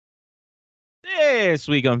This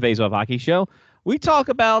week on Face Off Hockey Show, we talk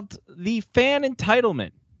about the fan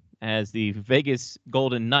entitlement as the Vegas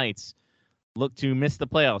Golden Knights look to miss the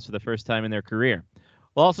playoffs for the first time in their career.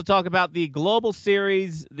 We'll also talk about the Global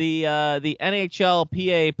Series, the NHL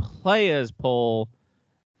PA Players Poll,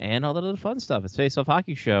 and all that other fun stuff. It's Face Off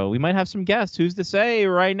Hockey Show. We might have some guests. Who's to say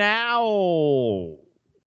right now?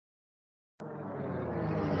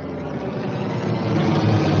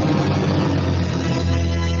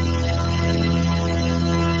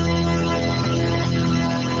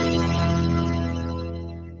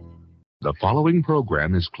 The following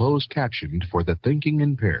program is closed captioned for the thinking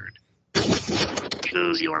impaired.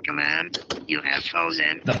 Choose your command. You have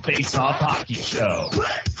chosen the Face Off Hockey Show.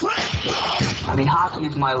 I mean, hockey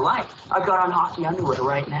is my life. I've got on hockey underwear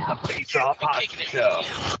right now. The Face Off Hockey Show.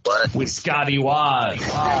 What? With Scotty Waz.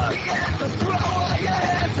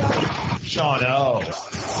 Sean O.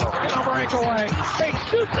 Breakaway.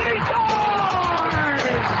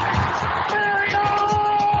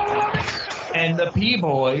 And the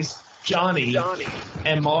P-Boys, Johnny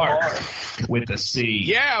and Mark with the C.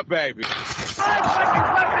 Yeah, baby.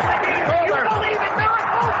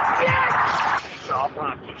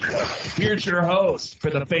 Here's your host for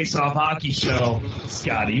the Face Off Hockey Show,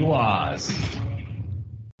 Scotty Waz.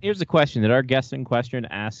 Here's a question. Did our guest in question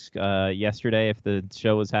ask yesterday if the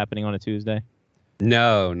show was happening on a Tuesday?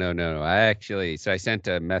 No. I sent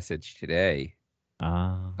a message today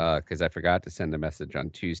because I forgot to send a message on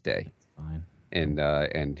Tuesday. Fine.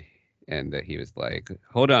 And he was like,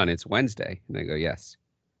 hold on, it's Wednesday. And I go, yes,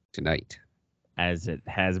 tonight. As it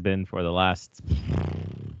has been for the last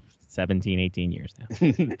 17, 18 years now.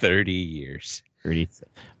 30 years.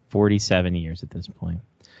 47 years at this point.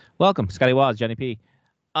 Welcome, Scotty Waz, Johnny P.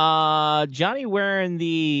 Johnny wearing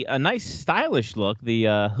a nice stylish look,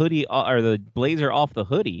 the hoodie or the blazer off the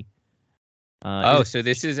hoodie. So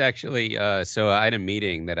this is actually so I had a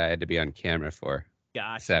meeting that I had to be on camera for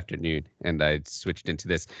this afternoon, and I switched into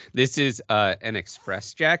this. This is an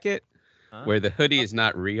express jacket where the hoodie is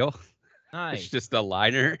not real. Nice. It's just a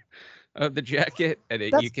liner of the jacket, and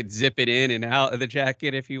you can zip it in and out of the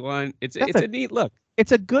jacket if you want. It's a neat look.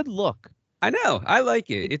 It's a good look. I know. I like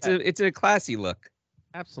it. It's a classy look.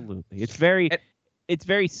 Absolutely. It's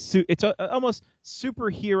almost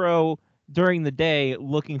superhero during the day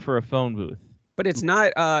looking for a phone booth. But it's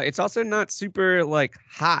not. It's also not super like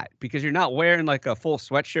hot because you're not wearing like a full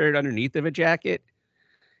sweatshirt underneath of a jacket.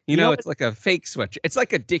 You know, it's like a fake sweatshirt. It's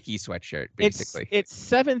like a Dickie sweatshirt, basically. It's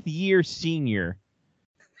seventh year senior,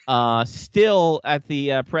 still at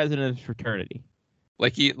the president's fraternity.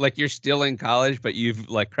 Like you're still in college, but you've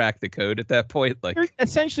like cracked the code at that point. Like you're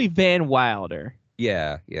essentially Van Wilder.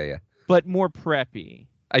 Yeah. But more preppy.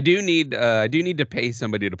 I do need to pay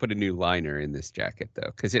somebody to put a new liner in this jacket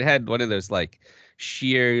though, because it had one of those like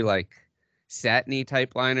sheer like satiny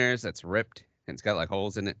type liners that's ripped and it's got like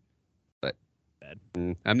holes in it. But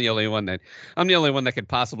I'm the only one that could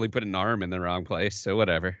possibly put an arm in the wrong place. So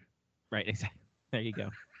whatever. Right. Exactly. There you go.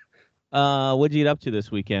 What'd you get up to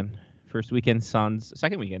this weekend? Second weekend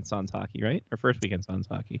Suns hockey, right? Or first weekend Suns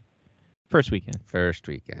hockey? First weekend,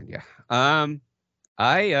 yeah.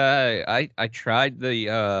 I tried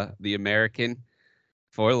the American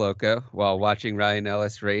Four Loko while watching Ryan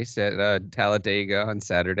Ellis race at Talladega on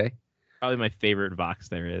Saturday. Probably my favorite Vox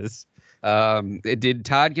there is. Did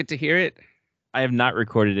Todd get to hear it? I have not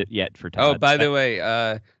recorded it yet for Todd. Oh, by the way,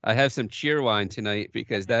 I have some cheer wine tonight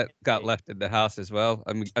because that got left in the house as well.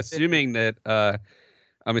 I'm assuming that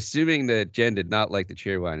Jen did not like the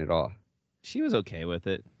cheer wine at all. She was okay with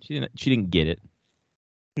it. She didn't get it.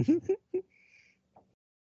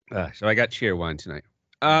 So I got cheer wine tonight.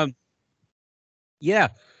 Yeah.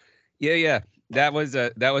 That was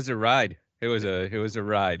a ride. It was a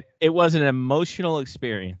ride. It was an emotional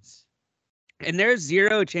experience. And there's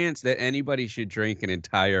zero chance that anybody should drink an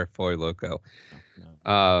entire Four Loko.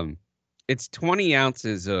 No. It's 20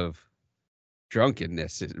 ounces of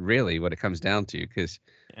drunkenness is really what it comes down to. Because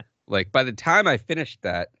like by the time I finished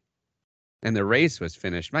that and the race was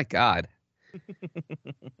finished, my God.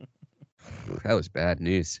 That was bad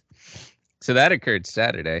news. So that occurred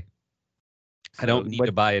Saturday. I don't need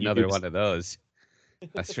to buy another one of those.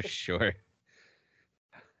 That's for sure.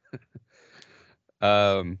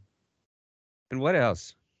 And what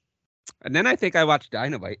else? And then I think I watched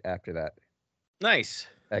Dynamite after that. Nice.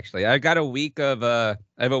 Actually, I have a week of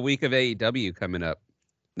AEW coming up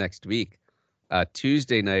next week.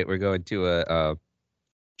 Tuesday night we're going to a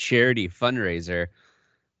charity fundraiser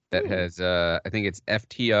that has I think it's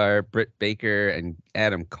FTR, Britt Baker, and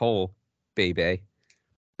Adam Cole, baby.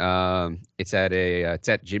 It's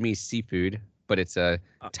at Jimmy's Seafood, but it's a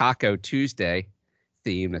Taco Tuesday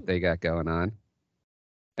theme that they got going on.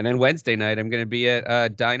 And then Wednesday night, I'm going to be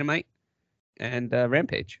at Dynamite and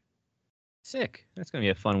Rampage. Sick. That's gonna be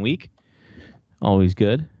a fun week. Always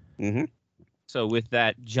good. Mm-hmm. So with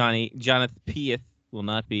that, Jonathan Pieth will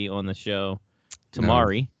not be on the show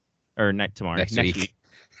tomorrow, or next week.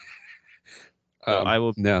 So I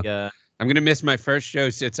will. No, I'm gonna miss my first show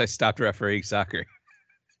since I stopped refereeing soccer.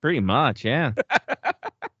 Pretty much, yeah.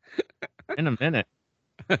 In a minute.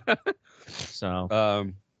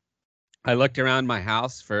 So. I looked around my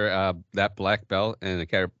house for that black belt and a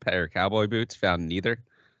pair of cowboy boots. Found neither.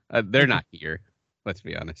 They're not here. Let's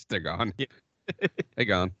be honest. They're gone. Yeah. They're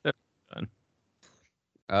gone. They're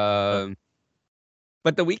gone.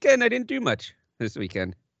 But the weekend I didn't do much this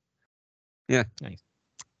weekend. Yeah. Nice.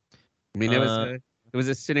 I mean, it was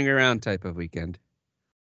a sitting around type of weekend,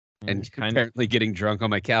 and apparently getting drunk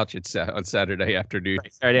on my couch on Saturday afternoon.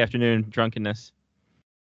 Saturday afternoon drunkenness.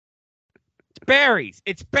 It's berries.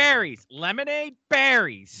 It's berries. Lemonade,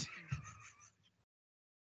 berries.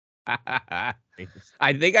 I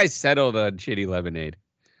think I settled on shitty lemonade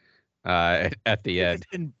at the end.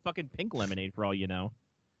 It's been fucking pink lemonade for all you know.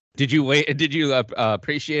 Did you wait? Did you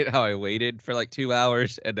appreciate how I waited for like 2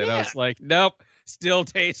 hours and then I was like, nope, still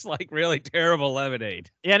tastes like really terrible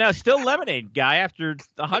lemonade. Yeah, no, still lemonade, guy. After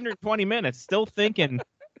 120 minutes, still thinking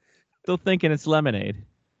it's lemonade.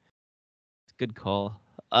 It's a good call.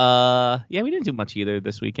 Yeah, we didn't do much either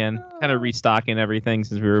this weekend. Kind of restocking everything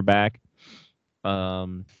since we were back.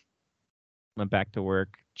 Went back to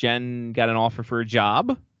work. Jen got an offer for a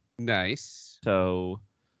job. Nice. So,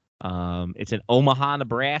 it's in Omaha,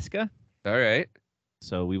 Nebraska. All right.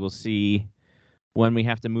 So we will see when we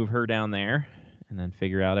have to move her down there, and then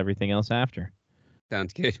figure out everything else after.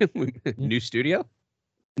 Sounds good. New studio?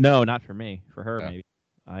 No, not for me. For her, maybe.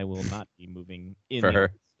 I will not be moving in for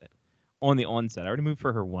her. On the onset. I already moved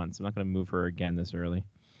for her once. I'm not going to move her again this early.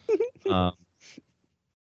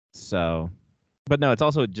 So, but no, it's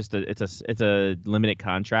also just it's a limited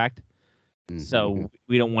contract. Mm-hmm. So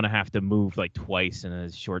we don't want to have to move like twice in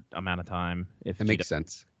a short amount of time. If it makes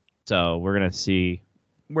sense. So we're gonna see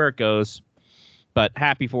where it goes. But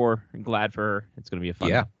happy for her and glad for her. It's gonna be a fun.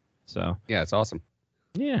 Yeah. Time. So. Yeah, it's awesome.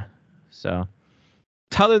 Yeah. So,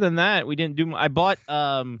 other than that, we didn't do. I bought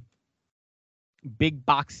big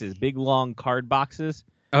boxes, big long card boxes.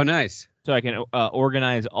 Oh, nice. So I can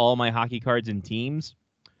organize all my hockey cards in teams.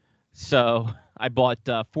 So I bought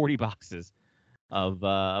 40 boxes of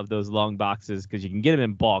those long boxes because you can get them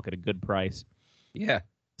in bulk at a good price. Yeah.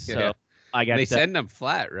 So I got. They send them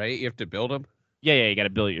flat, right? You have to build them. Yeah, you got to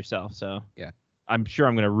build it yourself. So yeah, I'm sure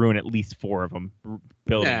I'm going to ruin at least 4 of them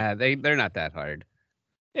building. Yeah, they're not that hard.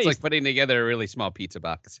 It's like putting together a really small pizza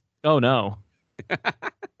box. Oh no.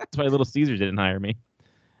 That's why Little Caesars didn't hire me.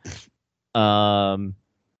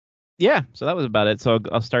 Yeah, so that was about it. So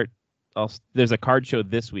there's a card show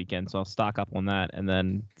this weekend, so I'll stock up on that and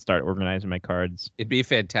then start organizing my cards. It'd be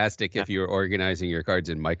fantastic if you were organizing your cards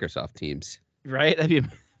in Microsoft Teams. Right? That'd be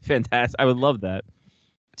fantastic. I would love that.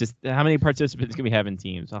 Just how many participants can we have in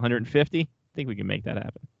teams? 150? I think we can make that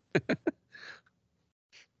happen.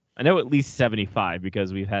 I know at least 75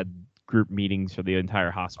 because we've had group meetings for the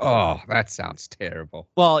entire hospital. Oh, that sounds terrible.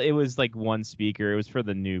 Well, it was like one speaker. It was for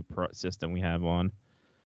the new system we have on.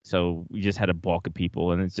 So we just had a bulk of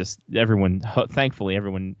people, and it's just everyone, thankfully,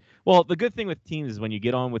 everyone. Well, the good thing with Teams is when you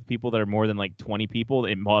get on with people that are more than like 20 people,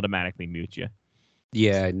 it automatically mutes you.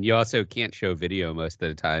 Yeah, and you also can't show video most of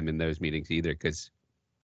the time in those meetings either because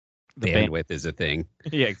the bandwidth is a thing.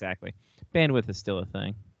 Yeah, exactly. Bandwidth is still a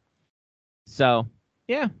thing. So,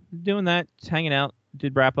 yeah, doing that, just hanging out.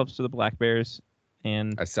 Did wrap-ups for the Black Bears,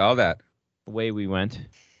 and I saw that. Away we went.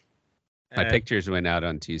 My pictures went out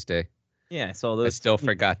on Tuesday. Yeah, I saw those. I still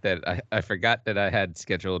forgot that I forgot that I had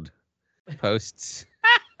scheduled posts.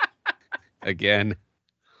 Again,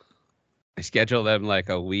 I scheduled them like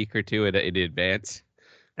a week or two in advance.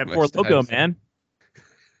 And for logo, man.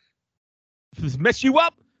 Just mess you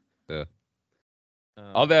up.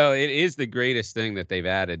 Although it is the greatest thing that they've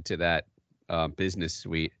added to that business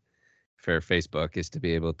suite for Facebook is to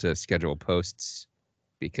be able to schedule posts,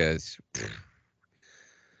 because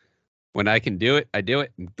when I can do it, I do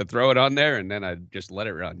it. To throw it on there, and then I just let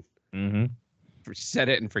it run. Mm-hmm. Set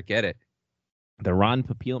it and forget it. The Ron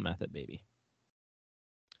Popeil method, baby.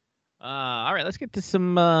 All right, let's get to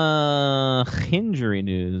some injury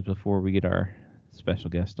news before we get our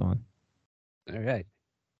special guest on. All right.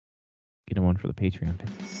 Get him on for the Patreon.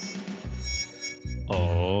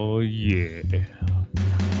 Oh, yeah.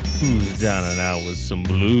 Who's down and out with some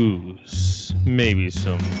blues? Maybe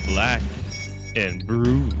some black and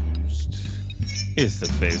bruised. It's the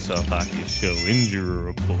Face Off Hockey Show Injury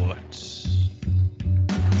Report.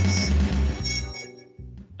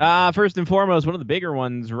 First and foremost, one of the bigger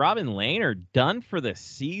ones, Robin Lehner done for the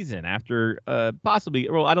season after possibly,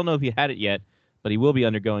 well, I don't know if he had it yet, but he will be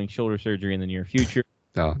undergoing shoulder surgery in the near future.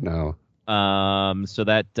 Oh, no. So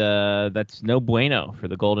that's no bueno for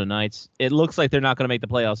the Golden Knights. It looks like they're not going to make the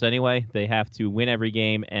playoffs anyway. They have to win every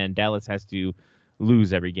game, and Dallas has to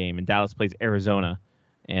lose every game. And Dallas plays Arizona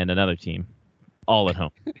and another team, all at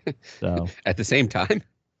home. So At the same time?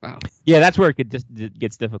 Wow. yeah, that's where it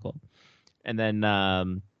gets difficult. And then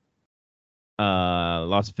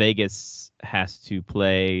Las Vegas has to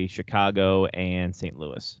play Chicago and St.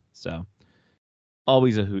 Louis. So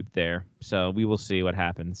always a hoot there. So we will see what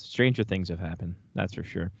happens. Stranger things have happened, that's for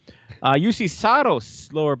sure. UC Saros,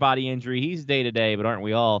 lower body injury. He's day-to-day, but aren't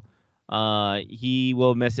we all? He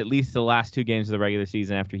will miss at least the last 2 games of the regular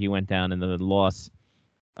season after he went down in the loss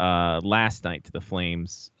last night to the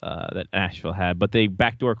Flames that Nashville had. But they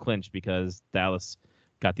backdoor clinched because Dallas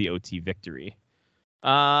got the OT victory.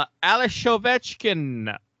 Alex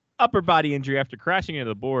Ovechkin, upper body injury after crashing into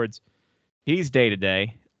the boards. He's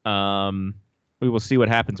day-to-day. We will see what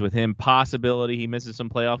happens with him. Possibility he misses some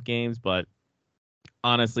playoff games, but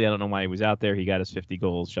honestly, I don't know why he was out there. He got his 50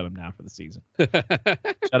 goals, shut him down for the season. Shut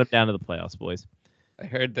him down to the playoffs, boys. I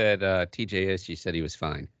heard that TJ said he was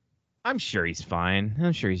fine. I'm sure he's fine.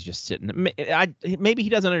 I'm sure he's just sitting. Maybe he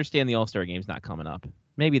doesn't understand the All-Star game's not coming up.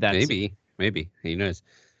 Maybe that's Maybe. He knows.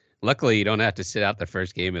 Luckily, you don't have to sit out the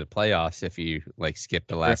first game of the playoffs if you skip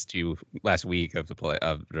the last week of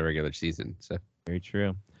the regular season. So very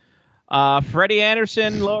true. Freddie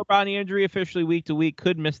Anderson, lower body injury, officially week to week,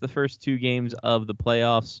 could miss the first 2 games of the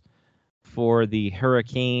playoffs for the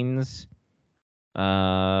Hurricanes.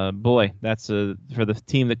 Boy, that's for the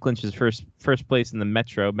team that clinches first place in the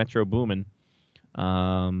Metro Boomin.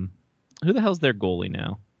 Who the hell's their goalie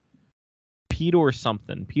now? Peter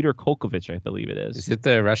something. Peter Kolkovich, I believe it is. Is it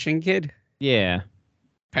the Russian kid? Yeah.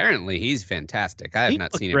 Apparently, he's fantastic. I have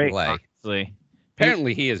not seen him play. Honestly.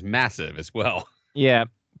 Apparently, he is massive as well. Yeah.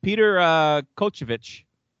 Peter Kochevich,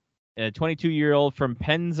 a 22-year-old from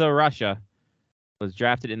Penza, Russia, was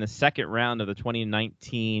drafted in the second round of the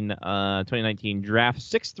 2019 draft,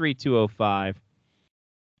 6'3", 205.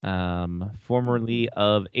 Formerly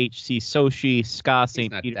of HC Sochi, SKA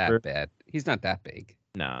St. Petersburg. That bad. He's not that big.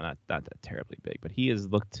 No, not that terribly big, but he has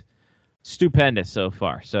looked stupendous so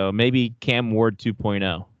far. So maybe Cam Ward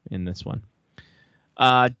 2.0 in this one.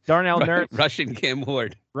 Darnell Nurse. Russian Cam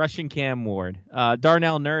Ward.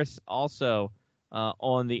 Darnell Nurse also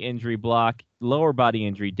on the injury block. Lower body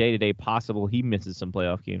injury, day-to-day possible. He misses some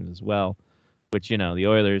playoff games as well, which, the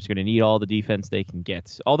Oilers are going to need all the defense they can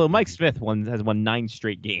get. Although Mike Smith has won 9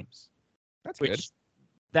 straight games. That's good.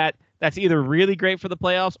 That's either really great for the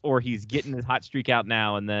playoffs or he's getting his hot streak out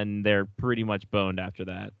now, and then they're pretty much boned after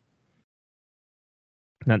that.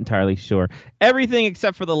 Not entirely sure. Everything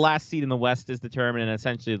except for the last seed in the West is determined, and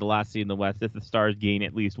essentially the last seed in the West, if the Stars gain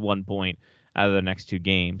at least 1 point out of their next 2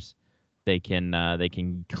 games, they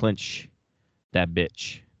can clinch that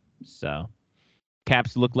bitch. So,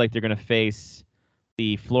 Caps look like they're going to face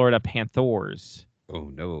the Florida Panthers. Oh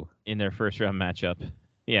no! In their first round matchup,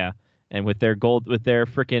 yeah, and with their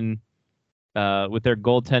goaltending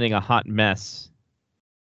a hot mess.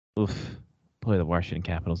 Oof, boy, the Washington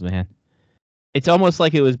Capitals, man. It's almost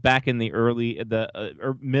like it was back in the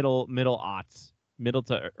middle aughts, middle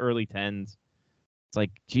to early 10s. It's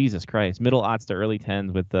like Jesus Christ, middle aughts to early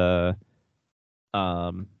 10s with the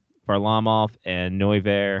Varlamov and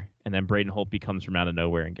Neuver, and then Braden Holtby comes from out of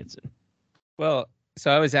nowhere and gets it. Well,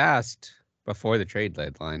 so I was asked before the trade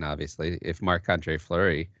deadline, obviously, if Marc-Andre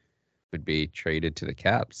Fleury would be traded to the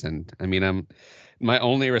Caps, and I mean, my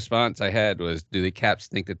only response I had was, do the Caps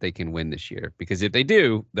think that they can win this year? Because if they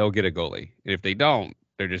do, they'll get a goalie. And if they don't,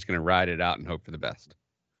 they're just going to ride it out and hope for the best.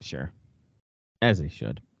 Sure. As they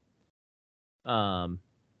should. So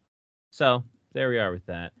there we are with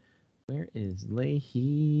that. Where is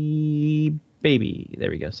Leahy? Baby.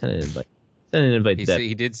 There we go. Send an invite.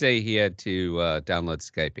 He did say he had to download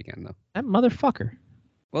Skype again, though. That motherfucker.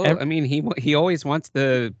 Well, I mean, he always wants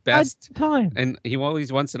the best time, and he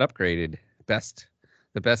always wants it upgraded.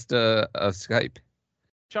 The best of Skype.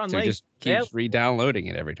 John so Leahy just keeps re-downloading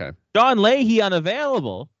it every time. John Leahy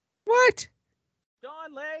unavailable. What?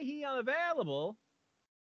 John Leahy unavailable.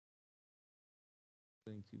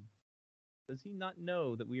 Does he not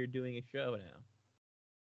know that we are doing a show now?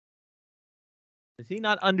 Does he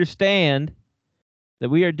not understand that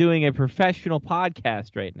we are doing a professional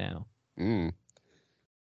podcast right now?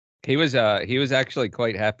 He was actually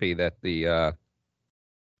quite happy that the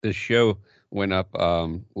show went up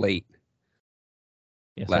late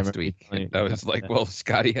last week. I was like, well,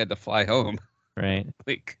 Scotty had to fly home. Right.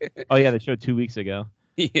 Oh yeah, the show 2 weeks ago.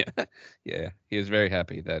 Yeah, yeah. He was very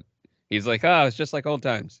happy that he's like, oh, it's just like old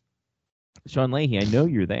times. Sean Leahy, I know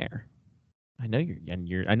you're there. I know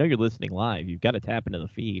I know you're listening live. You've got to tap into the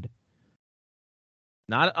feed.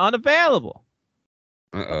 Not unavailable.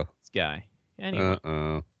 Uh-oh. This guy. Anyway.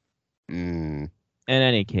 Uh-oh. Mm. In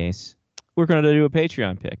any case, we're going to do a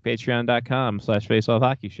Patreon pick.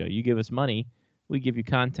 Patreon.com/FaceOffHockeyShow. You give us money, we give you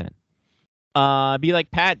content. Be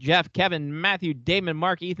like Pat, Jeff, Kevin, Matthew, Damon,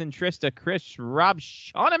 Mark, Ethan, Trista, Chris, Rob,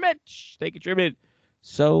 Sean, and Mitch. They contributed.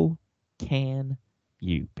 So can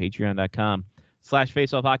you.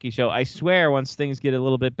 Patreon.com/FaceOffHockeyShow. I swear, once things get a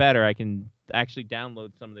little bit better, I can actually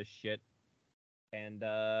download some of this shit, and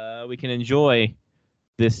we can enjoy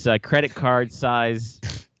this credit card size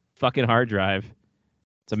fucking hard drive.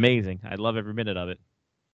 It's amazing. I love every minute of it.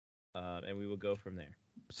 And we will go from there.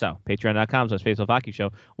 So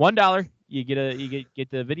patreon.com/FaceOffHockeyShow. $1, you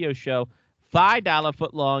get the video show. $5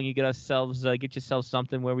 foot long, you get yourself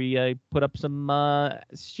something where we put up some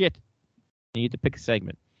shit. And you get to pick a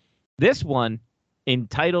segment. This one,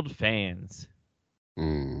 entitled fans.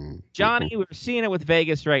 Johnny, we're seeing it with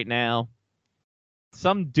Vegas right now.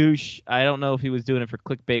 Some douche, I don't know if he was doing it for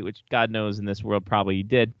clickbait, which God knows in this world probably he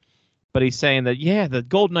did. But he's saying that, yeah, the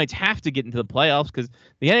Golden Knights have to get into the playoffs because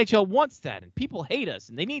the NHL wants that, and people hate us,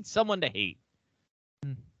 and they need someone to hate.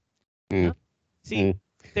 See,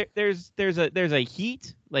 there's a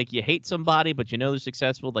heat, like you hate somebody, but you know they're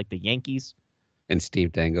successful, like the Yankees. And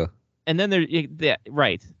Steve Dangle. And then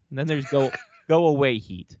right. And then there's go away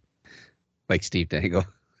heat. Like Steve Dangle.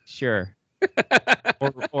 Sure.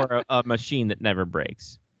 or a machine that never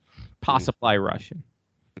breaks. Possibly Russian.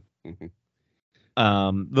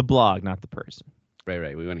 The blog, not the person.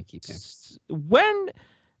 Right. We want to keep him. When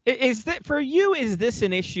is that for you? Is this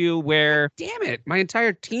an issue where? Damn it! My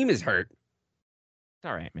entire team is hurt. It's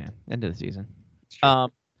all right, man. End of the season. Sure.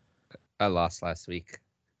 I lost last week.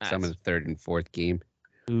 Some of the third and fourth game.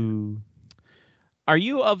 Ooh. Are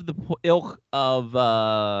you of the ilk of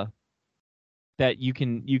that you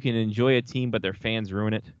can enjoy a team, but their fans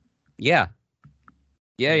ruin it? Yeah.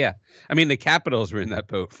 I mean, the Capitals were in that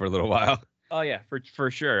boat for a little while. Oh yeah,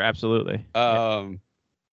 for sure, absolutely. Some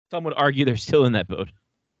would argue they're still in that boat.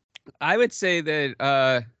 I would say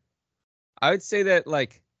that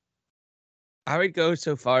like I would go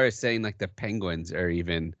so far as saying like the Penguins are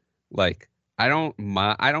even like I don't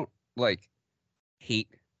like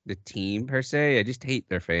hate the team per se. I just hate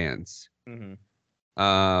their fans. Mm-hmm.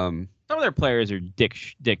 Some of their players are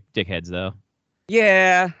dickheads though.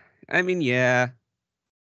 Yeah, I mean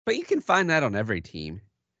but you can find that on every team.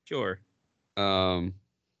 Sure. I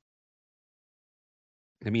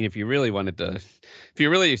mean, if you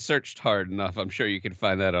really searched hard enough, I'm sure you could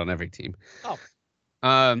find that on every team. Oh.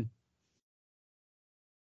 I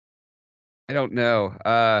don't know.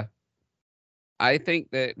 I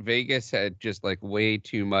think that Vegas had just like way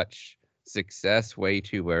too much success way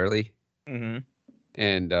too early. Mm-hmm.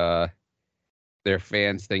 And their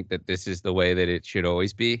fans think that this is the way that it should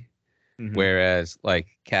always be. Mm-hmm. Whereas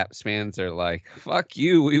like Caps fans are like, fuck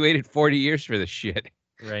you, we waited 40 years for this shit.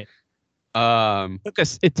 Right.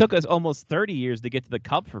 It took us almost 30 years to get to the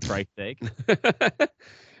Cup, for Christ's sake.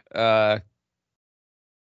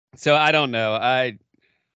 So I don't know. I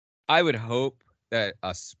would hope that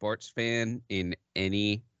a sports fan in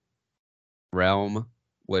any realm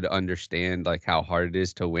would understand like how hard it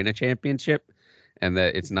is to win a championship, and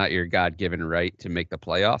that it's not your God-given right to make the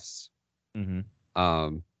playoffs.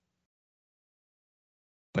 Mm-hmm.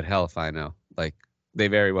 But hell if I know. Like, they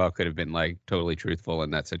very well could have been like totally truthful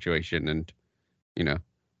in that situation, and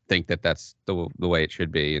think that that's the way it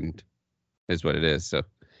should be, and is what it is. So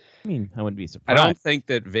I mean, I wouldn't be surprised. I don't think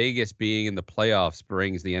that Vegas being in the playoffs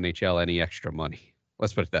brings the NHL any extra money.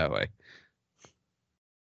 Let's put it that way.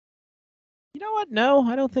 You know what? No,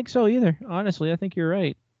 I don't think so either. Honestly, I think you're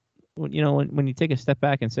right. When you take a step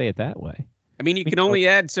back and say it that way. I mean, you can only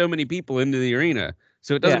add so many people into the arena,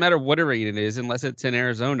 so it doesn't matter what arena it is unless it's in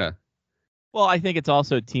Arizona. Well, I think it's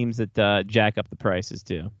also teams that jack up the prices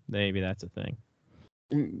too. Maybe that's a thing.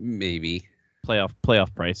 Maybe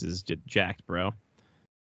playoff prices jacked, bro.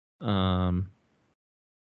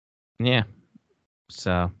 Yeah.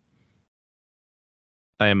 So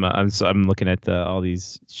I'm looking at all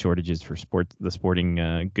these shortages for the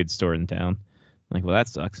sporting goods store in town. I'm like, well, that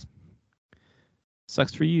sucks.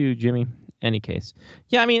 Sucks for you, Jimmy. Any case.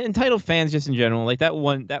 Yeah, I mean, entitled fans just in general, like that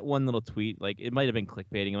one little tweet, like it might have been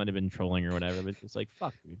clickbaiting, it might have been trolling or whatever, but it's like,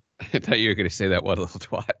 fuck, dude. I thought you were gonna say that one little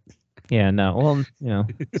twat. Yeah, no. Well,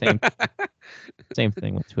 same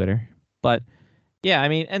thing with Twitter. But yeah, I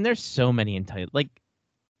mean, and there's so many entitled, like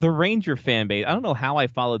the Ranger fan base. I don't know how I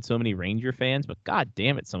followed so many Ranger fans, but god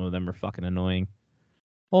damn it, some of them are fucking annoying.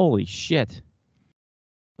 Holy shit!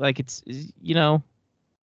 Like it's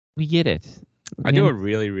we get it. I do a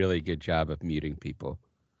really, really good job of muting people.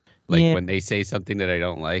 Like Yeah. when they say something that I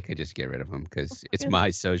don't like, I just get rid of them because it's my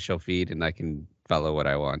social feed and I can follow what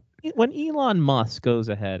I want. When Elon Musk goes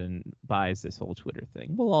ahead and buys this whole Twitter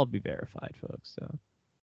thing, we'll all be verified, folks. So,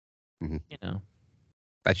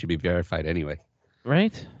 That should be verified anyway.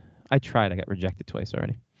 right? I tried. I got rejected twice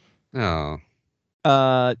already. Oh,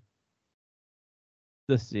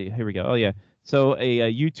 Let's see. Here we go. Oh yeah. So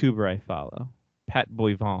a YouTuber I follow, Pat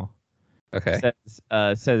Boivin, okay.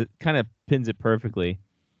 says kind of pins it perfectly.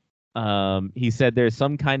 He said there's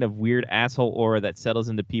some kind of weird asshole aura that settles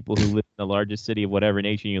into people who live in the largest city of whatever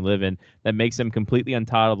nation you live in that makes them completely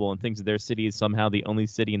untolerable and thinks that their city is somehow the only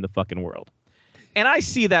city in the fucking world. And I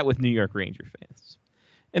see that with New York Ranger fans.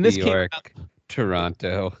 And this New came York, about,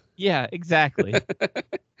 Toronto. yeah, exactly.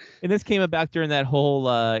 And this came about during that whole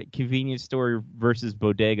convenience store versus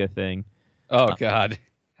bodega thing. Oh God,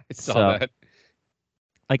 I saw that.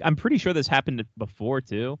 Like, I'm pretty sure this happened before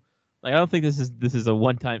too. Like, I don't think this is a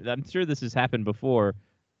one time. I'm sure this has happened before,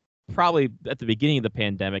 probably at the beginning of the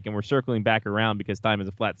pandemic, and we're circling back around because time is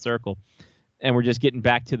a flat circle, and we're just getting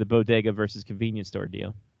back to the bodega versus convenience store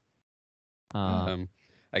deal. I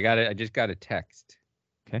just got a text.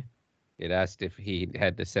 Okay. It asked if he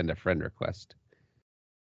had to send a friend request.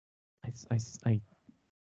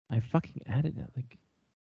 I fucking added it. Like,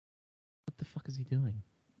 what the fuck is he doing?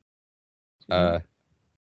 He's gonna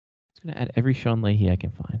add every Sean Leahy I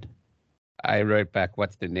can find. I wrote back,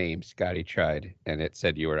 "What's the name?" Scotty tried, and it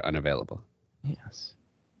said you were unavailable. Yes.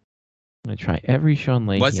 I'm gonna try every Sean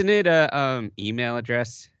Leahy. Wasn't it a email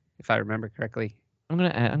address, if I remember correctly? I'm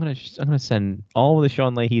gonna send all of the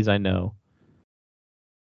Sean Leahys I know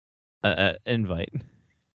invite.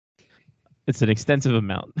 It's an extensive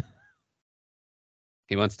amount.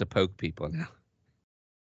 He wants to poke people now.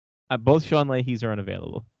 Both Sean Leahys are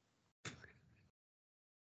unavailable.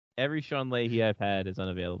 Every Sean Leahy I've had is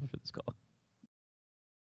unavailable for this call.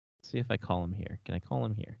 Let's see if I call him here. Can I call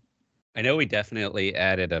him here? I know we definitely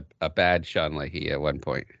added a bad Sean Leahy at one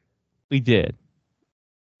point. We did.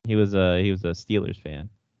 He was a Steelers fan.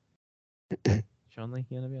 Sean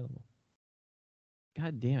Leahy unavailable.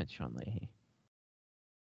 God damn it, Sean Leahy.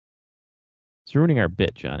 It's ruining our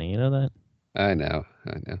bit, Johnny. You know that? I know.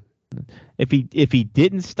 If he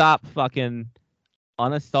didn't stop fucking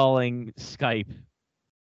uninstalling Skype,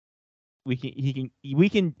 we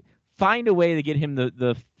can find a way to get him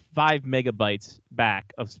the 5 megabytes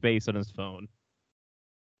back of space on his phone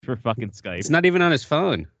for fucking Skype. It's not even on his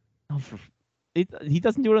phone. Oh, he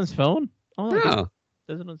doesn't do it on his phone? Oh, no. No.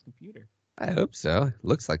 He does it on his computer. I hope so. It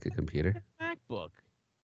looks like a computer. MacBook.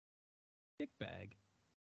 Dick bag.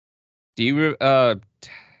 Do you I'm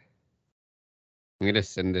gonna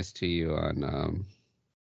send this to you on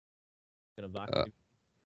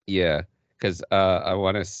yeah, because I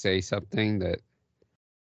want to say something that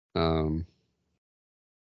I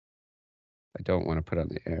don't want to put on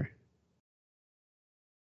the air.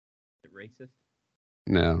 Is it racist?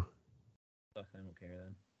 No. Fuck, I don't care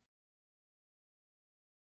then.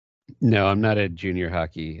 No, I'm not a junior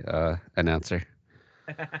hockey announcer.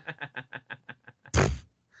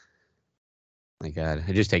 My God,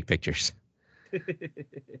 I just take pictures.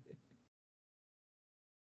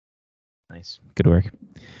 Nice. Good work.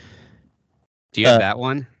 Do you have that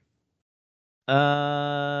one?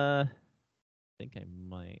 I think I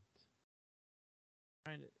might.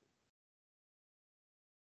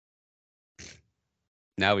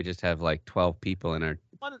 Now we just have like 12 people in our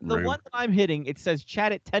The room. one that I'm hitting, it says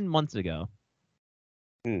chat it 10 months ago.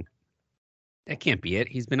 That can't be it.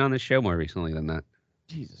 He's been on the show more recently than that.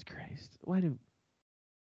 Jesus Christ. Why do...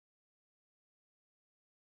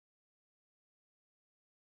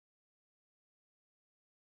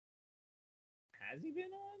 Has he been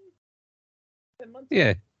on? 10 months Yeah.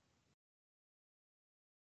 ago?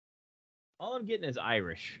 All I'm getting is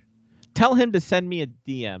Irish. Tell him to send me a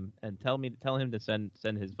DM and tell him to send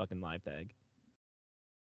his fucking live tag.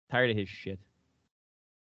 Tired of his shit.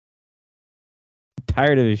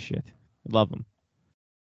 Tired of his shit. Love him.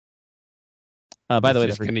 By the way,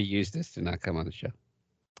 just going to use this to not come on the show.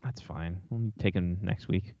 That's fine. We'll take him next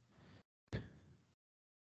week.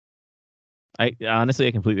 I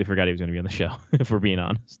completely forgot he was going to be on the show. If we're being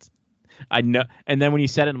honest, I know. And then when you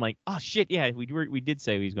said it, I'm like, oh shit, yeah, we did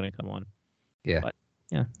say he was going to come on. Yeah. But,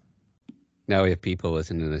 yeah. Now we have people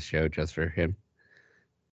listening to the show just for him.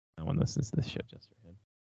 No one listens to this show just for him.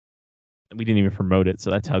 And we didn't even promote it,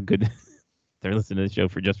 so that's how good they're listening to the show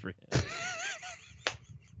for just for him.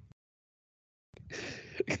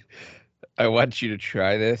 I want you to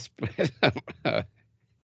try this, but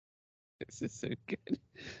This is so good.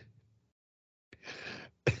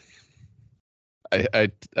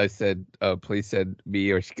 I said, please send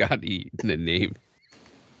me or Scotty the name.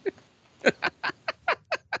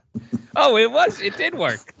 Oh, it did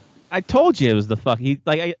work. I told you it was the fuck.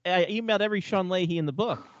 I emailed every Sean Leahy in the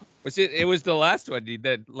book. It was the last one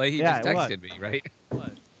that Leahy Yeah, just it was. texted me, right?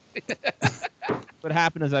 What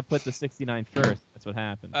happened is I put the 69 first. That's what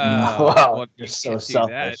happened. Wow, well, you're you so can't do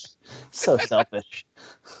that. selfish. So selfish.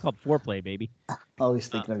 It's called foreplay, baby. Always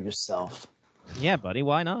thinking of yourself. Yeah, buddy.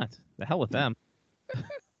 Why not? The hell with them.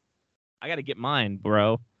 I got to get mine,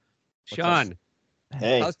 bro. Sean,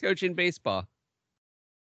 Hey, how's coaching baseball?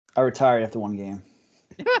 I retired after one game.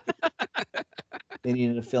 They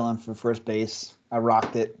needed to fill in for first base. I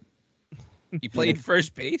rocked it. You played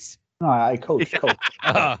first base? No, I coached.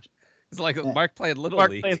 Oh, it's like Yeah. Mark played Little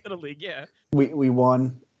Mark League. playing Little League, yeah. We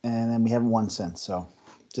won, and then we haven't won since. So,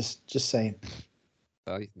 just saying.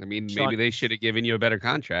 Well, I mean, Sean- maybe they should have given you a better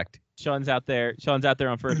contract. Sean's out there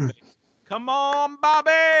on first base. Come on,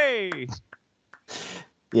 Bobby!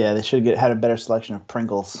 Yeah, they should have had a better selection of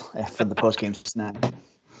Pringles for the post game snack.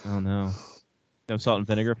 Oh, no. No salt and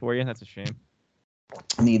vinegar for you? That's a shame.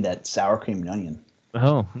 I need that sour cream and onion.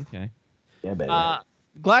 Oh, okay. Yeah, baby.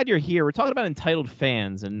 Glad you're here. We're talking about entitled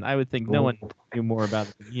fans, and I would think no one knew more about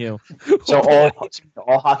it than you. So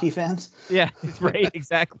all hockey fans? Yeah, right,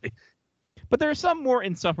 exactly. But there are some more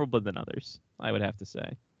insufferable than others, I would have to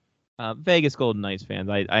say. Vegas Golden Knights fans,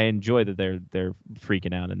 I enjoy that they're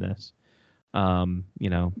freaking out in this.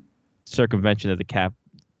 Circumvention of the cap,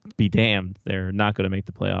 be damned. They're not going to make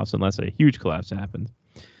the playoffs unless a huge collapse happens.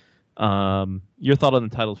 Your thought on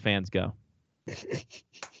entitled fans, go.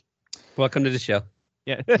 Welcome to the show.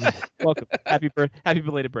 Yeah, welcome. Happy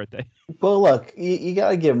belated birthday. Well, look, you got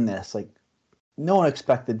to give them this. Like, no one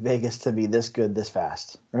expected Vegas to be this good this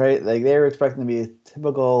fast, right? Like, they were expecting to be a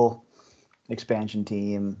typical expansion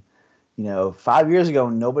team. 5 years ago,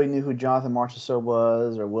 nobody knew who Jonathan Marchessault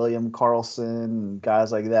was or William Karlsson,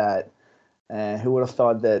 guys like that. And who would have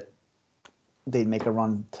thought that they'd make a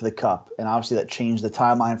run to the Cup? And obviously that changed the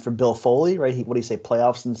timeline for Bill Foley, right? What do you say?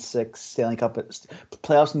 Playoffs in 6, Stanley Cup,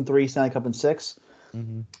 playoffs in 3, Stanley Cup in 6.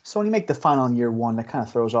 Mm-hmm. So when you make the final in year one, that kind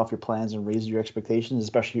of throws off your plans and raises your expectations,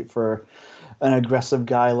 especially for an aggressive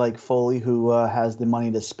guy like Foley who has the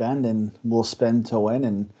money to spend and will spend to win.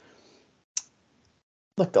 And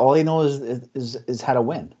look, all they know is how to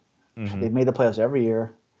win. Mm-hmm. They've made the playoffs every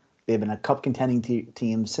year. They've been a cup contending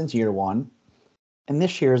team since year one. And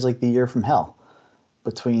this year is like the year from hell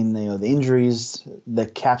between the injuries, the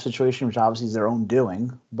cap situation, which obviously is their own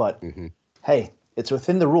doing. But hey, it's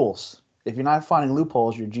within the rules. If you're not finding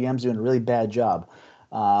loopholes, your GM's doing a really bad job.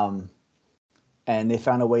 And they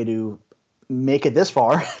found a way to make it this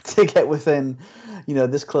far to get within,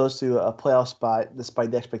 this close to a playoff spot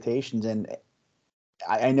despite the expectations. And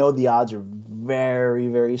I know the odds are very,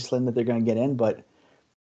 very slim that they're going to get in,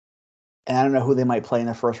 and I don't know who they might play in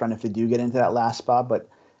the first round if they do get into that last spot. But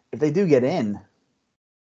if they do get in,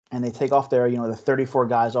 and they take off their, the 34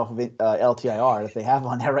 guys off of LTIR that they have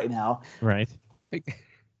on there right now, Right.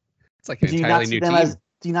 It's like an entirely new team.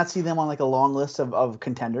 Do you not see them on like a long list of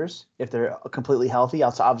contenders if they're completely healthy?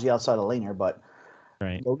 Obviously outside of Lehner, but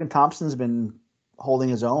Right. Logan Thompson's been holding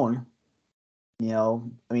his own.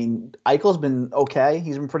 Eichel's been okay.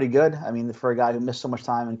 He's been pretty good. For a guy who missed so much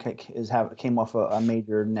time and came off a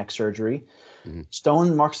major neck surgery.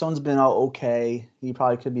 Mm-hmm. Mark Stone's been okay. He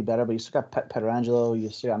probably could be better, but you still got Pietrangelo. You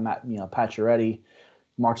still got Matt, Pacioretty,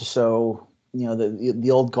 Marchessault. The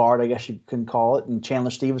old guard, I guess you can call it. And Chandler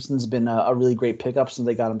Stevenson's been a really great pickup since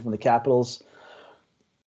they got him from the Capitals.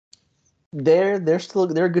 They're a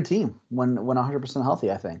good team when 100% healthy.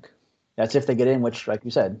 I think that's if they get in, which, like you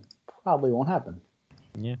said, probably won't happen.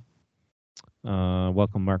 Yeah.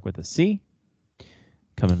 Welcome, Mark with a C.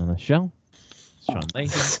 Coming on the show. Sean Leahy.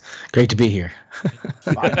 Great to be here.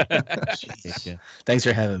 Yeah. Thanks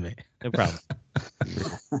for having me. No problem.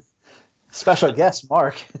 Special guest,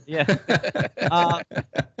 Mark. Yeah.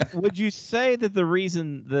 Would you say that the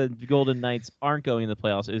reason the Golden Knights aren't going to the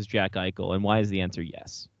playoffs is Jack Eichel, and why is the answer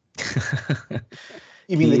yes?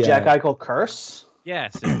 You mean the Jack Eichel curse?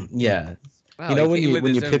 Yes. Yeah. Wow,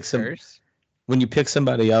 when you pick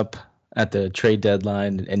somebody up at the trade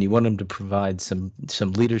deadline and you want them to provide some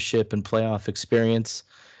leadership and playoff experience,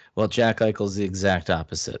 well, Jack Eichel's the exact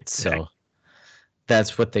opposite. So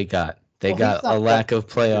that's what they got. They got a lack of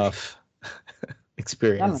playoff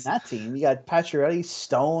experience. Not on that team. You got Pacioretty,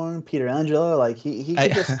 Stone, Pietrangelo. Like he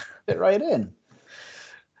could just fit right in.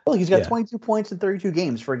 Well, he's got 22 points in 32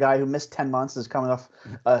 games for a guy who missed 10 months. Is coming off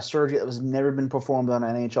a surgery that was never been performed on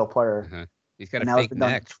an NHL player. He's got a fake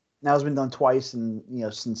neck. Now it's been done twice, and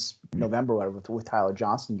since November, or whatever, with Tyler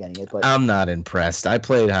Johnson getting it. But I'm not impressed. I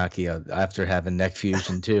played hockey after having neck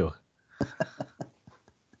fusion too.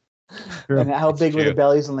 and how It's big were the true.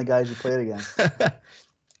 bellies on the guys you played against?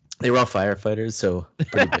 They were all firefighters, so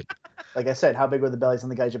pretty big. Like I said, how big were the bellies on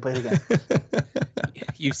the guys you played against?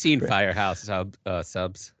 You've seen Firehouse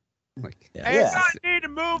subs. Like, Yeah. Hey, Yeah. I need to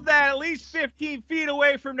move that at least 15 feet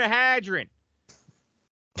away from the hydrant.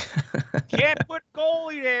 Can't put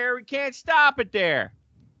goalie there. We can't stop it there.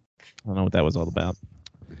 I don't know what that was all about.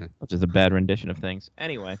 Which is a bad rendition of things.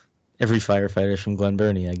 Anyway. Every firefighter from Glen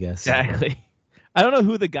Burnie, I guess. Exactly. I don't know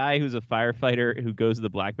who the guy who's a firefighter who goes to the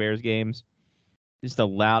Black Bears games. Just a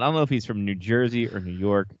loud. I don't know if he's from New Jersey or New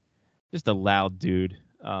York. Just a loud dude.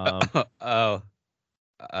 I'll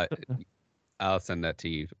send that to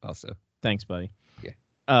you also. Thanks, buddy.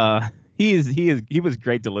 Yeah. He was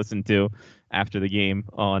great to listen to after the game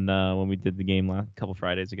on when we did the game a couple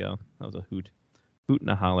Fridays ago. That was a hoot and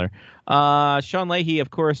a holler. Sean Leahy,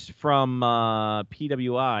 of course, from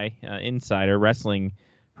PWI Insider Wrestling,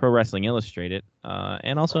 Pro Wrestling Illustrated,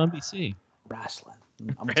 and also NBC. Wrestling.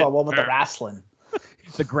 I'm talking about the wrestling.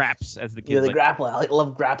 The Graps, as the kids Yeah, the like. grappling. I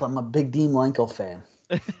love grappling. I'm a big Dean Malenko fan.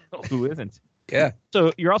 Who isn't? Yeah.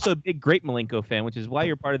 So you're also a big Great Malenko fan, which is why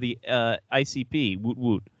you're part of the ICP. Woot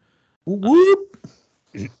woot. Whoop.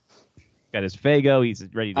 Got his Fago. He's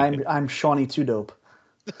ready to. I'm Shawnee Too Dope.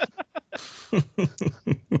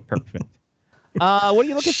 Perfect. What are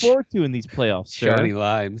you looking forward to in these playoffs, sir? Shawnee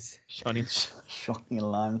Limes. Shawnee. Shawnee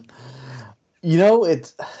Lime.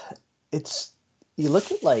 It's you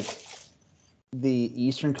look at like the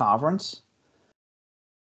Eastern Conference,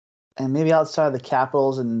 and maybe outside of the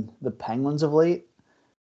Capitals and the Penguins of late,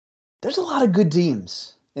 there's a lot of good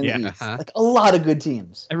teams in Yeah. the East. Uh-huh. Like a lot of good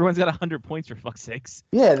teams. Everyone's got 100 points for fuck's sakes.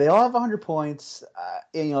 Yeah, they all have 100 points.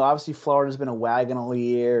 And, obviously Florida's been a wagon all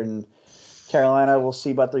year, and Carolina, we'll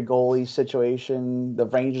see about their goalie situation. The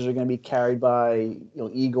Rangers are going to be carried by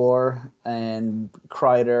Igor and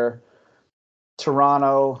Kreider.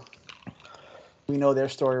 Toronto, we know their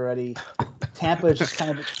story already. Tampa is just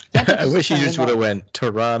kind of. I wish you just would have went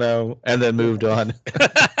Toronto and then moved on.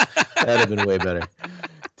 That'd have been way better.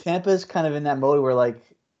 Tampa's kind of in that mode where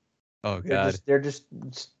Oh they're God. just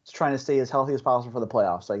trying to stay as healthy as possible for the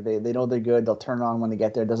playoffs. Like they know they're good. They'll turn it on when they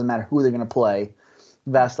get there. It doesn't matter who they're going to play.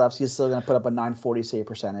 Vasilevsky's still going to put up a .940 save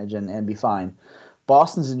percentage and be fine.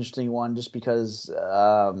 Boston's an interesting one just because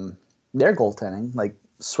their goaltending. Like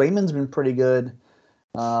Swayman's been pretty good.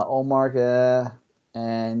 Omar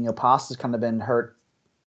and Pasta's kind of been hurt,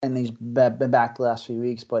 and he's been back the last few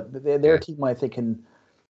weeks. But they're a team I think can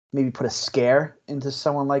maybe put a scare into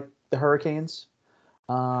someone like the Hurricanes.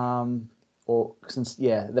 Or since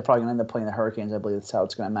they're probably gonna end up playing the Hurricanes. I believe that's how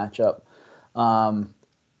it's gonna match up. And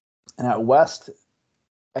out west,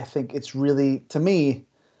 I think it's really, to me,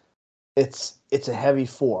 it's a heavy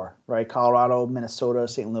four, right? Colorado, Minnesota,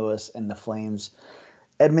 St. Louis, and the Flames.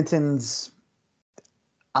 Edmonton's.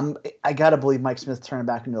 I gotta believe Mike Smith turning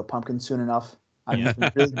back into a pumpkin soon enough. I've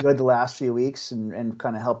been really good the last few weeks and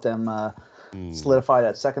kind of helped them solidify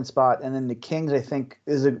that second spot. And then the Kings, I think,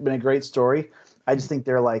 been a great story. I just think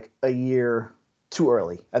they're like a year too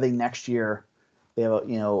early. I think next year they have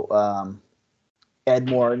Ed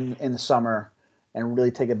Moore in the summer and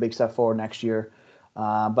really take a big step forward next year.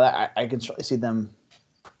 But I can certainly see them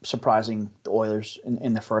surprising the Oilers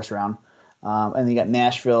in the first round. And then you got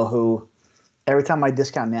Nashville, who every time I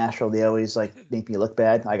discount Nashville, they always make me look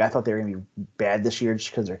bad. Like I thought they were gonna be bad this year just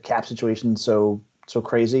because their cap situation is so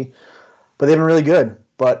crazy. But they've been really good.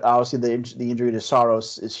 But obviously the injury to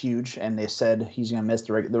Saros is huge, and they said he's going to miss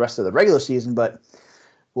the rest of the regular season. But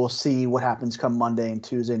we'll see what happens come Monday and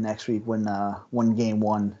Tuesday next week when Game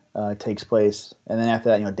 1 takes place. And then after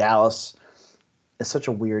that, Dallas is such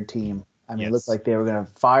a weird team. I mean, It looked like they were going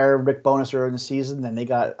to fire Rick Bowness early in the season. Then they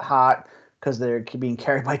got hot because they're being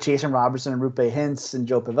carried by Jason Robertson and Rupe Hintz and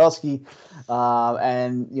Joe Pavelski.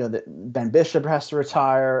 And Ben Bishop has to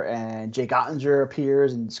retire, and Jake Ottinger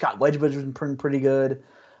appears, and Scott Wedgwood's been pretty good.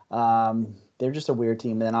 They're just a weird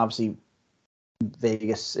team. And then obviously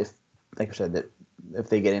Vegas, if they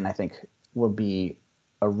get in, I think would be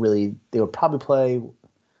they would probably play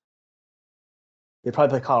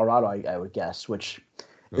Colorado, I would guess, which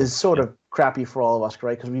is sort of crappy for all of us,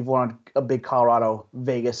 right? Because we've wanted a big Colorado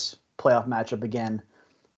Vegas playoff matchup again,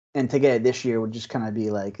 and to get it this year would just kind of be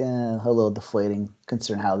a little deflating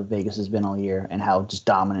considering how Vegas has been all year and how just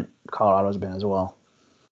dominant Colorado's been as well.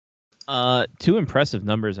 Two impressive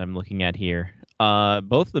numbers I'm looking at here.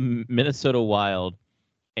 Both the Minnesota Wild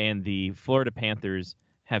and the Florida Panthers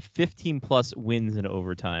have 15 plus wins in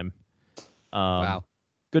overtime. Wow.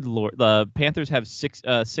 Good Lord. The Panthers have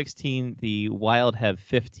 16. The Wild have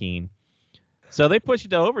 15. So they push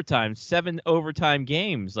it to overtime. 7 overtime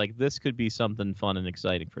games. Like, this could be something fun and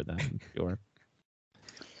exciting for them. I'm sure.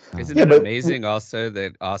 Isn't it amazing also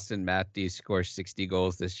that Austin Matthews scores 60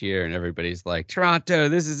 goals this year and everybody's like, Toronto,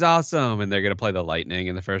 this is awesome. And they're going to play the Lightning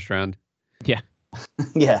in the first round? Yeah.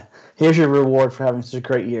 Yeah. Here's your reward for having such a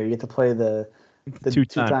great year. You get to play the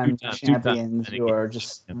two-time champions who are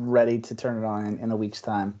just ready to turn it on in a week's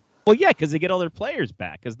time. Well, yeah, because they get all their players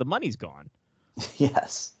back because the money's gone.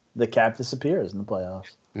 Yes. The cap disappears in the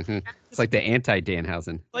playoffs. Mm-hmm. It's like the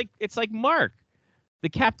anti-Danhausen. It's like Mark. The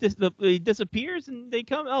cap he disappears and they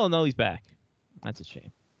come. Oh, no, he's back. That's a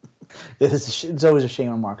shame. It's always a shame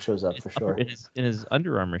when Mark shows up, for sure. In his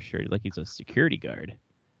Under Armour shirt, like he's a security guard.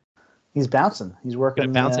 He's bouncing. He's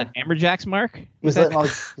working. Gonna bounce at Hammerjacks, Mark? He's letting all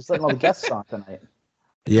the guests on tonight.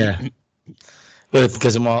 Yeah. But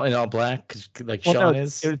because I'm all in all black, like Sean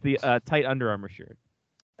is? It was the tight Under Armour shirt.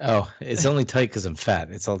 Oh, it's only tight because I'm fat.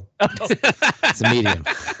 It's a medium.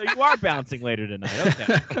 So you are bouncing later tonight.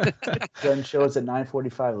 Okay. Gun shows at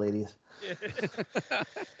 9:45, ladies.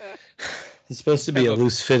 It's supposed to be a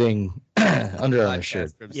loose-fitting Under Armour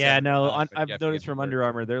shirt. Yeah, no, I've noticed from Under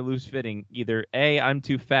Armour, they're loose-fitting. Either A, I'm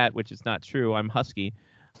too fat, which is not true, I'm husky,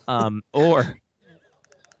 or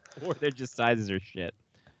their just sizes are shit.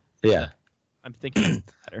 Yeah. I'm thinking it's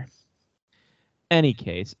better. Any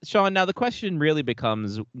case, Sean, now the question really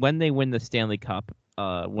becomes, when they win the Stanley Cup,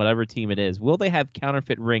 whatever team it is, will they have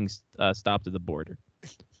counterfeit rings stopped at the border?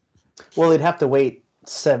 Well, they'd have to wait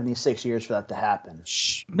 76 years for that to happen.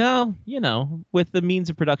 No, with the means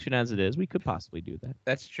of production as it is, we could possibly do that.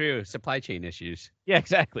 That's true. Supply chain issues. Yeah,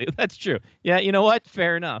 exactly. That's true. Yeah, you know what?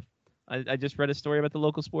 Fair enough. I just read a story about the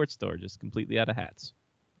local sports store, just completely out of hats.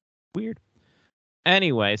 Weird.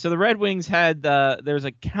 Anyway, so the Red Wings had there's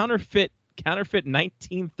a counterfeit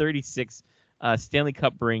 1936 Stanley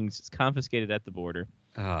Cup rings confiscated at the border.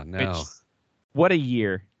 Oh no! What a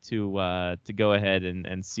year to go ahead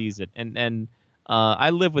and seize it. And I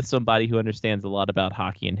live with somebody who understands a lot about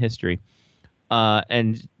hockey and history,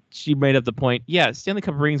 and she made up the point. Yeah, Stanley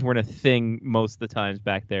Cup rings weren't a thing most of the times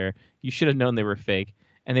back there. You should have known they were fake,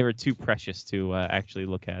 and they were too precious to actually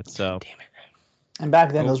look at. So, damn it. And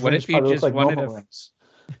back then, those rings probably looked like normal rings.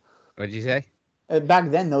 What did you say?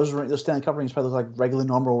 Back then, those Stanley Cup rings probably looked like regular,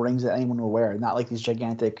 normal rings that anyone would wear, not like these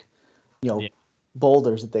gigantic,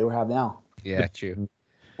 boulders that they would have now. Yeah, true.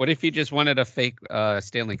 What if you just wanted a fake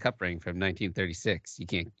Stanley Cup ring from 1936?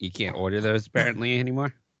 You can't order those apparently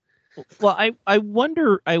anymore. Well, I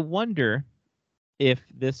wonder if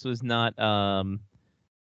this was not a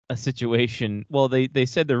situation. Well, they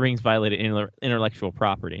said the rings violated intellectual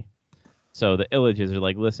property. So the Illages are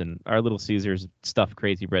like, listen, our Little Caesars stuffed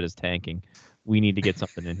Crazy Bread is tanking. We need to get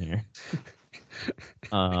something in here.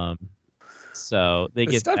 So they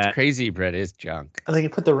get stuffed that. Crazy Bread is junk. I think you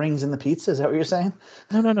put the rings in the pizza. Is that what you're saying?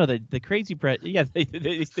 No. The Crazy Bread. Yeah, they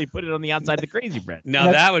put it on the outside of the Crazy Bread. No,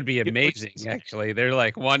 that would be amazing. Actually, they're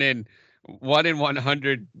like one in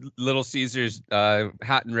 100 Little Caesars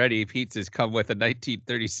hot and ready pizzas come with a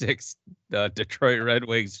 1936 Detroit Red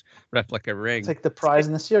Wings replica ring. It's like the prize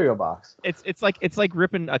in the cereal box. It's like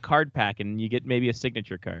ripping a card pack and you get maybe a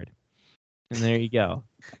signature card. And there you go.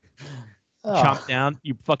 Chomp down,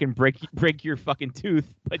 you fucking break your fucking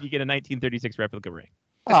tooth, but you get a 1936 replica ring.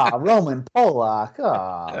 Roman Polak.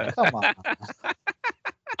 Come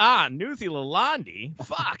on. Nuthi Lalonde.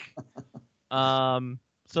 Fuck.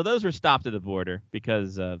 So those were stopped at the border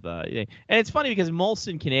because of and it's funny because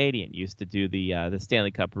Molson Canadian used to do the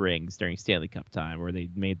Stanley Cup rings during Stanley Cup time, where they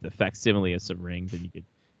made the facsimile of some rings, and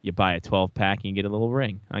you buy a 12-pack and you get a little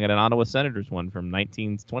ring. I got an Ottawa Senators one from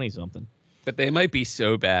 1920 something. But they might be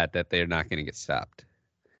so bad that they're not going to get stopped.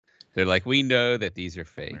 They're like, we know that these are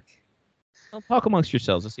fake. Well, talk amongst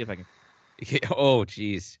yourselves. Let's see if I can. Oh,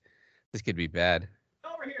 geez. This could be bad.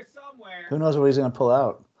 Over here somewhere. Who knows what he's going to pull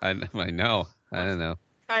out? I know. I don't know.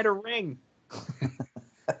 Kind of ring.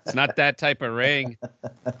 It's not that type of ring.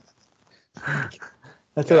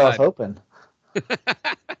 That's what I was hoping.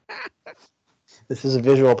 This is a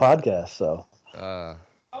visual podcast, so.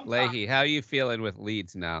 Leahy, how are you feeling with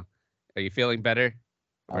Leeds now? Are you feeling better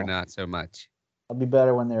or not so much? I'll be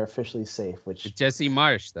better when they're officially safe. It's Jesse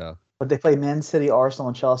Marsh, though. But they play Man City, Arsenal,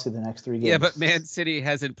 and Chelsea the next 3 games. Yeah, but Man City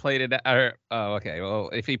hasn't played it. Okay. Well,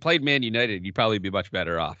 if he played Man United, you'd probably be much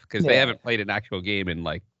better off because they haven't played an actual game in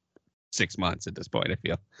like 6 months at this point, I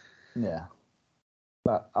feel. Yeah.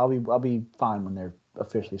 But I'll be fine when they're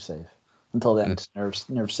officially safe. Until then, it's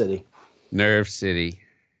Nerve City. Nerve City.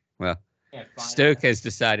 Well, Stoke has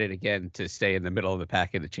decided again to stay in the middle of the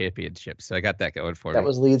pack in the championship, so I got that going for me. That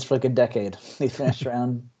was Leeds for like a decade. They finished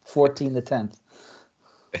around 14 to 10th.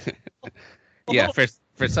 Yeah,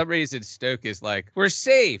 for some reason Stoke is like, we're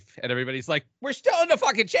safe, and everybody's like, we're still in the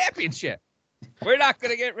fucking championship. We're not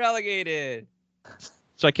gonna get relegated.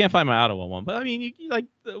 So I can't find my Ottawa one, but I mean, like,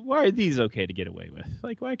 why are these okay to get away with?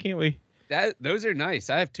 Like, why can't we? Those are nice.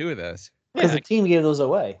 I have 2 of those. Because Yeah, the team gave those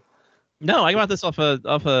away. No, I got this off a.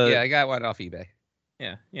 Yeah, I got one off eBay.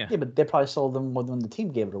 Yeah. Yeah, but they probably sold them more than the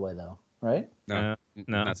team gave it away, though, right? No,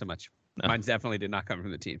 no. not so much. No. Mine definitely did not come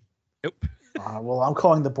from the team. Nope. Well, I'm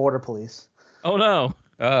calling the border police. Oh no,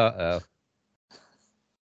 Uh-oh.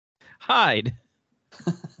 hide.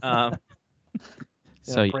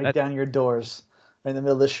 So Break down your doors in the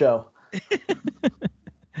middle of the show.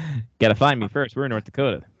 gotta find me first. We're in North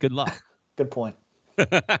Dakota. Good luck. Good point.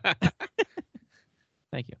 Thank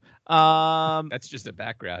you. That's just a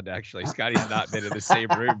background, actually. Scotty's not been in the same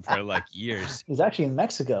room for like years. He's actually in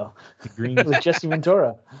Mexico the green. with Jesse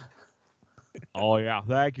Ventura. Oh yeah,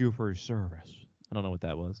 thank you for your service. I don't know what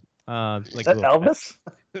that was. Is Like that a little Elvis?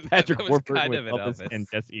 Patrick That was Warburton kind with of an Elvis Elvis. and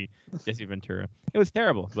Jesse Ventura. It was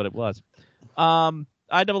terrible, but it was. The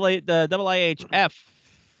IIHF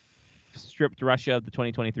stripped Russia of the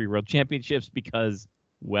 2023 World Championships because,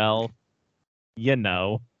 well, you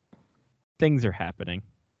know, things are happening.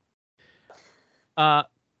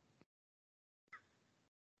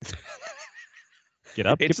 Get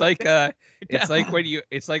up. It's get like down. it's like when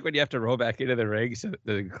you have to roll back into the ring so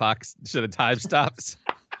the time stops.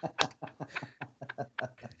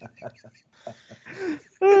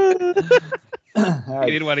 All You right.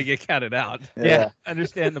 didn't want to get counted out. Yeah,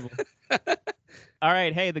 understandable. All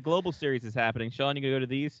right, hey, the Global Series is happening. Sean, you gonna go to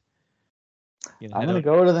these? You I'm head going to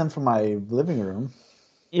over- go to them from my living room.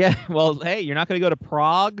 Yeah, well, hey, you're not gonna go to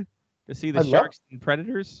Prague to see the I'd love- Sharks and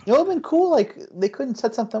Predators? You know, it would have been cool. Like, they couldn't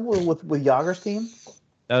set something with Yager's team.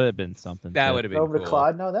 That would have been something. That but- would have been Over to cool.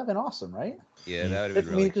 Claude. No, that'd been awesome, right? Yeah, that would have I been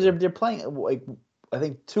mean, really because cool. they're playing, like, I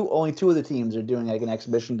think only two of the teams are doing like an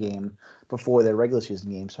exhibition game before their regular season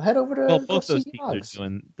game. So head over to Well, go both those see teams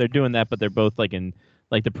Yogs. they're doing that, but they're both like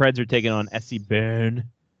the Preds are taking on SC Bern,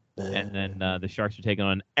 and then the Sharks are taking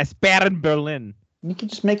on Aspern Berlin. You can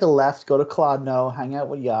just make a left, go to Clodno, hang out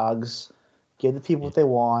with Yogs, give the people what they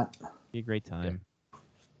want. Be a great time.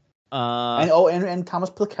 And Thomas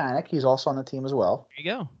Plekanec, he's also on the team as well. There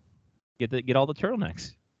you go. Get all the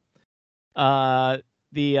turtlenecks.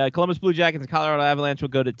 The Columbus Blue Jackets and Colorado Avalanche will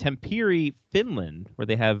go to Tampere, Finland, where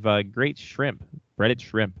they have great shrimp, breaded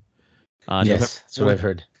shrimp. Yes, that's what I've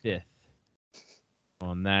heard. 5th.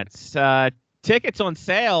 On that, tickets on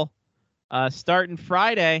sale starting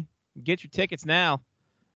Friday. Get your tickets now.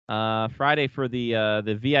 Friday for the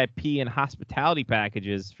VIP and hospitality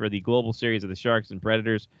packages for the Global Series of the Sharks and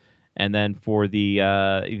Predators, and then for the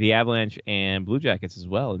Avalanche and Blue Jackets as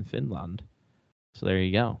well in Finland. So there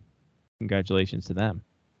you go. Congratulations to them.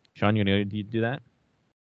 Sean, you gonna do that?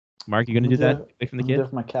 Mark, you gonna do that away from the I'm there kids?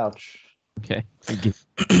 from my couch. Okay.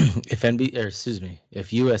 If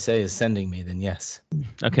USA is sending me, then yes.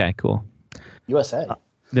 Okay. Cool. USA.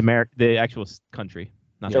 The actual country,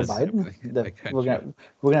 not Joe the- Biden. Okay. We're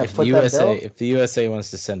gonna If foot USA, that bill. if the USA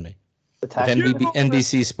wants to send me, The if tax-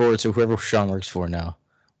 NBC Sports or whoever Sean works for now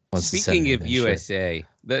wants to send Speaking me, of then sure. USA,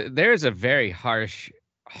 there's a very harsh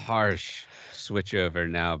switchover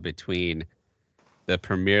now between the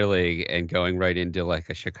Premier League and going right into like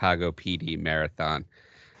a Chicago PD marathon.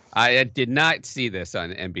 I did not see this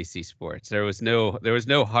on NBC Sports. There was no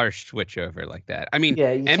harsh switchover like that. I mean,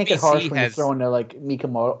 Yeah, you can't get NBC harsh when you has- throw into like Mika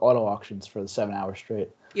auto auctions for the 7 hours straight.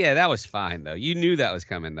 yeah, that was fine though. You knew that was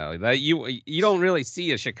coming though. That you don't really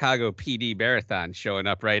see a Chicago PD marathon showing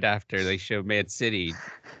up right after they show Man City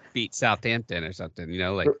beat Southampton or something. You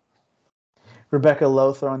know, like Rebecca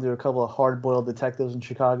Lowe throwing to a couple of hard-boiled detectives in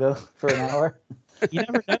Chicago for an hour. You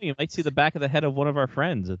never know. You might see the back of the head of one of our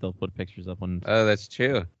friends that they'll put pictures up on. oh, that's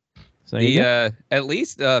true. So there you go. At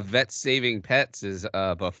least Vets Saving Pets is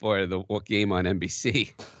before the game on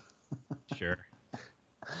NBC. Sure.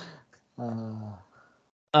 Uh,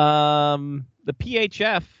 The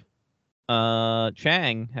PHF,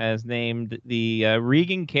 Chang has named the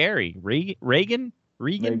Regan Carey. Reagan?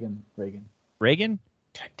 Reagan. Reagan?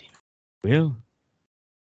 God damn it. Will.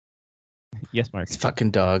 Yes, Mark. It's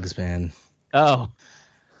fucking dogs, man. Oh.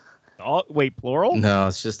 Oh, wait, plural? No,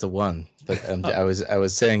 it's just the one. But I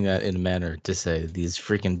was saying that in a manner to say these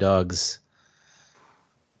freaking dogs.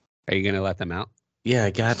 Are you gonna let them out? Yeah,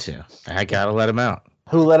 I got to. I gotta let them out.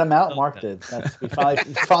 Who let him out? Mark did. We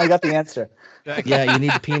finally got the answer. Yeah, you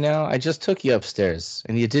need to pee now. I just took you upstairs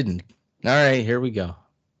and you didn't. All right, here we go.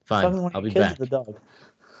 Something Fine, when I'll he be kills back. the dog.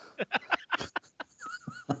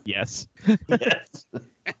 Yes. Yes.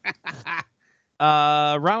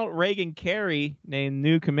 Ronald Reagan Carey named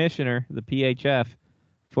new commissioner of the PHF.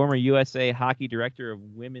 Former USA hockey director of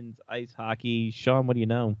women's ice hockey. Sean, what do you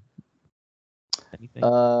know? Anything?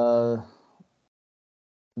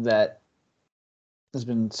 That there's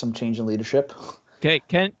been some change in leadership. Okay,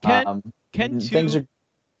 can things are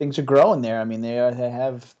growing there. I mean, they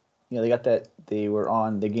have, they got that,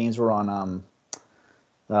 the games were on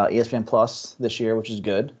ESPN Plus this year, which is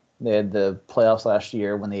good. They had the playoffs last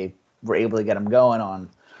year when they were able to get them going on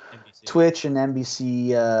NBC. Twitch and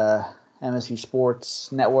NBC, MSC Sports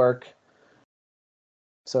Network.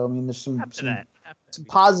 So I mean, there's some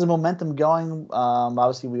positive momentum going.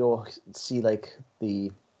 Obviously, we all see like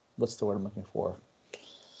what's the word I'm looking for?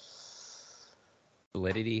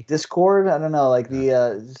 Validity. Discord. I don't know. Like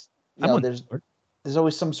there's always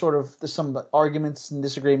there's some arguments and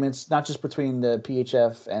disagreements, not just between the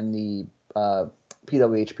PHF and the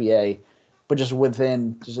PWHPA, but just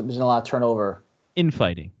within. There's been a lot of turnover.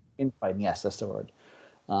 Infighting. Yes, that's the word.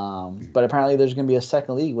 But apparently there's going to be a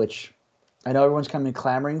second league, which I know everyone's kind of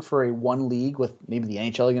clamoring for a one league with maybe the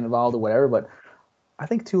NHL getting involved or whatever, but I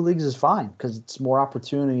think two leagues is fine because it's more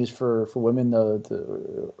opportunities for women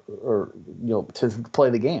to play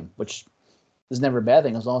the game, which is never a bad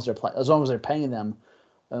thing as long as they're paying them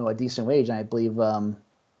a decent wage. And I believe the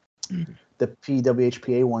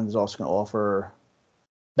PWHPA one is also going to offer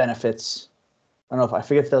benefits. I don't know I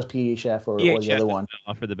forget if that was PHF or the other one.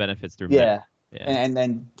 Offer the benefits through. Yeah. And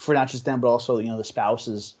then for not just them, but also the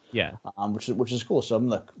spouses. Yeah. Which is cool. So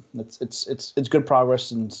look, it's good progress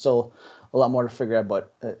and still a lot more to figure out,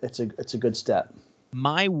 but it's a good step.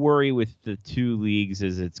 My worry with the two leagues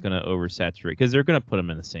is it's going to oversaturate because they're going to put them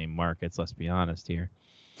in the same markets. Let's be honest here.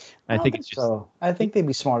 I think it's just. So. I think they'd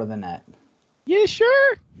be smarter than that. Yeah,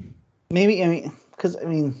 sure. Maybe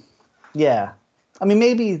yeah. I mean,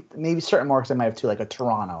 maybe certain markets they might have too, like a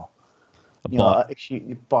Toronto.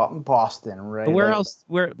 Boston, right? But where else?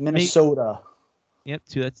 Where Minnesota? Yep,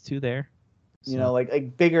 that's two there. So.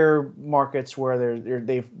 Like bigger markets where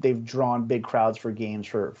they've drawn big crowds for games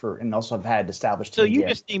for and also have had established. So you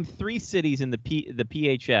just named 3 cities in the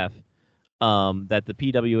PHF that the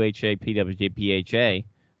PWHA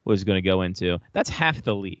was going to go into. That's half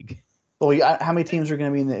the league. Well, how many teams are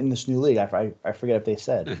going to be in this new league? I forget if they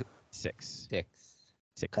said 6.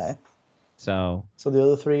 Okay. So the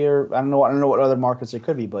other 3 are I don't know what other markets it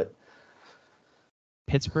could be, but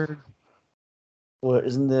Pittsburgh. Well,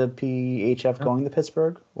 isn't the PHF going to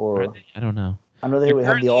Pittsburgh or I don't know. I know they would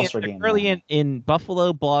have the All-Star game. Early in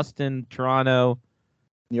Buffalo, Boston, Toronto,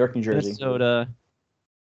 New York, New Jersey, Minnesota,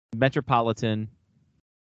 Metropolitan,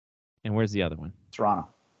 and where's the other one? Toronto.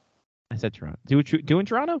 I said Toronto. Doing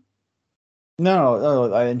Toronto?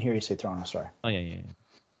 No, I didn't hear you say Toronto. Sorry. Oh yeah.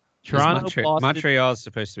 Toronto, Boston. Montreal is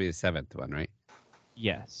supposed to be the 7th one, right?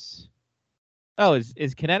 Yes. Oh,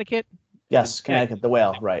 is Connecticut? Yes, Connecticut, the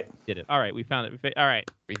whale, right. Did it. All right, we found it. All right.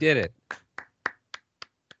 We did it.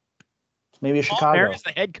 Maybe Chicago. Harris,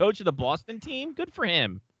 the head coach of the Boston team? Good for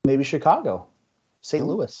him. Maybe Chicago. St.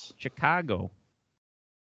 Louis. Chicago.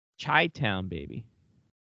 Chi-town, baby.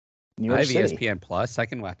 New York I have City. ESPN Plus. I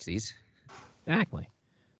can watch these. Exactly.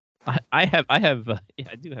 I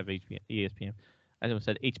do have ESPN. I almost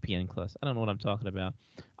said HPN Plus. I don't know what I'm talking about.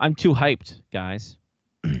 I'm too hyped, guys.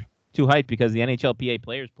 Too hyped because the NHLPA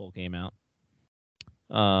Players Poll came out.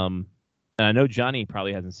 And I know Johnny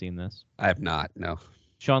probably hasn't seen this. I have not. No.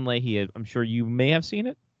 Sean Leahy, I'm sure you may have seen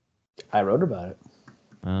it. I wrote about it.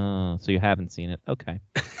 Oh, so you haven't seen it. Okay.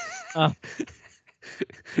 So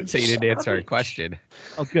you didn't answer our question.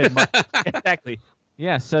 Oh, good. Exactly.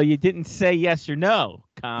 Yeah, so you didn't say yes or no,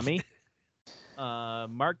 commie.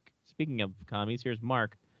 Mark, speaking of commies, here's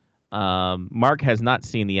Mark. Mark has not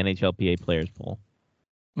seen the NHLPA Players Poll.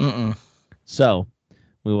 Mm-mm. So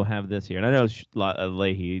we will have this here. And I know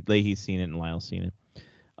Leahy's seen it and Lyle's seen it.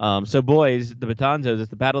 So, boys, the Batonzos, it's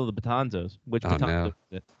the Battle of the Batonzos. Which Batonzo is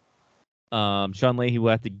it? Sean Leahy will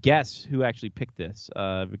have to guess who actually picked this.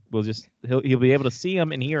 He'll be able to see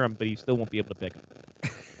him and hear him, but he still won't be able to pick him.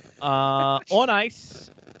 On ice,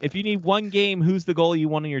 if you need one game, who's the goalie you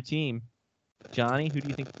want on your team? Johnny, who do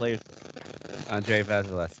you think the players? Andrei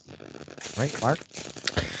Vasilevskiy. Right, Mark?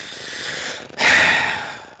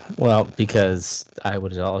 Well, because I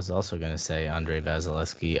was also going to say Andrei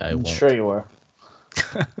Vasilevskiy. I'm sure you were.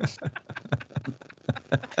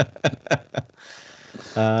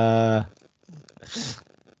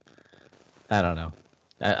 I don't know.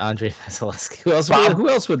 Andrei Vasilevskiy. Who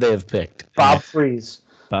else would they have picked? Bob Freeze.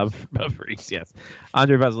 Bob Reese, yes.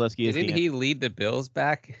 Andre Vasilevsky is Didn't the he lead the Bills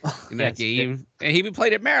back in that Yes, game? And he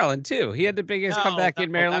played at Maryland too. He had the biggest comeback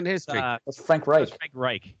in Maryland history. That's Frank That was Reich. Frank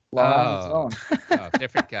Reich. Long Island's own. Oh,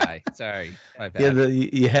 different guy. Sorry, my bad. Yeah,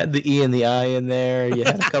 you had the E and the I in there. You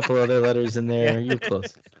had a couple other letters in there. You're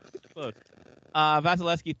close. Close.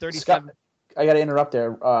 Vasilevsky, 37. Scott, I got to interrupt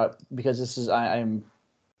there because this is I'm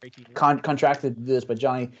contracted to do this, but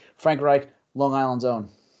Johnny, Frank Reich, Long Island's own.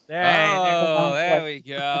 There we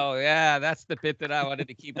go. Yeah, that's the bit that I wanted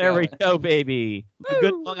to keep. There we going. go, baby. The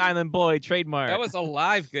good Long Island boy trademark. That was a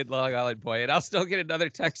live good Long Island boy, and I'll still get another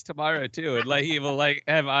text tomorrow too, and he will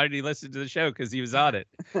have already listened to the show because he was on it.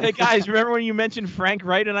 Hey guys, remember when you mentioned Frank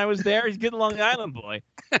Wright and I was there? He's good Long Island boy.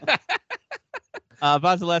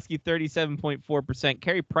 Vasilevsky 37.4%,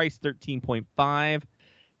 Carey Price 13.5%,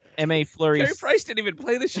 M.A. Fleury. Carey Price didn't even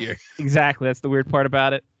play this year. Exactly, that's the weird part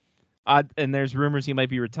about it. And there's rumors he might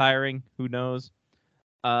be retiring. Who knows?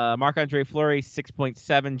 Marc-Andre Fleury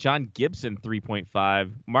 6.7, John Gibson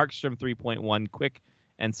 3.5, Markstrom 3.1, Quick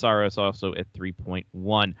and Saros also at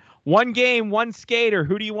 3.1. One game, one skater.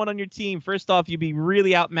 Who do you want on your team? First off, you'd be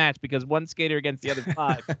really outmatched because one skater against the other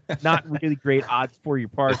five. Not really great odds for your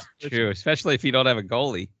parts. True, especially if you don't have a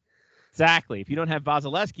goalie. Exactly. If you don't have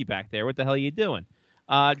Vasilevsky back there, what the hell are you doing?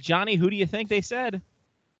 Johnny, who do you think they said?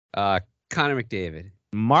 Connor McDavid.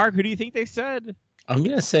 Mark, who do you think they said? I'm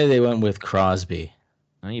gonna say they went with Crosby.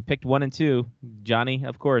 You picked 1 and 2. Johnny,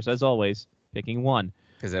 of course, as always, picking 1.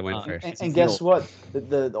 Because I went first. And guess what?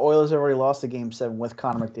 The Oilers have already lost the Game 7 with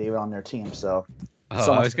Connor McDavid on their team. So,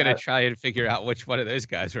 I was going to try and figure out which one of those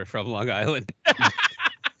guys were from Long Island. I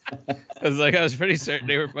was pretty certain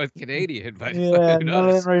they were both Canadian, but yeah, who none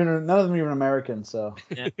knows? of them are even American. So,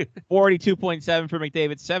 42.7 for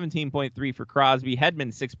McDavid, 17.3 for Crosby, Hedman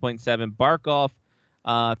 6.7, Barkov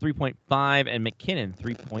 3.5, and McKinnon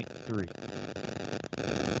 3.3.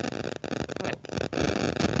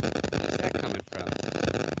 Where's that coming from?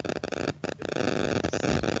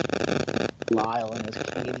 Lyle and his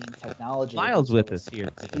Canadian technology. Lyle's with us here.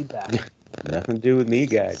 Feedback. Nothing to do with me,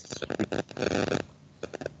 guys.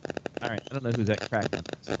 All right, I don't know who's that cracking.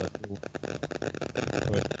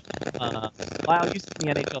 Lyle, you seen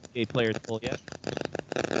the NHL players poll yet?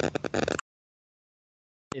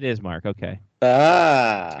 It is Mark. Okay.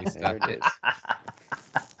 There stopped it is.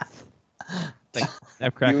 I've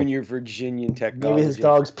You cracked. and your Virginian Maybe technology. his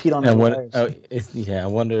dogs peed on And the what? players. I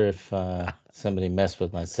wonder if somebody messed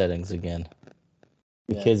with my settings again.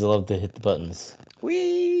 The Yeah. kids love to hit the buttons.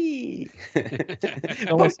 Whee!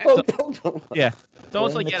 Almost- Yeah. It's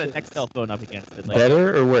almost Blame like you had the a Nextel phone up against it. Like,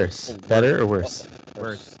 Better or worse? Better or worse?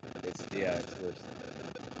 worse. It's worse.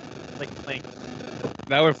 Like playing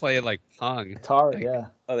Now we're playing like Pong. Atari, yeah.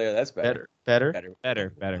 Oh, there, that's better. Better.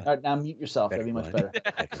 better. All right, now mute yourself. That'd be much better.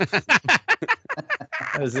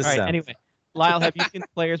 How does this All right. sound? Anyway, Lyle, have you seen the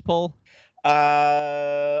players poll?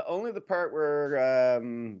 Only the part where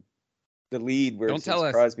the lead where Don't it tell says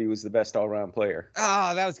us. Crosby was the best all-round player.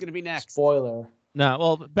 Oh, that was going to be next. Spoiler. No.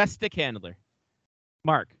 Well, best stick handler.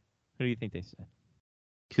 Mark, who do you think they said?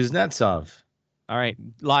 Kuznetsov. All right,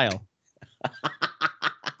 Lyle,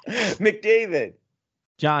 McDavid.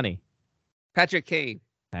 Johnny, Patrick Kane.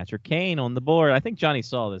 Patrick Kane on the board. I think Johnny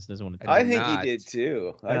saw this. Doesn't want to. I did think not. he did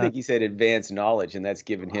too. I think he said advanced knowledge, and that's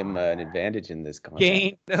given him an advantage in this contest.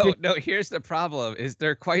 Kane. No. Here's the problem: is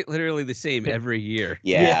they're quite literally the same every year.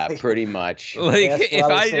 Yeah, Yeah. pretty much. Like Ask a if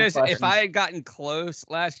lot of I the same if questions. I had gotten close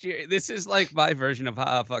last year, this is like my version of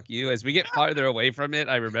fuck you. As we get farther away from it,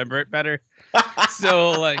 I remember it better.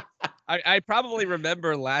 So like I probably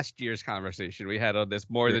remember last year's conversation we had on this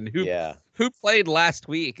more than Yeah. who played last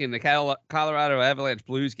week in the Colorado Avalanche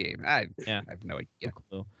Blues game. I have no idea.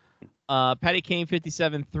 No clue. Patty Kane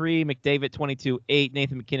 57.3, McDavid 22.8,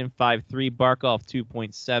 Nathan McKinnon 5.3, Barkov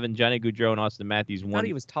 2.7, Johnny Gaudreau and Austin Matthews I thought 1.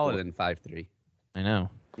 he was taller than 5'3". I know.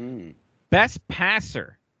 Mm. Best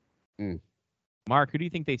passer. Mm. Mark, who do you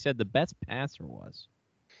think they said the best passer was?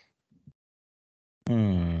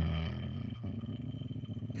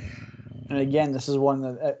 And again, this is one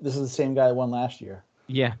that this is the same guy that won last year.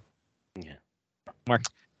 Yeah. Yeah. Mark,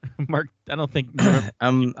 I don't think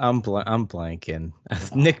I'm blanking.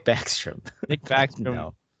 Nick Backstrom. Nick Backstrom.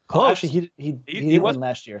 No. Oh, actually, he didn't was win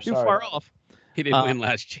last year. too Sorry. far off. He didn't win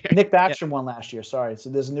last year. Nick Backstrom won last year. Sorry. So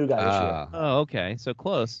there's a new guy this year. Oh, okay. So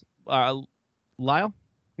close. Lyle?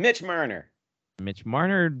 Mitch Marner. Mitch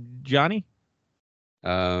Marner, Johnny?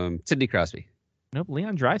 Sidney Crosby. Nope,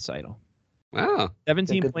 Leon Draisaitl. Wow.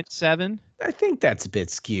 17.7. I think that's a bit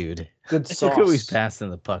skewed. Good Look who he's sauce. passing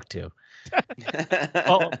the puck to.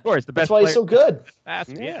 Oh, of course, the best That's why he's player so good.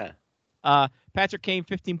 passer. Yeah. Patrick Kane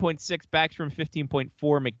 15.6, Backstrom 15.4,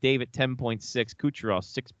 McDavid 10.6, Kucherov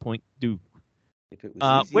 6.2. If it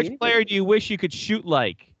was easy, Which anybody- player do you wish you could shoot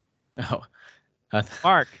like? Oh, I,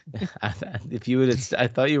 Mark. if you would, I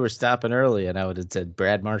thought you were stopping early, and I would have said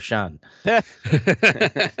Brad Marchand. No.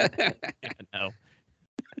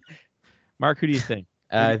 Mark, who do you think?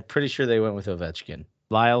 I'm pretty sure they went with Ovechkin.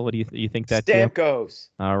 Lyle, what do you think that too? Stamkos.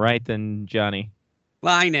 All right, then Johnny.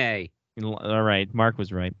 Line A. All right, Mark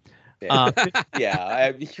was right.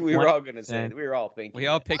 Yeah, we were all gonna say it. We were all thinking. We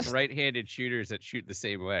all picked right-handed shooters that shoot the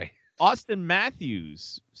same way. Austin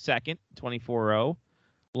Matthews, second, 24-0.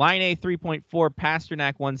 Line A, 3.4.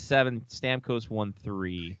 Pasternak, 1.7. Stamkos,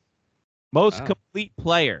 1.3. Most Wow. complete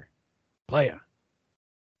player.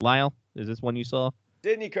 Lyle, is this one you saw?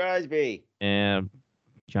 Sidney Crosby. And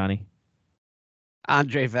Johnny?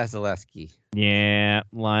 Andre Vasilevsky. Yeah,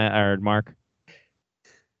 or Mark?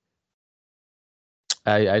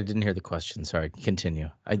 I didn't hear the question. Sorry. Continue.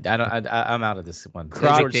 I'm out of this one.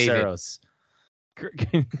 George David. Saros.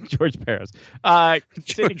 George Peros.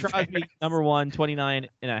 Sidney Crosby, number 1,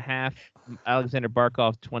 29.5. Alexander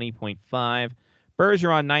Barkov, 20.5.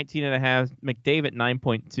 Bergeron, 19.5. McDavid,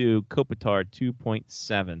 9.2. Kopitar,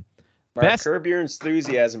 2.7. Mark, Best- curb your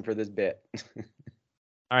enthusiasm for this bit.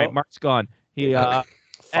 All right, Mark's gone. He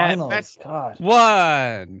Finally, best- God.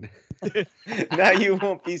 One. Now you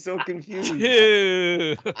won't be so confused.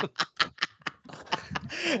 Two.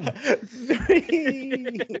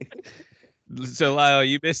 3. So Lyle,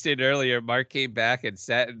 you missed it earlier. Mark came back and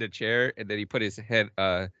sat in the chair, and then he put his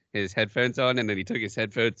headphones on, and then he took his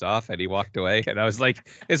headphones off, and he walked away. And I was like,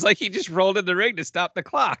 it's like he just rolled in the ring to stop the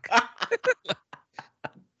clock.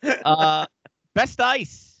 Best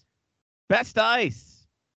ice. Best ice.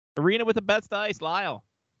 Arena with the best ice. Lyle.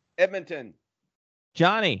 Edmonton.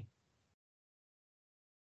 Johnny.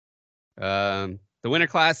 The Winter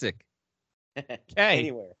Classic. Okay.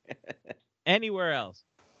 Anywhere. Anywhere else.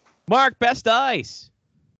 Mark, best ice.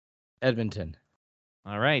 Edmonton.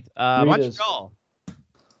 All right. Rita's. Montreal.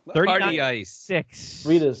 Party ice. 6.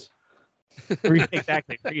 Rita's.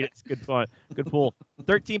 Exactly. Rita's. Good fun. Good pool.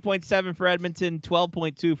 13.7 for Edmonton,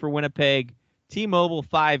 12.2 for Winnipeg. T-Mobile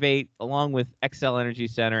 5.8, along with XL Energy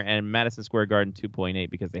Center and Madison Square Garden 2.8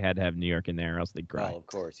 because they had to have New York in there or else they'd cry. Oh, of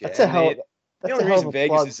course. Yeah. That's a And hell. they- the That's only a hell of reason a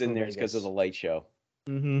Vegas plug is in for there is because of Vegas. the light show.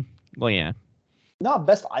 Well, yeah. No,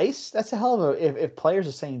 best ice. That's a hell of a. If players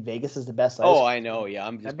are saying Vegas is the best ice. Oh, I know. Yeah,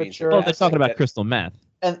 I'm just being Temperature. Well, they're talking about sarcastic. crystal meth.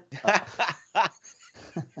 And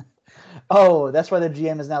oh, that's why the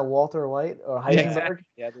GM is now Walter White or Yeah. Heisenberg.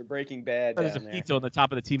 Yeah, they're Breaking Bad There's a down there. pizza on the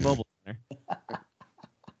top of the T-Mobile Center.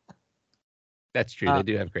 That's true. They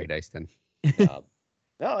do have great ice then.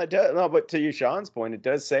 No, it does. No, but to your Sean's point, it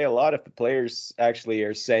does say a lot if the players actually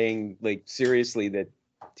are saying like seriously that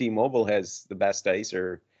T-Mobile has the best ice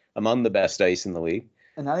or among the best ice in the league.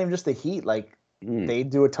 And not even just the Heat. Like Mm. they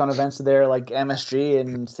do a ton of events there, like MSG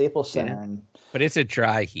and Staples Center. Yeah. And But it's a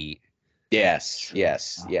dry heat. Yes,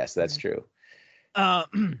 that's true.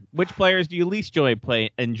 Which players do you least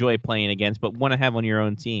enjoy playing against, but want to have on your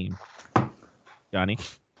own team? Johnny,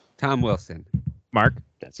 Tom Wilson. Mark,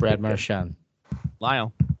 That's Brad good. Marchand.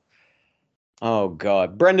 Lyle. Oh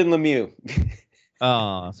God, Brendan Lemieux.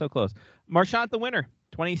 Oh, so close. Marchand the winner,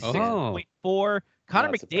 26.4. Connor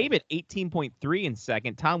Not surprised. McDavid, 18.3 in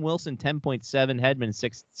second. Tom Wilson, 10.7. Hedman,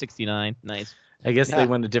 69. Nice. I guess Yeah. they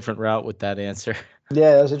went a different route with that answer.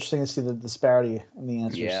 yeah, it was interesting to see the disparity in the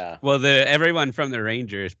answers. Yeah. Well, everyone from the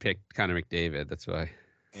Rangers picked Connor McDavid. That's why.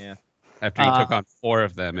 Yeah. After he took on 4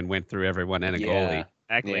 of them and went through everyone and a goalie.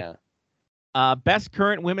 Exactly. Yeah. Best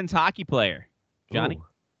current women's hockey player, Johnny.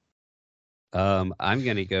 Ooh. I'm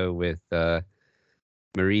gonna go with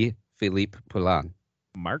Marie-Philippe Poulin.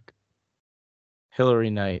 Mark, Hillary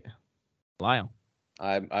Knight. Lyle.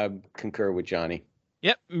 I concur with Johnny.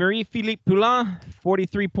 Yep, Marie-Philippe Poulin,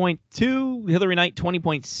 43.2. Hillary Knight,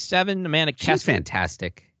 20.7. Amanda She's Kessler.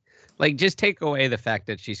 fantastic. Like, just take away the fact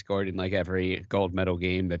that she scored in like every gold medal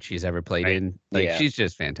game that she's ever played Right. in. Like, Yeah. she's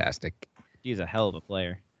just fantastic. She's a hell of a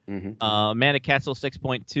player. Mhm. Amanda Ketzel,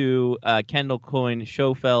 6.2. Kendall Coyne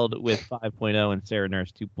Schofeld with 5.0. And Sarah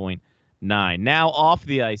Nurse, 2.9. Now off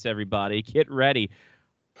the ice, everybody. Get ready.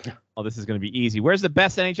 Oh, this is going to be easy. Where's the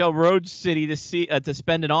best NHL road city to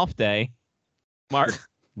spend an off day? Mark,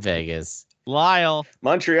 Vegas. Lyle,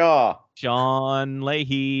 Montreal. Sean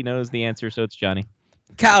Leahy knows the answer, so it's Johnny.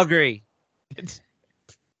 Calgary. It's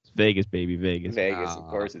Vegas, baby, Vegas. Vegas, of Aw.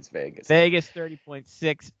 course, it's Vegas. Vegas,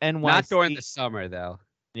 30.6. NYC. Not during the summer though.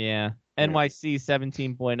 Yeah. NYC,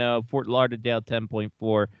 17.0. Fort Lauderdale,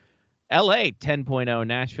 10.4. LA, 10.0.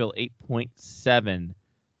 Nashville, 8.7.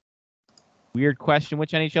 Weird question.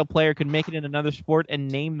 Which NHL player could make it in another sport and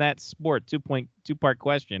name that sport? Two-part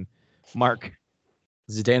question. Mark.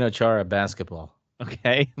 Zdeno Chara, basketball.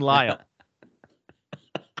 Okay. Lyle.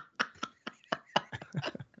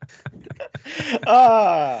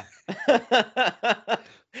 Ah.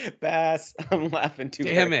 Bass. I'm laughing too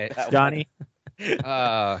hard. Damn at it. that Johnny.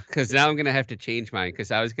 Because now I'm gonna have to change mine because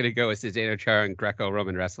I was gonna go with Zdeno Chara and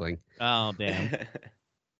Greco-Roman wrestling. Oh, damn. one.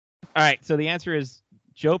 All right. So the answer is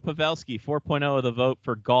Joe Pavelski, 4.0 of the vote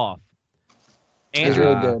for golf. He's Andrew.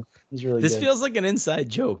 really good. He's really This good. feels like an inside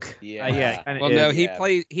joke. Yeah. Yeah, kinda Well, is. no, he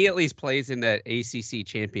Yeah. He at least plays in that ACC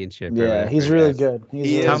championship. or Yeah, whatever he's it really is. good. He's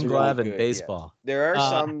He really is Tom good. really Glavine, good, yeah. baseball. There are Uh,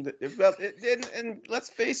 some, and let's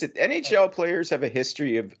face it, NHL players have a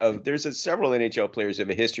history of several NHL players have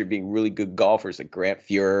a history of being really good golfers, like Grant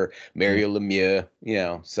Fuhrer, Mario Lemieux,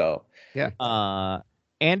 so.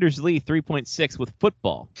 Anders Lee, 3.6 with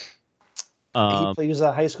football. He was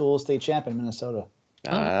a high school state champ in Minnesota.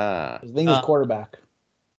 Ah. I think he was quarterback.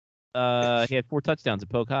 He had 4 touchdowns at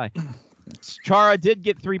Polk High. Chara did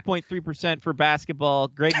get 3.3% for basketball.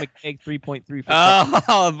 Greg McKegg, 3.3 for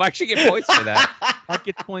Oh, Mike should get points for that. Mark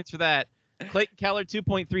gets points for that. Clayton Keller,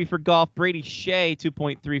 2.3 for golf. Brady Shea,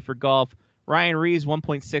 2.3 for golf. Ryan Reeves,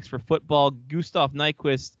 1.6 for football. Gustav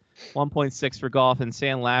Nyquist, 1.6 for golf. And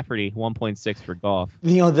Sam Lafferty, 1.6 for golf.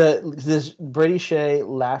 This Brady Shea,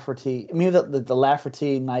 Lafferty. I mean, the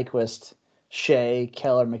Lafferty, Nyquist, Shea,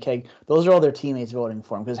 Keller, McKegg. Those are all their teammates voting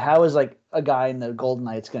for him. Because how is like a guy in the Golden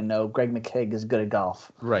Knights going to know Greg McKegg is good at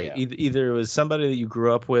golf? Right. Yeah. Either it was somebody that you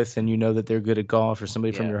grew up with and you know that they're good at golf, or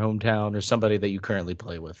somebody from Yeah. your hometown, or somebody that you currently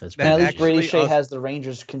play with. That's And at least Brady actually Shea also- has the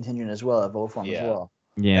Rangers contingent as well. That vote for him as Yeah. well.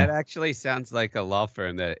 Yeah. That actually sounds like a law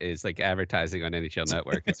firm that is like advertising on NHL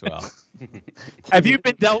Network as well. Have you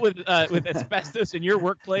been dealt with asbestos in your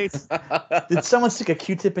workplace? Did someone stick a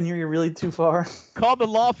Q-tip in you really too far? Call the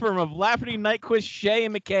law firm of Lafferty, Nyquist, Shea,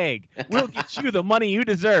 and McKegg. We'll get you the money you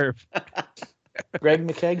deserve. Greg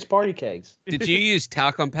McKegg's party kegs. Did you use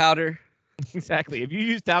talcum powder? Exactly. If you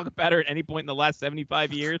used talcum powder at any point in the last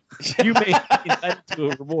 75 years, you may be entitled to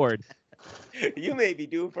a reward. You may be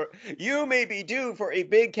due for a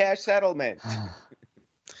big cash settlement.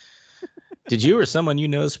 Did you or someone you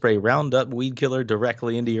know spray Roundup weed killer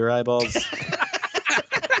directly into your eyeballs?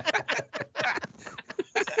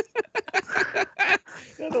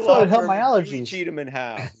 thought it helped my allergies. Cheatham and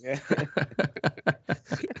Howe. Yeah.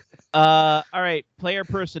 All right. Player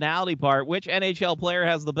personality part. Which NHL player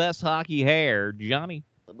has the best hockey hair? Johnny?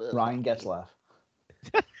 Ryan Getzlaff.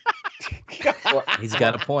 He's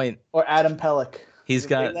got a point. Or Adam Pelech. He's They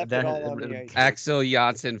got left that. it all on the ice. Axel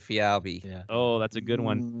Janssen Fialbi. Yeah. Oh, that's a good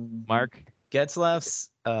one. Mm, Mark? Getzlaff's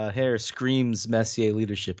hair screams Messier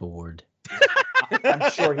Leadership Award. I'm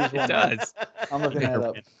sure he's It one. does. I'm looking that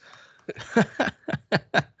up.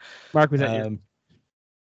 Mark, was that your...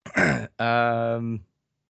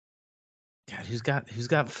 God, who's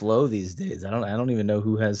got flow these days? I don't even know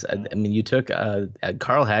who has. I mean, you took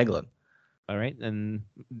Carl Hagelin. All right. And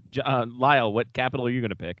Lyle, what capital are you going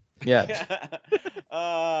to pick? Yeah,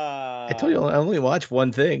 I told you I only watch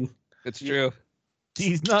one thing. It's true.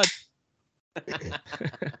 He's nuts.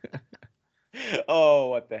 Oh,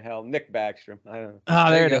 what the hell? Nick Backstrom. I don't know.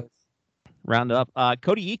 Ah, there it you is. Round it up.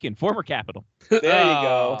 Cody Eakin, former Capital, There you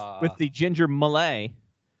go. with the Ginger Malay.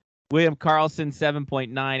 William Carlson,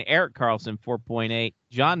 7.9. Eric Carlson, 4.8.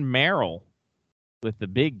 John Merrill with the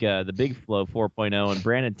big flow, 4.0. And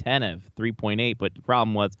Brandon Tanev, 3.8. But the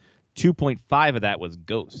problem was 2.5 of that was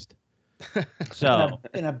Ghost. So,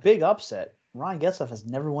 In a big upset, Ryan Getzlaff has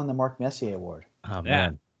never won the Mark Messier Award. Oh Yeah.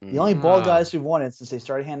 man, The only bald Ah. guys who've won it since they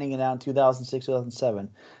started handing it out in 2006, 2007,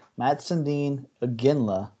 Matt Sundin,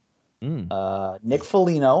 Iginla, Nick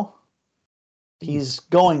Foligno. He's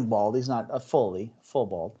going bald. He's not full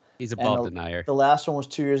bald. He's a And bald the- denier. The last one was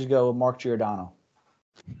 2 years ago, Mark Giordano.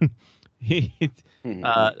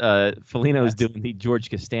 Felino is doing the George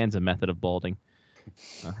Costanza method of balding.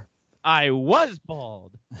 I was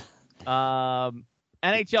bald.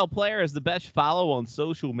 NHL player is the best follow on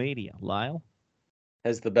social media. Lyle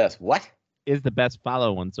Has the best what? is the best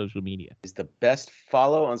follow on social media. Is the best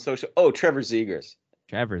follow on social? Oh, Trevor Zegras.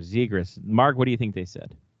 Trevor Zegras. Mark, what do you think they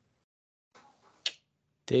said?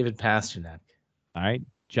 David Pasternak. All right,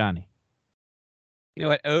 Johnny. You know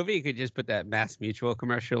what? Ovi could just put that Mass Mutual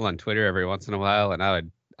commercial on Twitter every once in a while, and I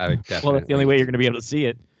would definitely. Well, that's the only way you're going to be able to see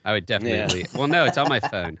it. I would definitely. Well, no, it's on my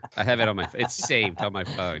phone. I have it on my. It's saved on my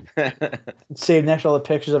phone. It's saved next to all the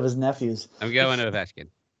pictures of his nephews. I'm going to Ovechkin.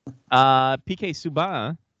 PK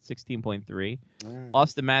Subban, 16.3.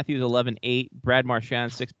 Austin Matthews, 11.8. Brad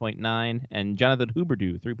Marchand, 6.9. And Jonathan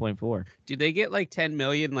Huberdeau, 3.4. Do they get like 10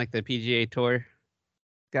 million like the PGA Tour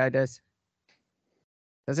guy does?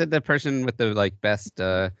 Doesn't the person with the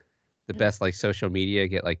best like social media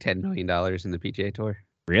get like $10 million in the PGA Tour?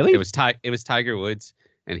 Really? It was Tiger Woods,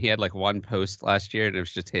 and he had like one post last year, and it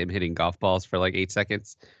was just him hitting golf balls for like 8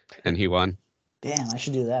 seconds, and he won. Damn, I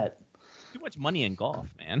should do that. Too much money in golf,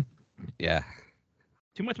 man. Yeah.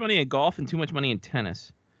 Too much money in golf and too much money in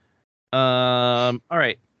tennis. All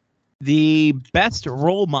right. The best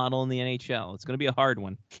role model in the NHL. It's going to be a hard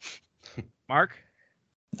one. Mark?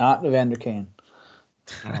 Not Evander Kane.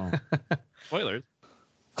 Oh. Spoilers.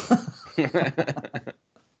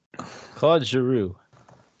 Claude Giroux.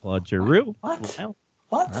 Claude Giroux. What? Well,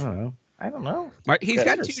 What? I don't know. Mark, he's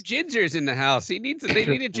got Yes. 2 gingers in the house. They need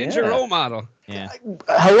a ginger Yeah. role model. yeah.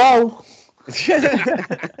 Hello. He's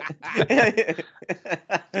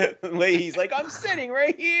like, I'm sitting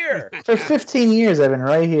right here. For 15 years, I've been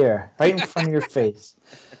right here, right in front of your face.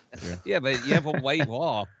 Yeah, but you have a white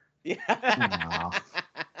wall. Yeah. No.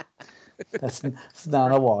 That's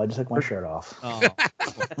not a wall. I just took my shirt off. Oh.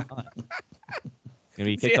 Gonna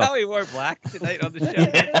be See kicked how off. he wore black tonight on the show?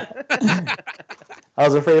 I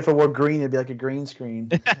was afraid if I wore green, it'd be like a green screen.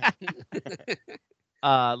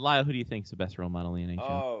 Lyle, who do you think is the best role model in the NHL?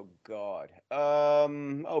 Oh God.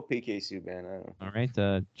 PK Subban. I don't know. All right,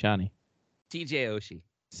 Johnny. TJ Oshie.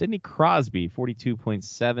 Sidney Crosby,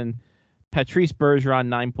 42.7. Patrice Bergeron,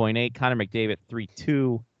 9.8. Connor McDavid,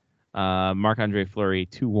 3.2. Marc-Andre Fleury,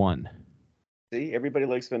 2.1. See, everybody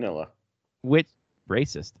likes vanilla. Which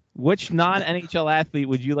racist? Which non-NHL athlete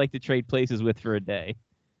would you like to trade places with for a day?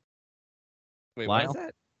 Wait, Lyle? what is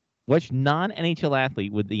that? Which non-NHL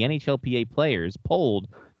athlete would the NHLPA players polled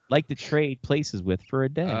like to trade places with for a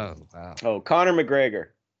day? Oh, wow. Oh, Conor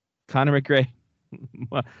McGregor. Connor McGray,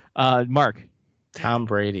 Mark, Tom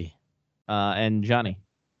Brady. and Johnny.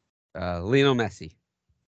 Lionel Messi.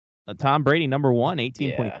 Tom Brady, number 1,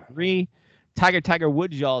 18.3. Tiger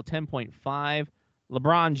Woods, y'all, 10.5.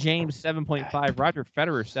 LeBron James, 7.5. Roger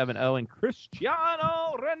Federer, 7.0. And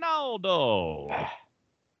Cristiano Ronaldo,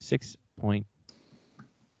 6.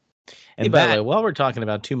 Hey, by the way, while we're talking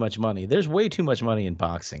about too much money, there's way too much money in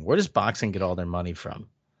boxing. Where does boxing get all their money from?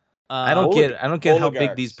 I don't get how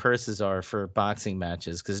big these oligarchs. purses are for boxing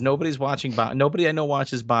matches because nobody's watching. Nobody I know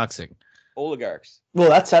watches boxing. Oligarchs. Well,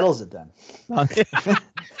 that settles it then.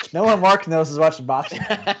 No one Mark knows is watching boxing.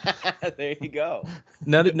 There you go.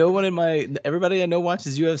 No one in my everybody I know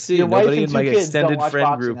watches UFC. Your wife Nobody and in my 2 kids don't extended watch friend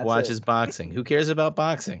boxing, group that's watches it. boxing. Who cares about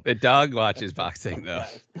boxing? The dog watches boxing, though.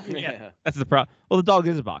 Yeah. That's the problem. Well, the dog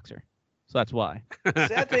is a boxer, so that's why.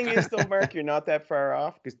 Sad thing is, though, Mark, you're not that far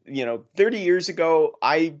off because 30 years ago,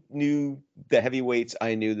 I knew the heavyweights,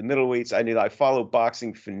 I knew the middleweights, I followed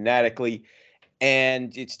boxing fanatically,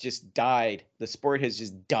 and it's just died. The sport has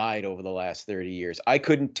just died over the last 30 years. I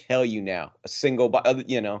couldn't tell you now a single,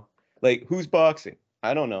 like who's boxing?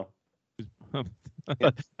 I don't know.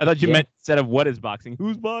 I thought you meant instead of what is boxing,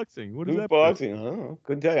 who's boxing? What is Who's that? boxing? I don't know.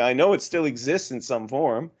 Couldn't tell you. I know it still exists in some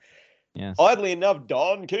form. Yes. Oddly enough,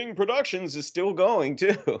 Don King Productions is still going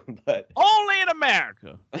too, but Only in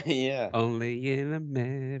America. yeah. Only in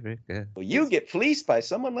America. Well, you get fleeced by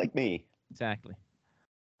someone like me. Exactly.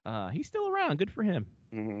 He's still around. Good for him.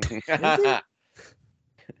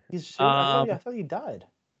 He's, I thought he died.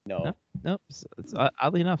 No. Nope. It's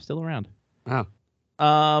oddly enough still around. Wow.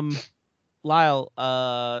 Lyle,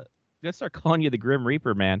 gonna start calling you the Grim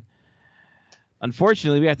Reaper, man.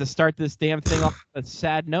 Unfortunately, we have to start this damn thing off with a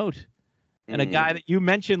sad note. And a guy that you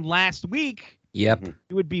mentioned last week, Yep.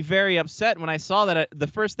 you would be very upset when I saw that. The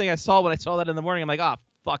first thing I saw when I saw that in the morning, I'm like, oh,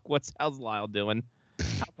 fuck, how's Lyle doing?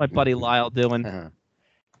 How's my buddy Lyle doing?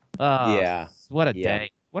 Yeah. What a Yeah.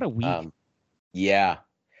 day. What a week. Yeah.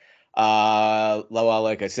 Well,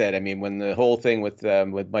 like I said, I mean, when the whole thing with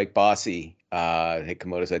Mike Bossy hit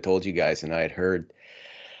Komodos, I told you guys, and I had heard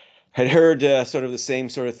sort of the same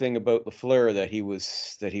sort of thing about Lafleur, that he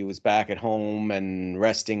was back at home and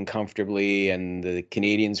resting comfortably, and the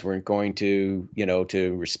Canadians weren't going to,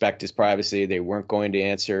 to respect his privacy. They weren't going to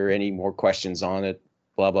answer any more questions on it.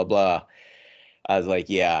 Blah blah blah. I was like,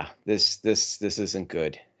 yeah, this isn't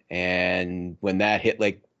good. And when that hit,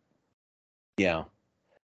 like, that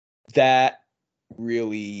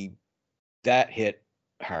hit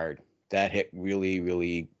hard. That hit really,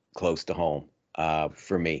 really close to home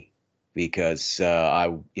for me, because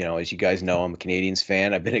as you guys know, I'm a Canadiens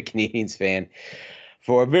fan. I've been a Canadiens fan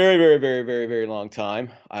for a very, very, very, very, very long time.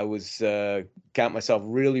 I was count myself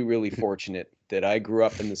really, really fortunate that I grew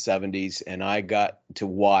up in the 70s and I got to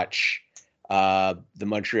watch the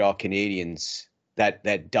Montreal Canadiens,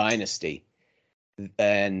 that dynasty,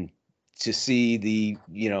 and to see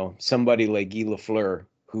somebody like Guy Lafleur,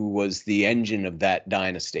 who was the engine of that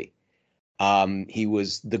dynasty. He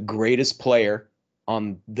was the greatest player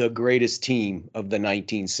on the greatest team of the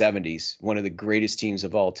 1970s, one of the greatest teams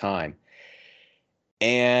of all time.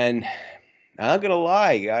 And I'm not gonna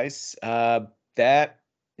lie, guys, that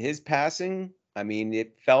his passing, I mean,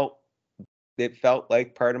 it felt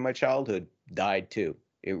like part of my childhood died too.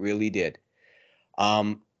 It really did.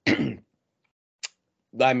 I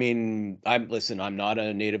mean, I'm not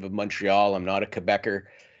a native of Montreal. I'm not a Quebecer.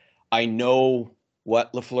 I know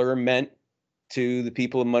what Lafleur meant to the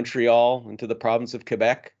people of Montreal and to the province of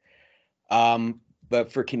Quebec. But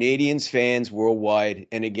for Canadians fans worldwide,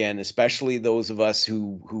 and again, especially those of us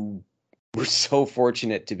who were so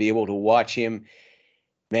fortunate to be able to watch him,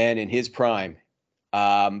 man, in his prime,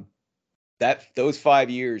 those 5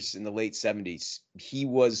 years in the late 70s, he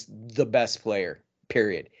was the best player,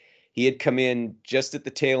 period. He had come in just at the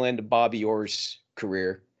tail end of Bobby Orr's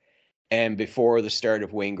career and before the start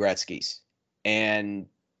of Wayne Gretzky's. And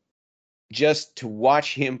just to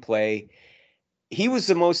watch him play, he was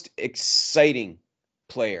the most exciting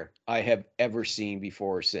player I have ever seen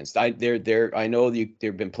before or since. I know there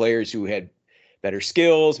have been players who had better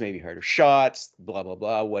skills, maybe harder shots, blah, blah,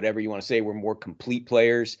 blah, whatever you want to say, were more complete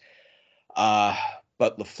players. But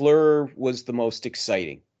Lafleur was the most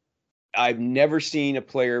exciting. I've never seen a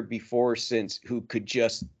player before or since who could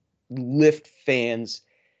just lift fans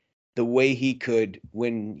the way he could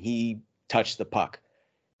when he touched the puck,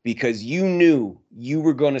 because you knew you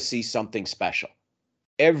were going to see something special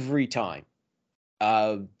every time.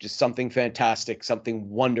 Just something fantastic, something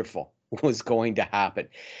wonderful was going to happen.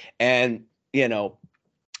 And, you know,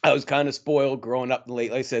 I was kind of spoiled growing up in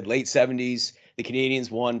like I said, late 70s. The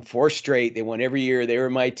Canadians won 4 straight. They won every year. They were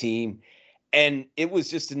my team. And it was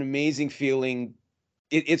just an amazing feeling.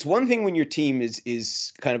 It's one thing when your team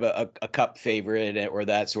is kind of a cup favorite or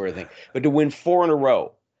that sort of thing, but to win 4 in a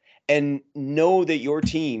row and know that your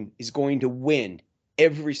team is going to win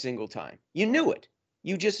every single time. You knew it.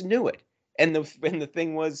 You just knew it. And the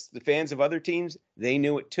thing was, the fans of other teams, they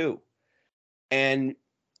knew it too. And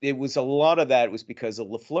it was a lot of that was because of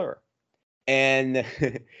Lafleur. And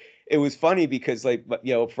it was funny because, like,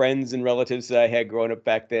 you know, friends and relatives that I had growing up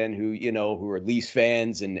back then who, you know, who were Leafs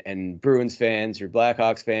fans and Bruins fans or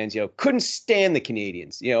Blackhawks fans, you know, couldn't stand the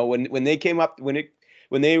Canadians. You know, when they came up,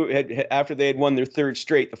 when they had, after they had won their 3rd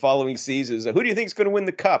straight the following seasons, who do you think is going to win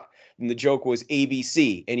the cup? And the joke was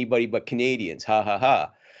ABC, anybody but Canadians, ha ha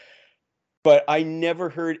ha. But I never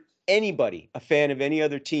heard anybody, a fan of any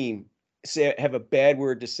other team, have a bad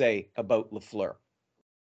word to say about Lafleur.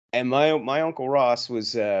 And my Uncle Ross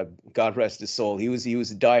was, God rest his soul, he was a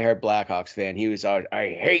diehard Blackhawks fan. He was out,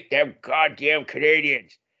 I hate them goddamn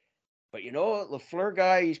Canadians. But you know, Lafleur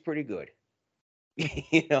guy, he's pretty good.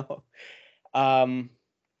 You know.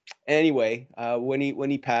 Anyway, when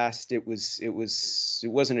he passed, it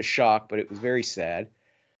wasn't a shock, but it was very sad.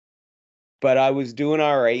 But I was doing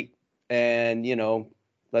all right, and you know,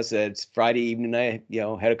 like I said, it's Friday evening. I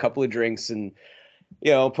had a couple of drinks and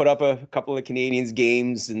put up a couple of Canadians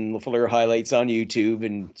games and Lafleur highlights on YouTube,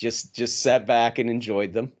 and just sat back and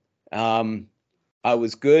enjoyed them. I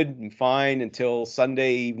was good and fine until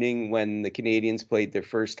Sunday evening when the Canadians played their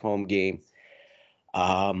first home game.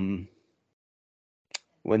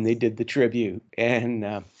 When they did the tribute,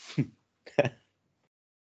 and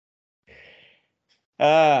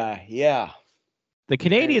yeah. The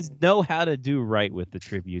Canadians know how to do right with the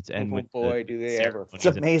tributes, and oh boy, do they ever! It's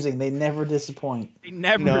amazing. They never disappoint. They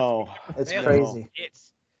never. No, it's crazy.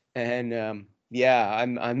 And yeah,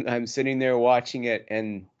 I'm sitting there watching it,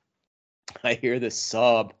 and I hear the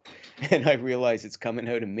sob, and I realize it's coming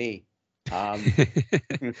out of me.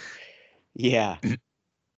 Yeah.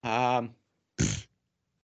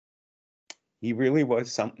 He really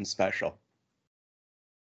was something special.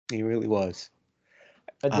 He really was.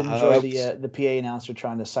 I did enjoy the PA announcer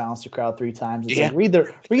trying to silence the crowd 3 times. It's yeah.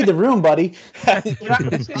 like, read the room, buddy.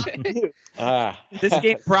 This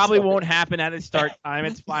game probably won't happen at its start time.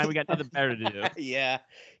 It's fine. We got nothing better to do. Yeah.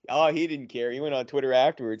 Oh, he didn't care. He went on Twitter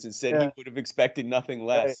afterwards and said he would have expected nothing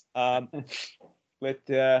less. Right.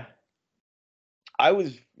 But I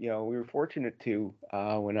was, we were fortunate too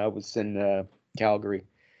when I was in Calgary,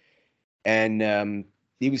 and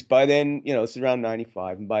he was, by then, it's around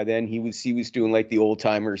 95, and by then he was doing like the old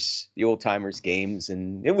timers games,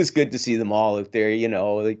 and it was good to see them all out there,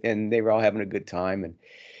 and they were all having a good time, and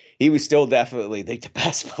he was still definitely the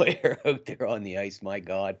best player out there on the ice. My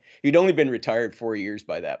God, he'd only been retired 4 years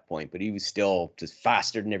by that point, but he was still just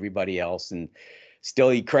faster than everybody else, and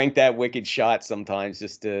still he cranked that wicked shot sometimes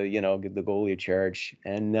just to give the goalie a charge.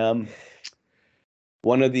 And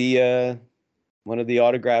one of the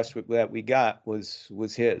autographs that we got was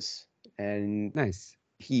his. And nice.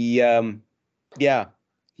 He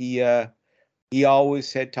he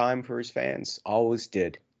always had time for his fans, always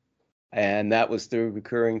did. And that was the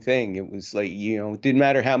recurring thing. It was like, it didn't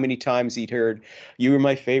matter how many times he'd heard, "You were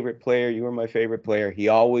my favorite player. You were my favorite player." He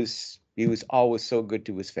was always so good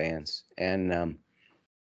to his fans. And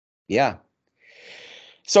yeah.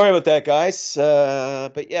 Sorry about that, guys.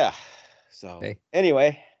 But yeah. So Hey.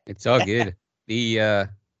 anyway. It's all good. The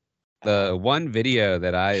one video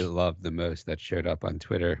that I loved the most that showed up on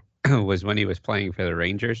Twitter was when he was playing for the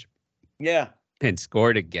Rangers. Yeah. And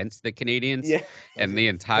scored against the Canadians. Yeah. And the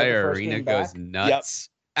entire first arena game goes back? nuts.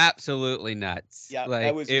 Yep. Absolutely nuts. Yeah,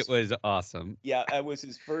 like it was awesome. Yeah, that was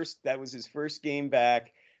his first game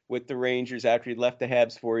back with the Rangers after he left the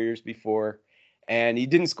Habs 4 years before. And he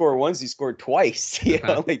didn't score once, he scored twice.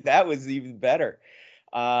 Like that was even better.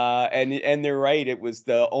 And they're right. It was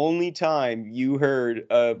the only time you heard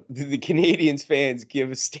the Canadians fans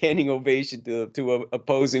give a standing ovation to an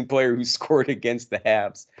opposing player who scored against the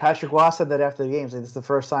Habs. Patrick Waugh said that after the game. This is the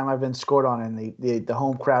first time I've been scored on, and the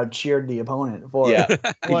home crowd cheered the opponent for Yeah, it.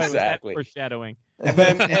 Boy, exactly. was that foreshadowing.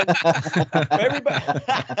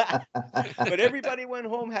 But everybody went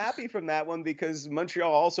home happy from that one because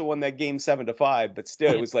Montreal also won that game 7-5. But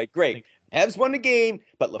still, it was like, great. Habs won the game,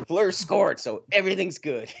 but Lafleur scored, so everything's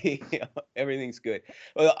good. Everything's good.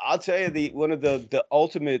 Well, I'll tell you, one of the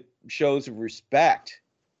ultimate shows of respect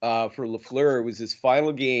for Lafleur was his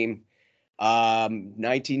final game,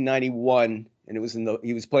 1991, and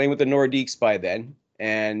he was playing with the Nordiques by then,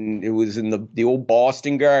 and it was in the old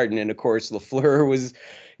Boston Garden, and of course Lafleur was,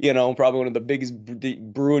 probably one of the biggest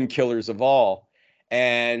Bruin killers of all.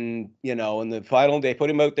 And, in the final, they put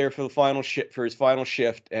him out there for the final for his final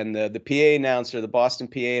shift. And the PA announcer, the Boston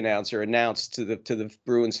PA announcer, announced to the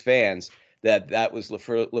Bruins fans that was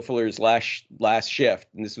Lafleur's last shift,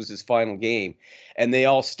 and this was his final game. And they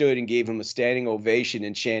all stood and gave him a standing ovation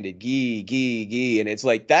and chanted "Gee, gee, gee." And it's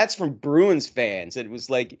like, that's from Bruins fans. And it was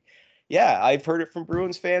like, yeah, I've heard it from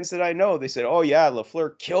Bruins fans that I know. They said, "Oh yeah,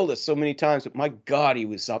 Lafleur killed us so many times, but my God, he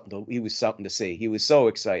was something to see. He was so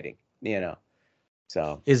exciting,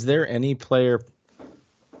 So, is there any player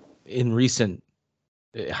in recent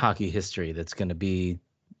hockey history that's going to be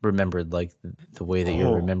remembered like the way that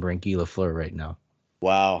you're remembering Guy Lafleur right now?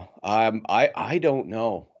 Wow. I don't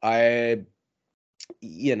know.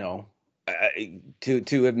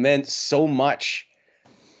 To have meant so much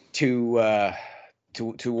to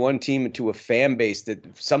one team and to a fan base,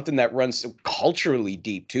 that something that runs so culturally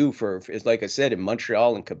deep too, for like I said, in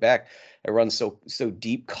Montreal and Quebec, it runs so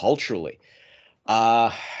deep culturally.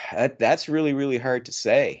 That's really, really hard to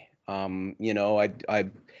say.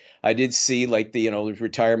 I did see like the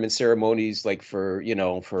retirement ceremonies, like for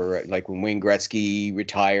like when Wayne Gretzky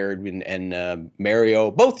retired and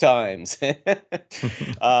Mario both times,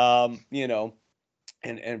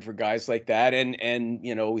 and for guys like that, and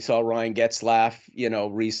we saw Ryan Getzlaf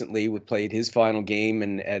recently played his final game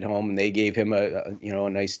and at home, and they gave him a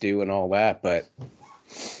nice due and all that,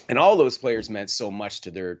 and all those players meant so much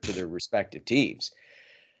to their respective teams.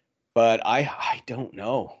 But I don't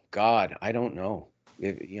know. God, I don't know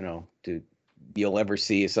if you'll ever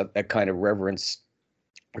see that kind of reverence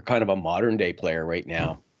or kind of a modern day player right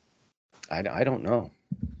now. I don't know.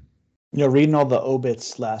 Reading all the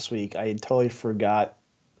obits last week, I totally forgot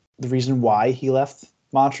the reason why he left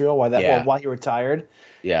Montreal, why he retired.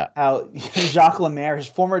 Yeah. How Jacques Lemaire, his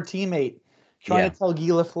former teammate, trying to tell Guy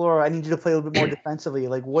Lafleur, "I need you to play a little bit more defensively."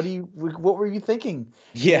 Like, what were you thinking?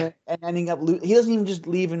 Yeah. And ending up, he doesn't even just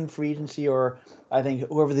leave in free agency, or I think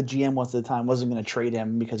whoever the GM was at the time wasn't going to trade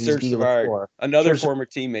him because he's Guy Lafleur. Another former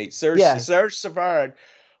teammate. Serge Savard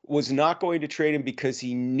was not going to trade him because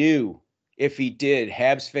he knew if he did,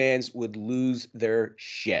 Habs fans would lose their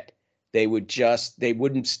shit. They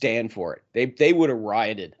wouldn't stand for it. They would have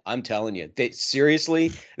rioted. I'm telling you. They say,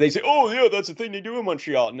 "Oh yeah, that's the thing they do in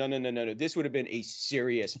Montreal." No. This would have been a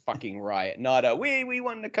serious fucking riot, not a we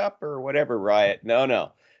won the cup or whatever riot.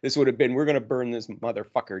 No. This would have been, we're gonna burn this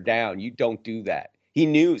motherfucker down. You don't do that.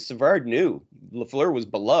 Savard knew Lafleur was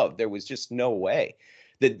beloved. There was just no way.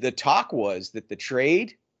 The talk was that the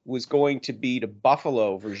trade was going to be to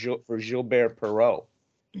Buffalo for Gilbert Perreault.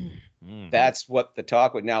 That's what the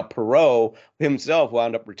talk was. Now Perreault himself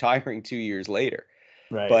wound up retiring 2 years later.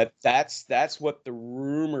 Right. But that's what the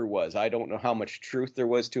rumor was. I don't know how much truth there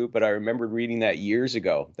was to it, but I remember reading that years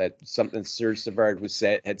ago, that something Serge Savard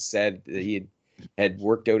had said that he had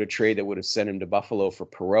worked out a trade that would have sent him to Buffalo for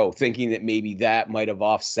Perreault, thinking that maybe that might have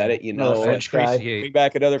offset it. Bring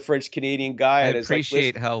back another French Canadian guy. I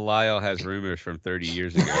appreciate how Lyle has rumors from 30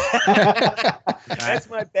 years ago. That's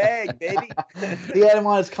my bag, baby. He had him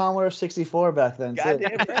on his Commodore 64 back then.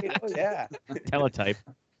 Goddamn right. Oh, yeah. Teletype.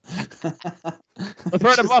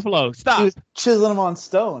 Roberta Buffalo, He stop. was chiseling him on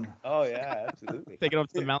stone. Oh yeah, absolutely. Take it up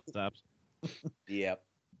to the mountaintops. Yep.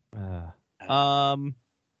 All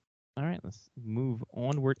right, let's move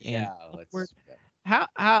onward and Yeah. upward. Let's.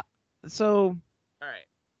 How so all right.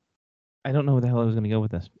 I don't know where the hell I was gonna go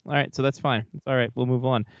with this. All right, so that's fine. It's all right, we'll move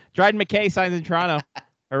on. Dryden McKay signs in Toronto.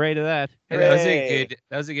 Hooray to that. Hey, that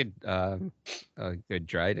was Hooray. a good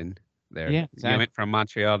Dryden there. Yeah, You exactly. went from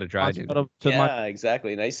Montreal to Dryden. Yeah,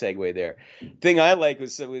 exactly. Nice segue there. Thing I like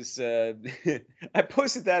was I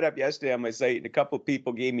posted that up yesterday on my site, and a couple of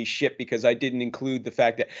people gave me shit because I didn't include the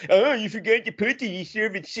fact that you forgot to put that you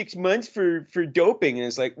serve it 6 months for doping, and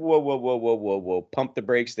it's like whoa, pump the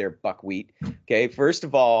brakes there, buckwheat. Okay, first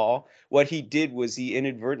of all, what he did was he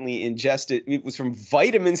inadvertently ingested. It was from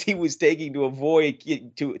vitamins he was taking to avoid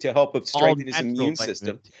to help strengthen his immune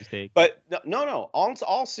system. But no.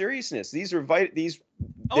 All seriousness, these are these.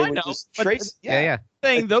 Oh, I were know, just but trace. Yeah.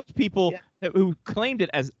 Saying those people who claimed it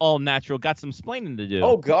as all natural got some explaining to do.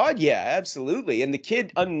 Oh God, yeah, absolutely. And the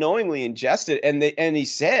kid unknowingly ingested, and he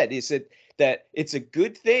said that it's a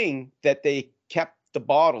good thing that they kept the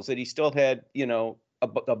bottles, that he still had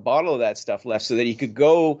a bottle of that stuff left, so that he could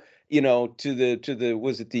go to the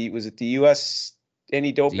was it the U.S.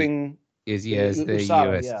 anti-doping. Is the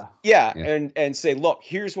USADA, US. yeah. Yeah, and say, look,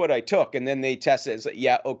 here's what I took, and then they test it. It's like,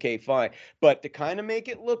 yeah, okay, fine. But to kind of make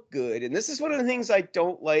it look good, and this is one of the things I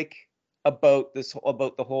don't like about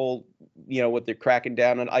the whole, what they're cracking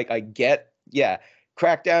down on. I get,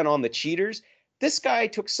 crack down on the cheaters. This guy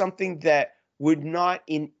took something that would not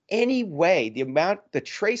in any way, the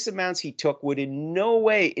trace amounts he took would in no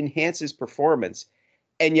way enhance his performance,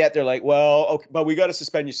 and yet they're like, well, okay, but we got to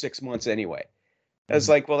suspend you 6 months anyway. I was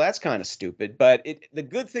like, well, that's kind of stupid. But the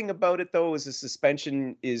good thing about it, though, is the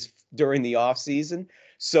suspension is during the off season.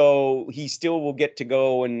 So he still will get to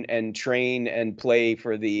go and train and play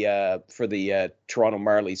for the Toronto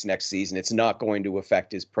Marlies next season. It's not going to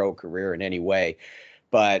affect his pro career in any way.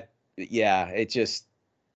 But, yeah, it just...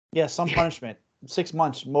 Yeah, some punishment. 6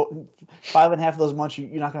 months, 5.5 of those months, you're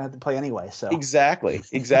not going to have to play anyway. So Exactly.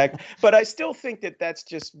 But I still think that that's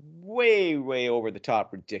just way, way over the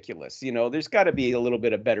top ridiculous. There's got to be a little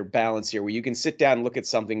bit of better balance here where you can sit down and look at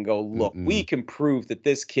something and go, look, we can prove that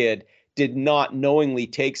this kid did not knowingly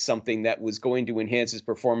take something that was going to enhance his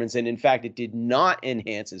performance. And in fact, it did not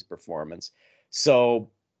enhance his performance. So,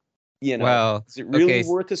 is it really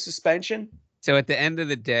worth a suspension? So at the end of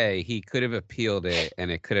the day, he could have appealed it,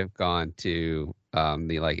 and it could have gone to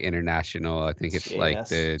the international. I think it's Court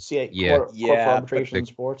for arbitration in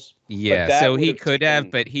sports. Yeah, so he could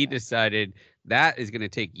have, but he decided that is going to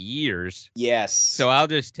take years. Yes. So I'll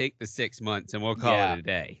just take the 6 months, and we'll call it a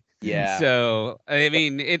day. Yeah. So I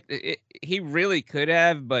mean, he really could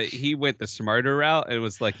have, but he went the smarter route and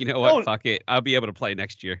was like, you know what, fuck it, I'll be able to play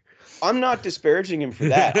next year. I'm not disparaging him for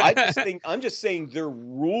that. I'm just saying their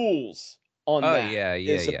rules on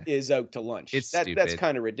is out to lunch. That's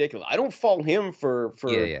kind of ridiculous. I don't fault him for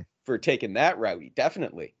taking that route.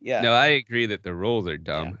 Definitely. Yeah. No, I agree that the rules are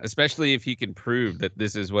dumb, especially if you can prove that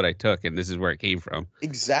this is what I took and this is where it came from.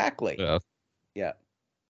 Exactly. So. Yeah.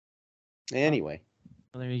 Anyway.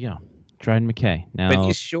 Well, there you go. Dryden McKay. Now, but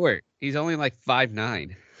he's short. He's only like 5'9". I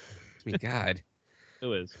mean, God.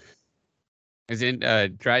 Who is? As in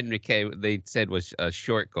Dryden McKay, they said was a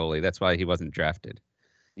short goalie. That's why he wasn't drafted.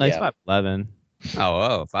 No, he's 5'11".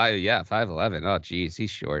 5'11". Oh, geez,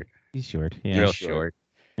 he's short. He's short. Yeah, real short.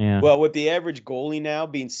 Yeah. Well, with the average goalie now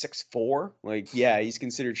being 6'4", he's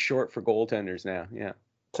considered short for goaltenders now. Yeah.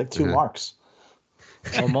 It's like 2 marks.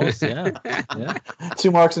 Almost, yeah.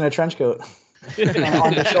 2 marks in a trench coat.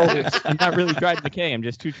 On the shoulders. I'm not really Dryden McKay. I'm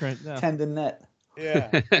just tendon net.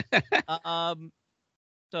 Yeah.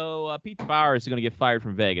 So Pete Bauer is going to get fired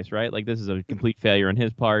from Vegas, right? Like, this is a complete failure on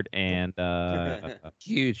his part, and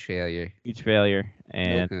huge failure,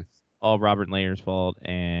 and all Robert Lehner's fault.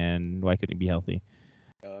 And why couldn't he be healthy?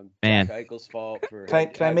 Man, Jack Eichel's fault for.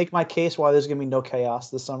 Can I make my case why there's going to be no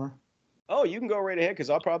chaos this summer? Oh, you can go right ahead because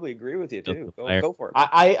I'll probably agree with you too. Go for it.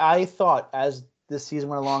 I thought as this season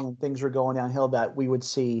went along and things were going downhill that we would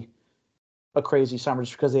see a crazy summer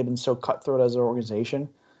just because they've been so cutthroat as an organization.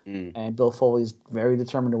 And Bill Foley's very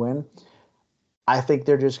determined to win. I think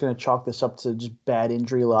they're just going to chalk this up to just bad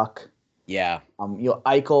injury luck. Yeah.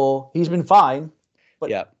 Eichel, he's been fine,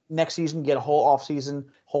 but next season get a whole off season,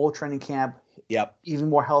 whole training camp. Yep. Even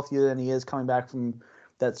more healthier than he is coming back from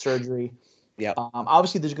that surgery. Yeah.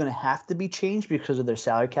 Obviously, there's going to have to be change because of their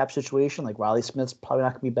salary cap situation. Like Riley Smith's probably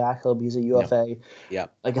not going to be back. He's a UFA. Yeah.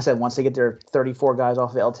 Like I said, once they get their 34 guys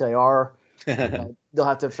off the LTIR, They'll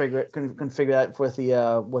have to configure that with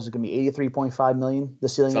the was it going to be 83.5 million the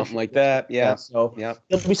ceiling? Something like that. Yeah. So Yeah.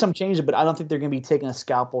 there'll be some changes, but I don't think they're going to be taking a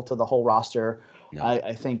scalpel to the whole roster. No.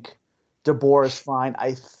 I think DeBoer is fine.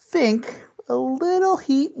 I think a little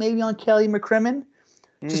heat maybe on Kelly McCrimmon,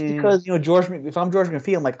 just because George. If I'm George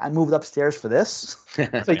McPhee, I'm like I moved upstairs for this, so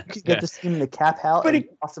you can get this team in the cap hell and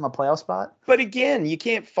cost him a playoff spot. But again, you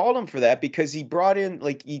can't fault him for that because he brought in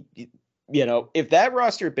like if that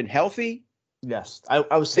roster had been healthy. Yes, I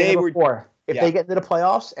was saying before. If they get into the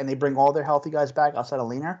playoffs and they bring all their healthy guys back outside of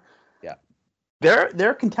Leaner,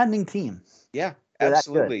 they're a contending team. Yeah,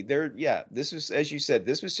 absolutely. This was, as you said,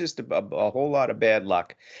 this was just a whole lot of bad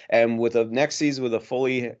luck. And with the next season with a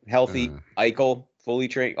fully healthy Eichel, fully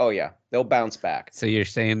trained, they'll bounce back. So you're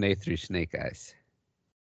saying they threw snake eyes?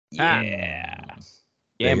 Yeah.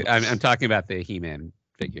 I'm talking about the He-Man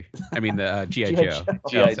figure. I mean the G.I. Joe.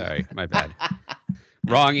 Oh, sorry, my bad.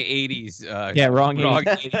 Wrong 80s. Wrong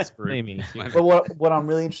 80s. But what I'm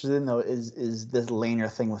really interested in though is this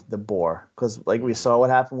Lehner thing with DeBoer, because like we saw what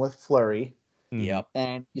happened with Fleury. Yep.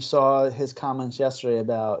 And you saw his comments yesterday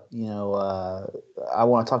about I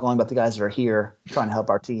want to talk only about the guys that are here trying to help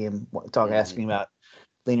our team. Asking about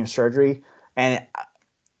Lehner's surgery, and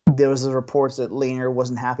there was reports that Lehner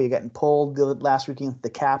wasn't happy getting pulled last weekend with the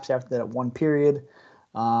Caps after that one period,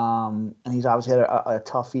 and he's obviously had a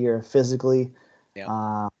tough year physically.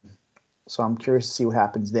 Yeah. So I'm curious to see what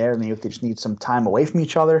happens there. Maybe if they just need some time away from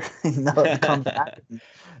each other and come back and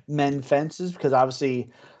mend fences, because obviously,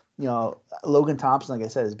 Logan Thompson, like I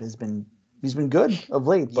said, he's been good of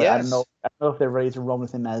late, but I don't know if they're ready to run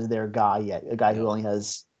with him as their guy yet. A guy who only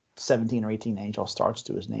has 17 or 18 NHL starts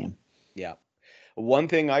to his name. Yeah. One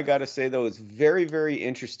thing I got to say, though, is very, very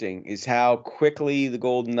interesting is how quickly the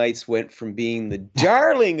Golden Knights went from being the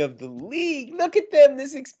darling of the league. Look at them,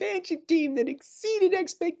 this expansion team that exceeded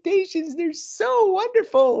expectations. They're so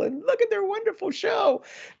wonderful, and look at their wonderful show.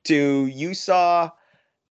 To you saw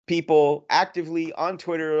people actively on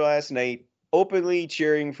Twitter last night openly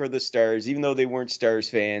cheering for the Stars, even though they weren't Stars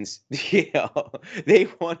fans. They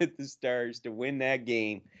wanted the Stars to win that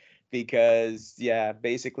game. Because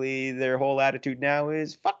basically their whole attitude now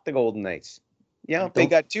is fuck the Golden Knights. They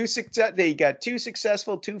got too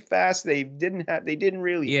successful too fast. They didn't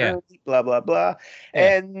really earn it, blah blah blah.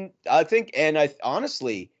 Yeah. And I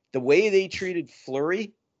honestly, the way they treated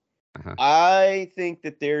Fleury, I think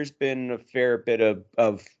that there's been a fair bit of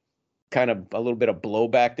kind of a little bit of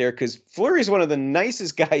blowback there, because Fleury is one of the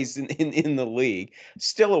nicest guys in the league.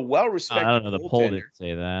 Still a well-respected. I don't know. The poll didn't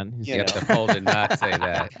say that. The poll did not say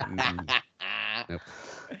that. Nope.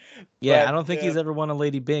 Yeah, I don't think he's ever won a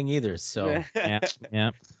Lady Bing either. So yeah.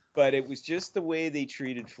 But it was just the way they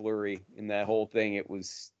treated Fleury in that whole thing. It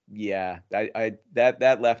was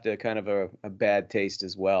that left a kind of a bad taste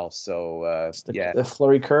as well. So the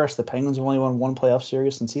Fleury curse. The Penguins have only won one playoff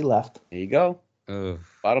series since he left. There you go.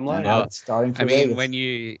 Bottom line. It's starting for Vegas. when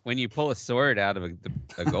you pull a sword out of a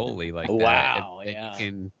goalie like that,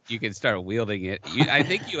 you can start wielding it. I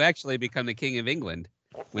think you actually become the king of England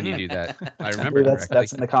when you do that. I remember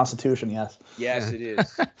that's in the Constitution. Yes. Yes, it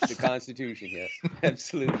is the Constitution. Yes,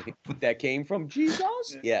 absolutely. That came from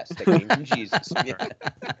Jesus. Yes, that came from Jesus. Yeah.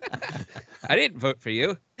 I didn't vote for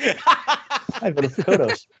you. I voted for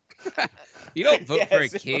Kodos. You don't vote for a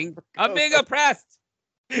king. I'm being oppressed.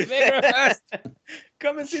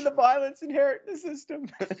 Come and see the violence inherent in the system.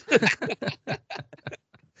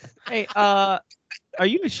 Hey, are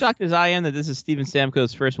you as shocked as I am that this is Steven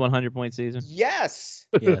Stamkos's first 100-point season? Yes.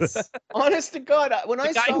 Honest to God, when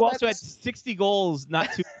I saw guy who also had 60 goals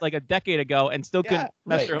not too like a decade ago and still couldn't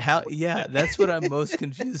measure. That's what I'm most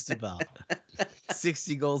confused about.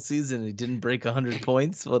 60 goal season, he didn't break 100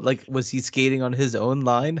 points. What, was he skating on his own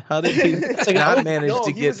line? How did he not manage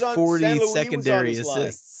to get 40 secondary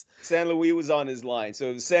assists? San Luis was on his line,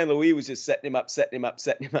 so San Luis was just setting him up.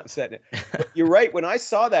 But you're right. When I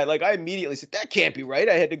saw that, I immediately said, "That can't be right."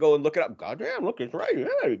 I had to go and look it up. Goddamn, look, it's right.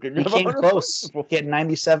 Yeah, he came close. He had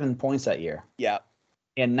 97 points that year. Yeah,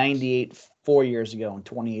 he had 98 4 years ago in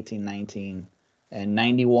 2018-19, and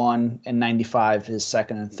 91 and 95 his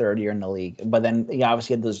second and third year in the league. But then he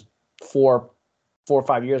obviously had those four or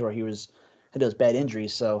 5 years where he had those bad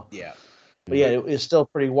injuries. So yeah. But it's still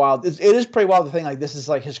pretty wild. It is pretty wild to think this is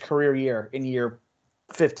his career year in year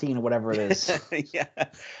 15 or whatever it is. Yeah.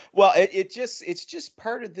 Well, it's just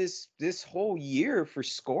part of this whole year for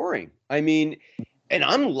scoring. I mean, and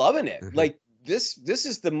I'm loving it. This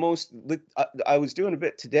is the most. I was doing a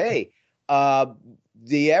bit today.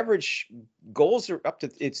 The average goals are up to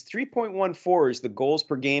 3.14 is the goals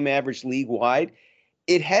per game average league wide.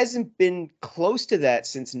 It hasn't been close to that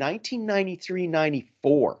since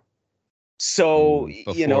 1993-94. So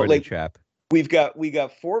you know, Before the like trap. we got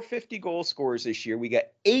 450 goal scorers this year. We got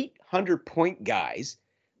 800 point guys.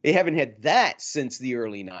 They haven't had that since the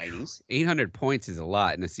early 90s. 800 points is a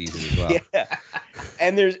lot in a season as well. Yeah.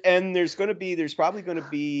 And there's probably going to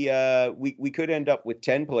be we could end up with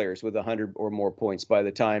 10 players with 100 or more points by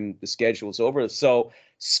the time the schedule's over. So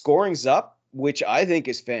scoring's up, which I think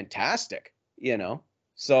is fantastic, you know.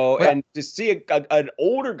 So and to see an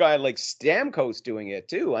older guy like Stamkos doing it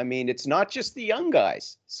too. I mean, it's not just the young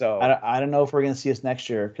guys. So I don't know if we're going to see this next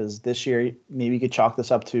year, because this year maybe you could chalk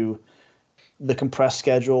this up to the compressed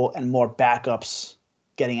schedule and more backups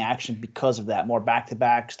getting action because of that. More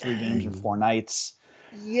back-to-backs, 3 games in 4 nights.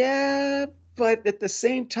 yeah, but at the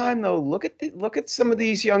same time though, look at some of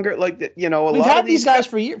these younger, like you know, We've lot had of these guys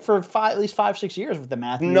for at least 5-6 years with the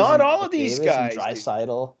Matthews. Not and all of these McDavid guys. and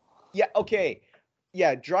Draisaitl. Yeah, okay.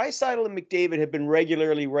 Yeah, Draisaitl and McDavid have been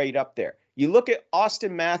regularly right up there. You look at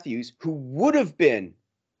Austin Matthews, who would have been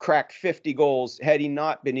cracked 50 goals had he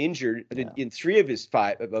not been injured in 3 of his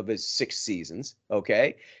 6 seasons.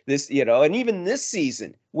 Okay, this, you know, and even this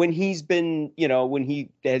season when he's been, you know, when he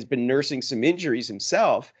has been nursing some injuries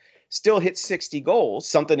himself, still hit 60 goals,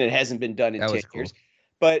 something that hasn't been done in 10 years.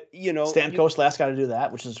 But you know, Stamkos last guy to do that,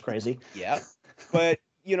 which is crazy. Yeah, but.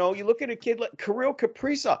 You know, you look at a kid like Kirill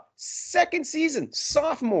Kaprizov, 2nd season,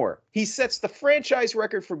 sophomore. He sets the franchise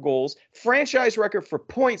record for goals, franchise record for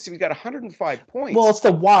points. So he's got 105 points. Well, it's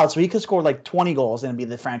the Wild, so he could score like 20 goals and it'd be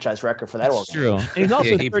the franchise record for that organization. True. And he's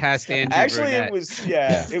also he passed Andrew Actually,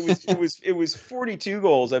 Burnett. it was 42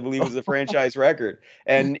 goals, I believe, was the franchise record,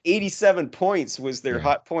 and 87 points was their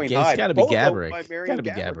hot point high. It's got to be Both owned Gaborik. by It's Marian got to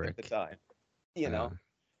be Gaborik at the Gaborik. time. You know,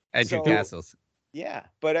 Andrew so- Castles. yeah,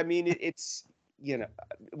 but I mean, it's, you know,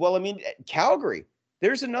 well, I mean, Calgary,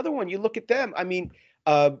 there's another one. You look at them. I mean,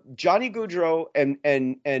 Johnny Gaudreau and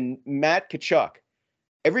Matt Tkachuk.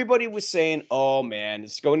 Everybody was saying, "Oh man,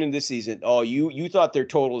 it's going into this season. Oh, you thought their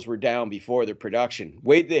totals were down before their production.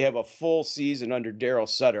 Wait, they have a full season under Daryl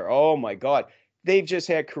Sutter. Oh my God, they've just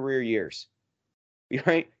had career years,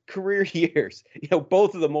 right? Career years. You know,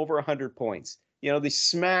 both of them over 100 points. You know, they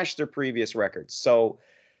smashed their previous records. So."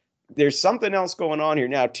 There's something else going on here.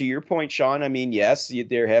 Now, to your point, Sean, I mean, yes,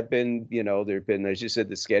 there have been, you know, there have been, as you said,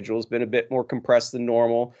 the schedule has been a bit more compressed than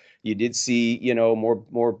normal. You did see, you know, more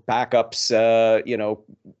backups, you know,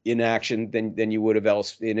 in action than you would have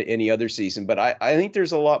else in any other season. But I think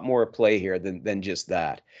there's a lot more at play here than just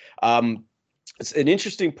that. It's an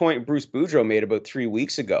interesting point Bruce Boudreau made about 3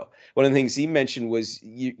 weeks ago. One of the things he mentioned was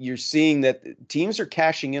you're seeing that teams are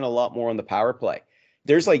cashing in a lot more on the power play.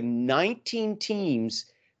 There's like 19 teams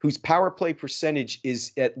whose power play percentage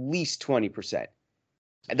is at least 20%.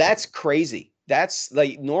 And that's crazy. That's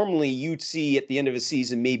like, normally you'd see at the end of a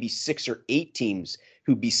season, maybe 6 or 8 teams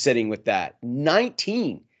who'd be sitting with that.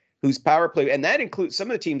 19 whose power play, and that includes some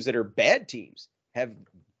of the teams that are bad teams, have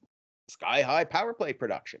sky high power play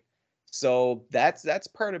production. So that's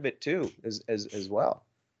part of it too, as well.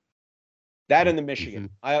 That and the Michigan.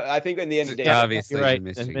 I think in the end of the day, Obviously, You're right.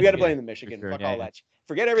 Michigan. we got to blame the Michigan. For sure, Fuck yeah, all yeah. that.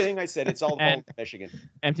 Forget everything I said. It's all the fault And- of Michigan.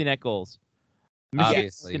 Empty net goals.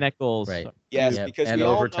 Obviously. Empty net goals. Right. Yes, Yep, because and we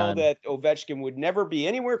overtime. all know that Ovechkin would never be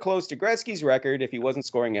anywhere close to Gretzky's record if he wasn't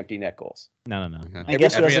scoring empty net goals. No. Uh-huh. And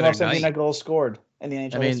guess who Every has the other most empty night. net goals scored in the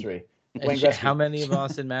NHL I mean, history? And Wayne shit, Gretzky. how many of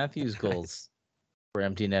Austin Matthews' goals were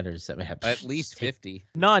empty netters? I mean, At least 50.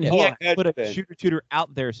 None. Yeah. He Oh, actually had put a been. shooter tutor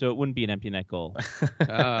out there so it wouldn't be an empty net goal. He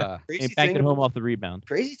Crazy banked thing, it home off the rebound.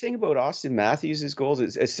 crazy thing about Austin Matthews' goals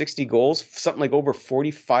is 60 goals, something like over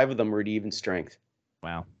 45 of them were at even strength.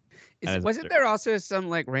 Wow. That is Wasn't absurd. there also some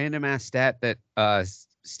like random ass stat that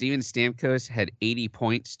Steven Stamkos had 80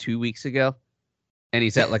 points 2 weeks ago? And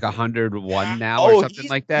he's at like 101 now or something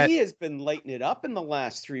like that? He has been lighting it up in the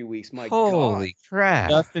last 3 weeks. My Holy God. crap.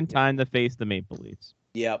 Just in time to face the Maple Leafs.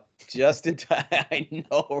 Yep, just in time. I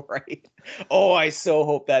know, right? Oh, I so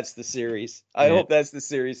hope that's the series. I Yeah. hope that's the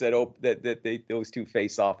series that those two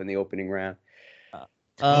face off in the opening round.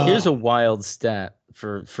 Here's a wild stat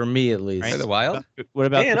for me at least. For the Wild? What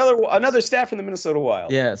about Hey, the- another stat from the Minnesota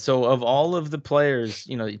Wild. Yeah, so of all of the players,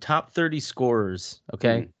 you know, top 30 scorers,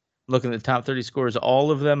 okay? Looking at the top 30 scorers,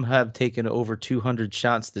 all of them have taken over 200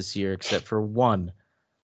 shots this year except for one.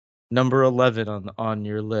 Number 11 on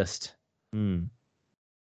your list. Hmm.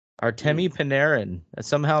 Artemi Panarin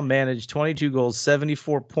somehow managed 22 goals,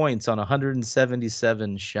 74 points on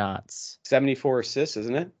 177 shots. 74 assists,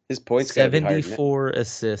 isn't it? His points got to be higher than that. 74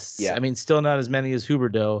 assists. Yeah. I mean, still not as many as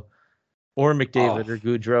Huberdeau or McDavid Oh. or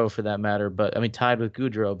Gaudreau for that matter, but I mean, tied with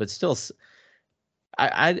Gaudreau, but still,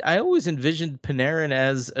 I always envisioned Panarin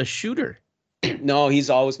as a shooter. No,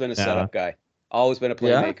 he's always been a Yeah. setup guy. Always been a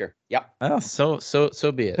Yeah? playmaker. Yep. Oh,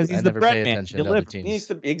 so be it. 'Cause he's I the never bread pay man. attention He to other delivers.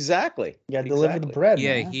 teams. Exactly. You got to deliver the bread,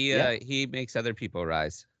 Yeah, man. he makes other people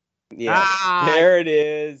rise. Yeah. Ah! There it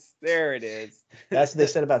is. There it is. That's what they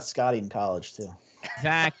said about Scotty in college too.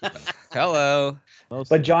 Exactly. Hello.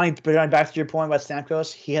 But Johnny, back to your point about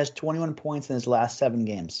Stamkos, he has 21 points in his last 7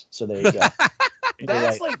 games. So there you go. You're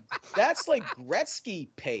That's right. that's like Gretzky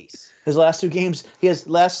pace. His last 2 games, he has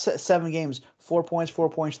last 7 games, 4 points, 4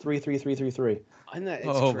 points, 3, 3, 3, 3, 3. And that, it's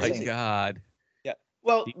Oh my crazy. God.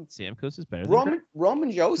 Well, Stamkos is better than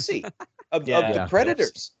Roman Josi of Yeah. the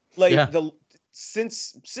Predators. Like Yeah.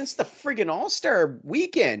 since the friggin' All-Star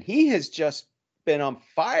weekend, he has just been on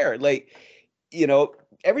fire. Like,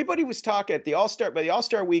 everybody was talking at the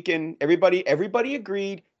All-Star weekend, everybody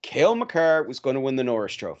agreed Cale Makar was going to win the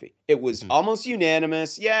Norris Trophy. It was almost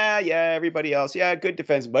unanimous. Yeah, everybody else. Yeah, good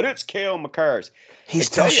defense, but it's Cale Makar's. He I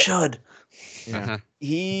still tell ya. should. Uh-huh.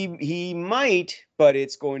 He might, but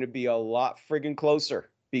it's going to be a lot friggin' closer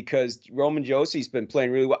because Roman Josi's been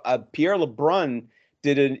playing really well. Pierre LeBrun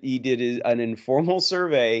did an informal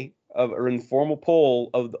survey or informal poll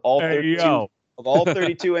of all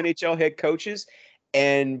 32 NHL head coaches,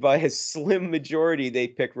 and by a slim majority, they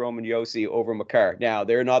picked Roman Josi over Makar. Now,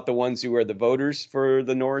 they're not the ones who are the voters for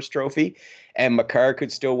the Norris Trophy, and Makar could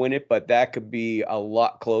still win it, but that could be a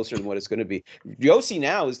lot closer than what it's going to be. Josi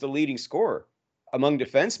now is the leading scorer among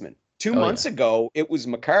defensemen. 2 months ago, it was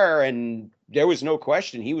Makar, and there was no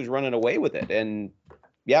question he was running away with it. And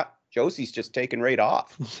yeah, Josi's just taking right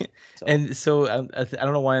off. And so I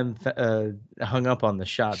don't know why I'm hung up on the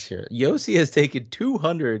shots here. Yossi has taken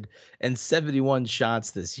 271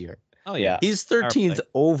 shots this year. Oh yeah. He's 13th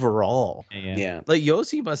overall. Yeah. Like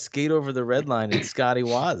Yossi must skate over the red line, and Scotty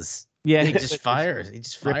was. Yeah, He just fires. He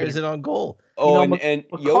just fires it on goal. Oh, and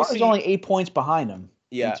Josi is only 8 points behind him.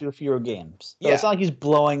 Yeah. In 2 fewer games. So Yeah. it's not like he's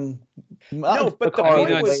blowing. No, but the I point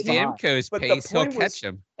mean, on was- Stamkos' but the pace, he'll point was- catch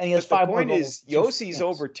him. And he has But 5 the point more is, goals. Yossi's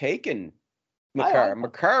overtaken Makar. I like that.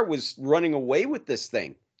 Makar was running away with this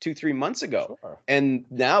thing 2-3 months ago. Sure. And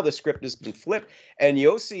now the script has been flipped. And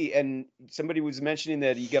Josi, and somebody was mentioning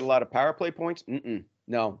that he get a lot of power play points.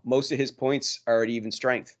 No, most of his points are at even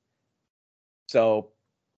strength. So,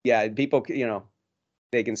 yeah, people,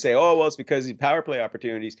 they can say, oh, well, it's because of power play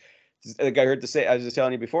opportunities. Like I heard I was just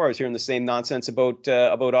telling you before, I was hearing the same nonsense about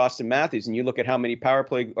Austin Matthews, and you look at how many power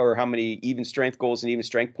play or how many even strength goals and even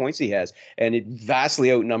strength points he has, and it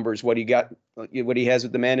vastly outnumbers what he has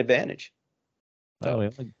with the man advantage. Oh, I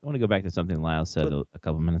want to go back to something Lyle said a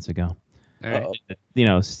couple minutes ago. All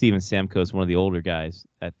right. Steven Stamkos, one of the older guys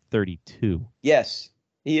at 32. Yes,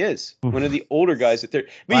 he is one of the older guys at 30.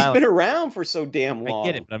 But Wow. he's been around for so damn long.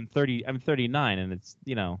 I get it, but I'm 30. I'm 39, and it's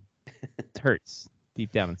it hurts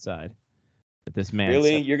deep down inside. But this man,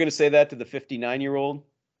 Really, you're going to say that to the 59-year-old?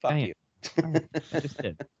 Fuck I am. you. I just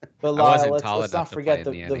did. But I wasn't Lyle, tall let's not enough to forget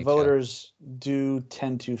play in the the NHL. voters do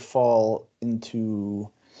tend to fall into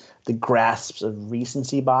the grasps of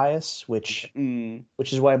recency bias, which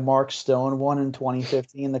is why Mark Stone won in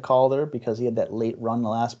 2015 the Calder, because he had that late run the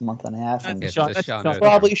last month and a half, and It's Sean- the that's Sean Sean- O'Connor.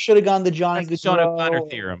 probably should have gone to Johnny That's the Sean O'Connor Gaudreau.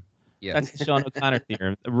 theorem. Yeah. That's the Sean O'Connor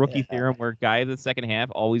theorem. The rookie theorem, where guy of the second half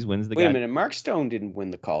always wins the Wait guy. a minute. Mark Stone didn't win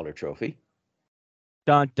the Calder Trophy.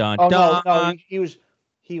 Dun dun Oh dun. no, he was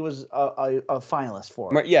a finalist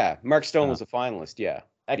for it. Mark Stone was a finalist. Yeah.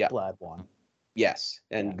 yeah. Ekblad won. Yes.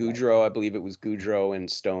 And Yeah, Gaudreau, I believe it was Gaudreau and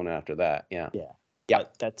Stone after that. Yeah. Yeah. Yeah.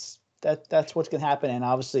 But that's what's gonna happen, and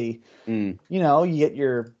obviously, Mm. you get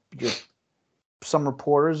your some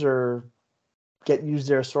reporters use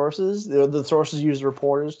their sources. The sources use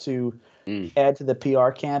reporters to add to the PR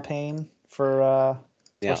campaign for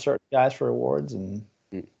certain guys for awards. And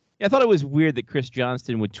Yeah, I thought it was weird that Chris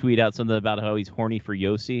Johnston would tweet out something about how he's horny for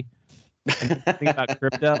Yossi. Think about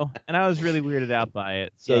crypto, and I was really weirded out by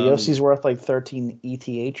it. So, yeah, Yossi's worth like 13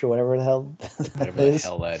 ETH or whatever the hell that Whatever the is.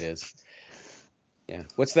 hell that is. Yeah.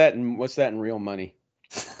 What's that in real money?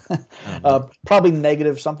 Probably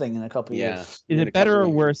negative something in a couple Yeah. years. Is In a it better couple or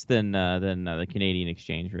of worse than the Canadian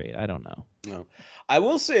exchange rate? I don't know. No. I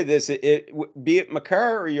will say this: be it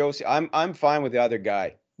Makar or Yossi, I'm fine with the other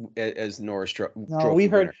guy as Norris Trophy. No, we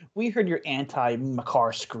heard your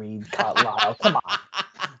anti-Makar screed, Lyle. Come on.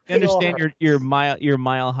 I understand your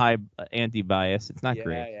mile high anti-bias. It's not Yeah,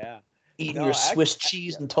 great. yeah. Eating No, your Swiss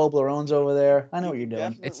cheese and Toblerones over there. I know what you're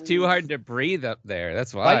doing. It's too hard to breathe up there.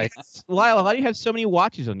 That's Why, why. Lyle, why do you have so many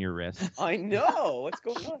watches on your wrist? I know what's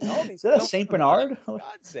going on. All these Is that a Saint Bernard? For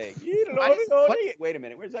God's sake! What? Wait a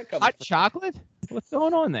minute. Where's that coming Hot from? chocolate? What's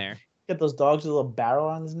going on there? Get those dogs with a little barrel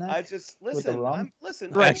on his neck. I just the listen. rum?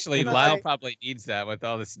 Listen. Actually, I- Lyle probably needs that with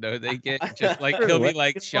all the snow they get. Just like he'll be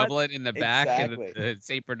like It's fun. shoveling in the back, Exactly. and the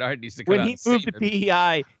Saint Bernard needs to come When out he and moved save to him.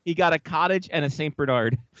 PEI, he got a cottage and a Saint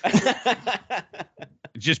Bernard.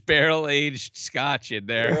 Just barrel aged Scotch in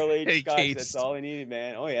there. Barrel aged in Scotch. case- That's all I needed,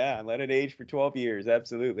 man. Oh yeah, and let it age for 12 years.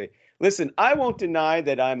 Absolutely. Listen, I won't deny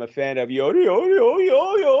that I'm a fan of Yodi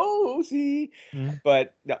Yodi,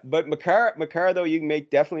 but Makar though, you can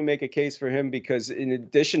definitely make a case for him because in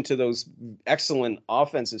addition to those excellent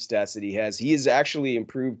offensive stats that he has actually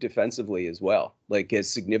improved defensively as well, like as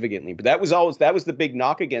significantly. But that was the big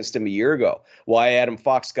knock against him a year ago. Why Adam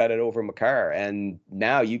Fox got it over Makar, and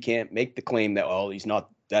now you can't make the claim that he's not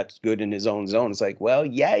that good in his own zone. It's like, well,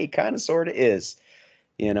 yeah, he kind of sort of is,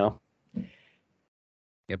 you know.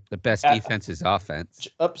 Yep, the best defense is offense.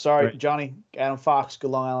 Oh, sorry, Right. Johnny. Adam Fox,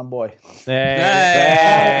 good Long Island boy.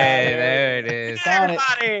 Hey, there it is. Found it.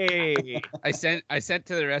 Everybody! I sent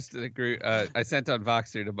to the rest of the group. I sent on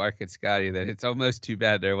Voxer to Mark and Scotty that it's almost too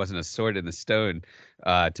bad there wasn't a sword in the stone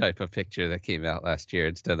type of picture that came out last year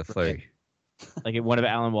instead of Flurry. Like one of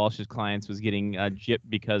Alan Walsh's clients was getting gypped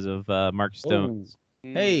because of Mark Stone.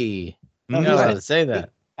 Hey, No, you're he's not allowed like- to say that.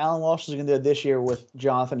 Alan Walsh is going to do it this year with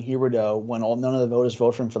Jonathan Huberdeau when none of the voters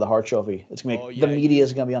vote for him for the Hart Trophy. It's going to be Oh, the yeah, media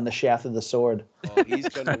is going to be on the shaft of the sword. Oh, he's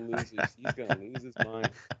gonna lose his mind.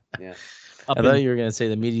 Yeah. Up I thought in- you were going to say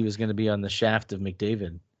the media was going to be on the shaft of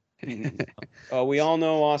McDavid. Oh, we all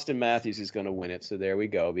know Austin Matthews is going to win it, so there we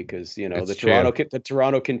go. Because That's the true.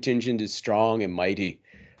 Toronto contingent is strong and mighty.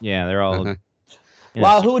 Yeah, they're all. Uh-huh. Yeah.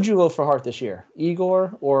 Lyle, who would you vote for Hart this year?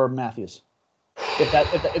 Igor or Matthews?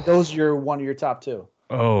 If those are one of your top two.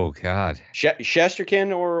 Oh God.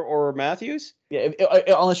 Shesterkin or Matthews? Yeah,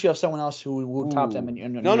 unless you have someone else who would top them.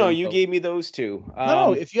 No, you gave me those two.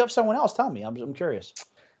 No, if you have someone else, tell me. I'm curious.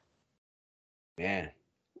 Man.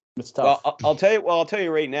 It's tough. Well, I'll tell you. Well, I'll tell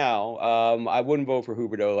you right now. I wouldn't vote for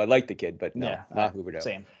Huberdeau. I like the kid, but no, yeah, not Huberdeau.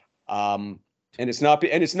 Same. And it's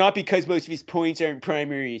not because most of his points aren't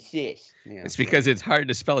primary assists. Yeah. It's because it's hard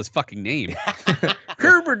to spell his fucking name.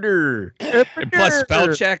 Herberder. And plus,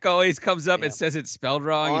 spell check always comes up Yeah. and says it's spelled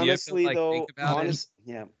wrong. Honestly, and you have to, though, think about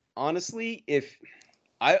it. honestly, if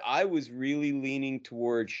I was really leaning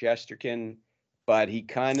towards Shesterkin, but he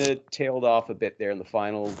kind of tailed off a bit there in the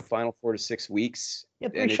final 4 to 6 weeks. Yeah,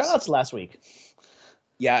 And 3 it's- shutouts last week.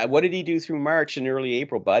 Yeah, what did he do through March and early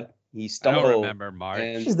April, bud? He I stumbled. don't remember March.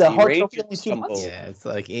 and He's the the Hart Rangers Trophy only 2 months. stumbled. Yeah, it's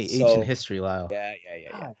like So- ancient history, Lyle. Yeah.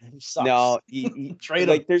 God, he sucks. No, he Trade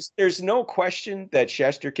like there's no question that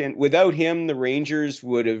Shesterkin, without him, the Rangers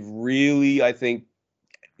would have really, I think,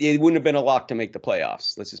 it wouldn't have been a lock to make the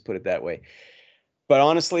playoffs. Let's just put it that way. But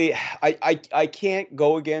honestly, I can't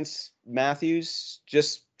go against Matthews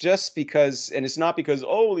just because, and it's not because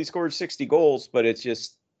he scored 60 goals, but it's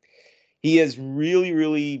just he has really,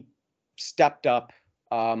 really stepped up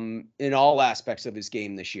in all aspects of his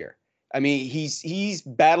game this year. I mean, he's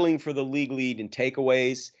battling for the league lead in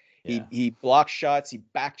takeaways. Yeah. He blocks shots. He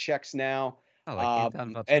back checks now. Oh, like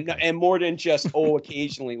Anton And Valchuk. more than just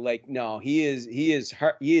occasionally. Like no, he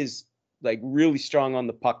is like really strong on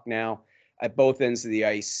the puck now at both ends of the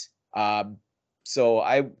ice. So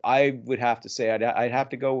I would have to say I'd have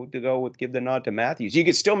to go give the nod to Matthews. You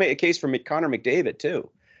could still make a case for Connor McDavid too.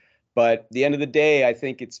 But at the end of the day, I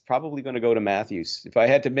think it's probably going to go to Matthews. If I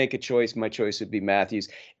had to make a choice, my choice would be Matthews.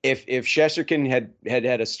 If Shesterkin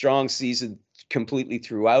had a strong season completely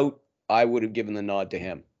throughout, I would have given the nod to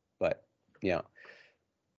him. But yeah.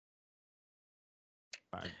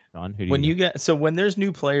 Don, who do When you you get when there's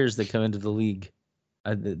new players that come into the league,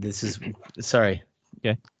 this is sorry.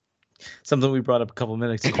 Okay. Something we brought up a couple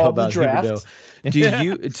minutes ago Called the about draft. Huberdeau. Do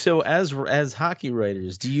you so as hockey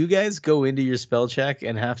writers, do you guys go into your spell check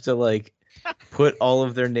and have to like put all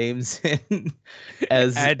of their names in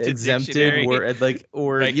as Add to exempted dictionary. word, like,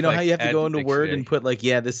 or Right you know how click, you have to add go to into Word dictionary. and put like,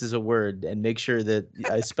 yeah, this is a word, and make sure that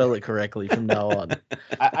I spell it correctly from now on.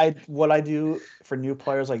 What I do for new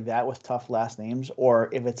players like that with tough last names, or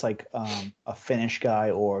if it's like a Finnish guy,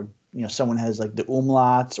 or someone has like the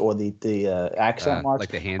umlauts or the accent marks, like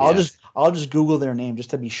the hand. I'll just Google their name just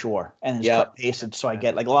to be sure, and just Yeah. cut and paste it so I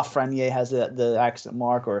get like Lafreniere has the accent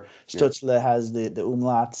mark, or Stutzle has the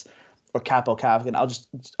umlauts, or Capo Kavkin.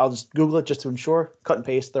 I'll just Google it just to ensure, cut and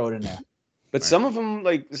paste, throw it in there. But some of them,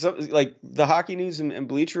 like the Hockey News and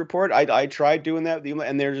Bleacher Report, I tried doing that,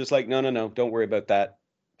 and they're just like, no, don't worry about that.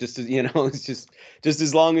 Just as, it's just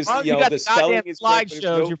as long as Well, you got the the spelling goddamn is correct, but slideshows,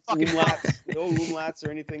 there's you're fucking no umlauts or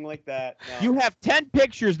anything like that. No. You have 10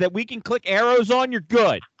 pictures that we can click arrows on. You're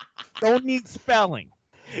good. Don't need spelling.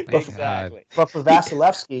 Exactly. But for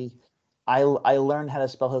Vasilevsky, I learned how to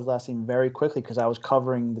spell his last name very quickly because I was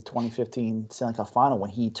covering the 2015 Stanley Cup Final when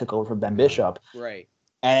he took over for Ben Bishop. Right.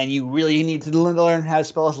 And you really need to learn how to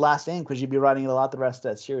spell his last name because you'd be writing it a lot the rest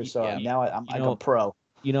of that series. So Yeah. now I'm You like know- a pro.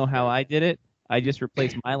 You know how I did it? I just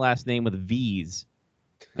replaced my last name with V's.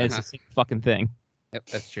 And it's the same fucking thing. Yep,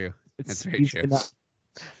 that's true. It's That's very easy true. enough.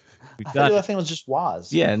 We've I thought done the it. last name was just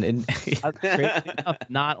Waz. Yeah, and Crazy enough,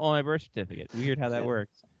 not on my birth certificate. Weird how that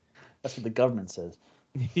works. That's what the government says.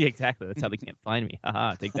 Yeah, exactly. That's how they can't find me.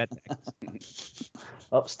 Haha, take that, Texas.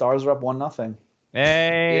 Oh, Stars are up 1-0.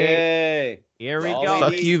 Hey, Yay. here we All go. they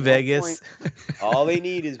fuck need you, is 1 Vegas. point. All they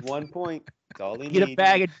need is 1 point. That's all they Get need. a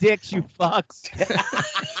bag of dicks, you fucks.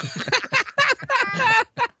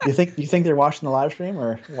 You think they're watching the live stream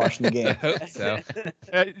or watching the I game? hope so.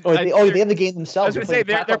 They have the game I themselves. was going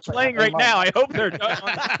to say, they're playing right now. I hope they're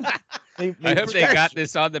I hope they got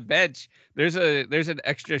this on the bench. There's an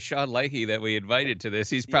extra Sean Leahy that we invited to this.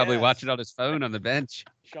 He's probably Yes. watching on his phone on the bench.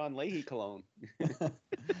 Sean Leahy cologne.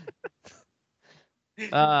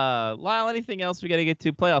 Lyle, anything else we got to get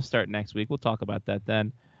to? Playoffs start next week. We'll talk about that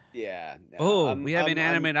then. Yeah. no, Oh, we have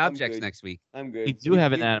inanimate I'm objects good. next week. I'm good. We do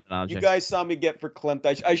have inanimate You objects. guys saw me get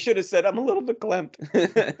verklempt. I should have said I'm a little verklempt.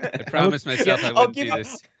 I promised myself I I'll wouldn't give do you-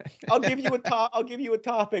 this. I'll give you a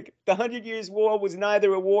topic. The 100 Years' War was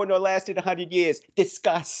neither a war nor lasted 100 years.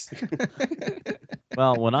 Discuss.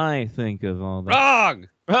 Well, when I think of all that. Wrong.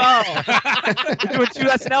 Oh! We're doing two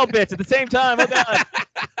SNL bits at the same time. Oh, God.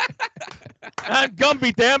 I'm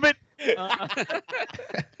Gumby, damn it.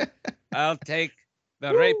 I'll take the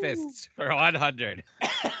rapists for 100.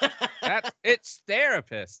 It's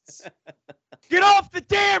therapists. Get off the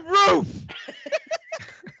damn roof!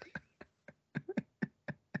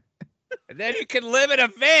 And then you can live in a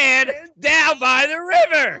van down by the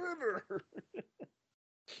river.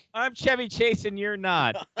 I'm Chevy Chase and you're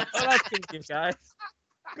not. Well, that's good, you guys.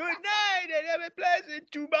 Good night and have a pleasant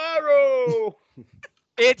tomorrow.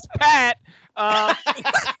 It's Pat.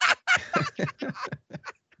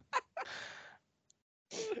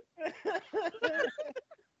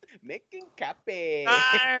 Making copy.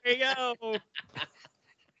 There you go.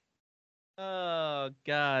 Oh,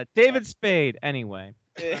 God. David Spade. Anyway.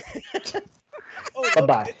 Oh,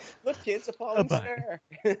 Bye-bye. Look, kids, a falling Bye-bye.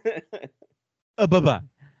 star. Bye-bye.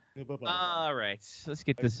 All right. Let's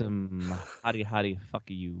get to some hottie fuck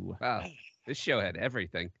you. Wow, this show had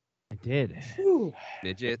everything. I did.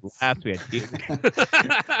 Midgets. Last we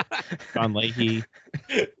had John Leahy.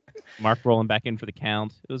 Mark rolling back in for the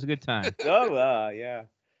count. It was a good time. Oh, yeah.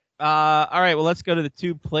 All right, well, let's go to the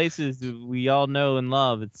two places that we all know and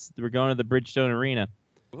love. We're going to the Bridgestone Arena.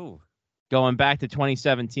 Ooh. Going back to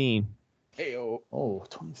 2017. Hey, oh. Oh,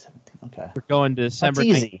 2017. Okay. We're going to That's December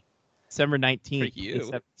easy. December 19th, For you.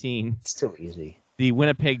 2017. It's still easy. The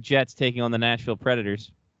Winnipeg Jets taking on the Nashville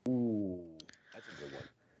Predators. Ooh, that's a good one.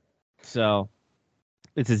 So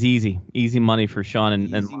this is easy money for Sean and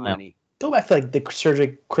Easy Lyle. money. Go back to like the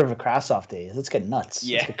Sergei Krivokrasov days. Let's get nuts.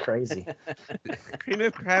 Yeah. Let's get crazy. Cream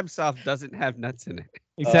of crab soft doesn't have nuts in it.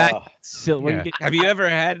 Exactly. Oh. So when Yeah. you get, Have you ever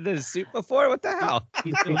had the soup before? What the hell?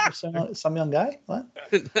 some young guy? What?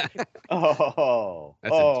 Oh.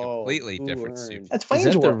 That's a oh, completely who different soup. earned? That's Is Wayne's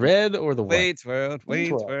that the World. red or the white? Wayne's World.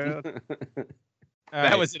 Wayne's Wayne's World. World. all That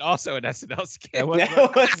right, was also an SNL skit. That was-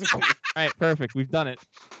 That was- all right, perfect. We've done it.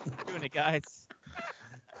 We're doing it, guys.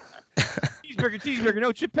 Cheeseburger,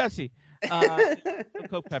 no chip Pepsi. No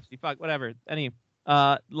Coke Pepsi. Fuck, whatever.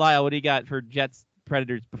 Lyle, what do you got for Jets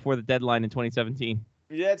Predators before the deadline in 2017?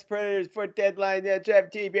 Jets Predators for deadline.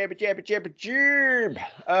 Championship.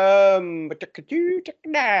 I'm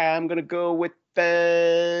gonna go with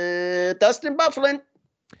Dustin Bufflin.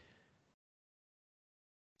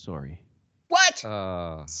 Sorry. What?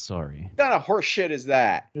 Sorry. What kind of horse shit is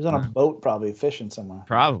that? He was on a boat probably fishing somewhere.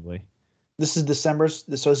 Probably. This is December. So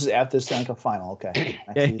this is after the Stanley Cup final. Okay.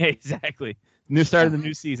 I Yeah, see. exactly. New start of the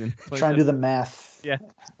new season. Trying to do the math. Yeah.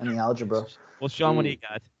 And the algebra. Well, Sean, what do you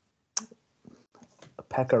got?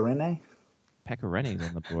 Pecorine? Pecorini's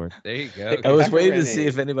on the board. There you go. I was waiting to Pecorine. see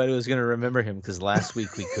if anybody was going to remember him because last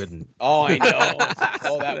week we couldn't. Oh, I know.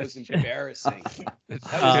 Oh, that was embarrassing.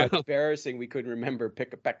 That's That was true. embarrassing. We couldn't remember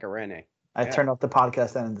Pecorine. I turned off the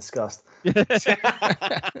podcast then in disgust.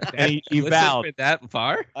 And he Listen vowed. for that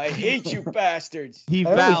far. I hate you bastards. He I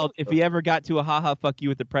always- vowed if he ever got to a haha fuck you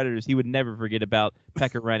with the Predators, he would never forget about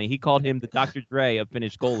Pecorine. He called him the Dr. Dre of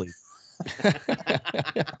Finnish goalies.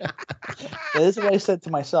 This is what I said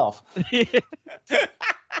to myself.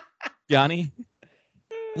 Johnny,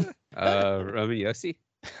 Roman Yossi.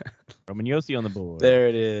 Roman Yossi on the board. There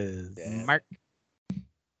it is. Yeah. Mark,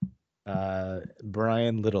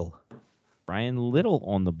 Brian Little. Brian Little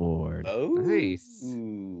on the board. Oh, Nice.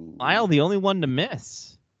 Lyle, the only one to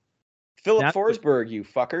miss. Philip Not- Forsberg, you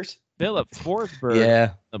fuckers. Philip Forsberg.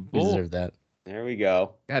 Yeah, The we Bull. deserve that. There we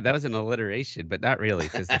go. God, that was an alliteration, but not really,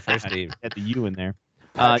 because the first name. Get the U in there.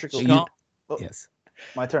 Patrick Sean, Oh, Yes.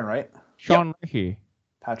 my turn, right? Sean Ricky.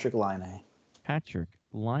 Patrick Laine. Patrick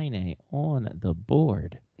Laine on the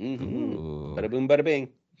board. Mm-hmm. Ooh. Bada boom, bada bing.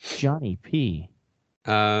 Johnny P.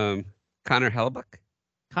 Connor Hellebuck.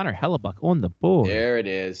 Connor Hellebuck on the board. There it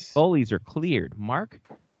is. Goalies are cleared. Mark?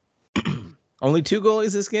 Only 2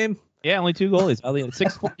 goalies this game? Yeah, only 2 goalies. Only a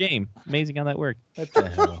 6-4 game. Amazing how that worked. What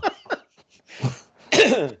the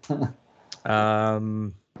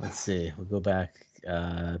hell? Let's see. We'll go back.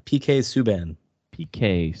 PK Subban.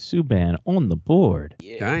 PK Subban on the board.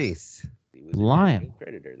 Yes. Nice. He was Lion. a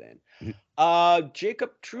Predator then.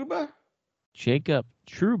 Jacob Trouba. Jacob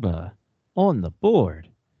Trouba on the board.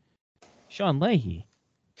 Sean Leahy.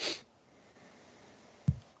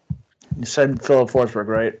 You said Philip Forsberg,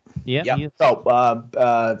 right? Yeah. Yep. he is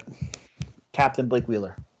Oh, Captain Blake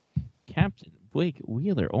Wheeler. Captain Blake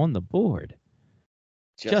Wheeler on the board.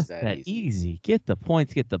 Just that easy. Get the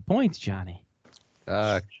points, Johnny.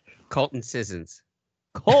 Colton Sissons.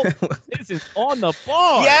 Colt is on the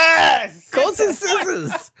board. Yes. Colson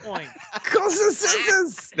Scissors! Point. Colson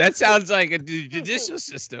Scissors! That sounds like a judicial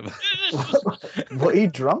system. What, he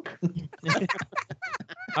drunk?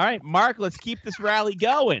 All right, Mark, let's keep this rally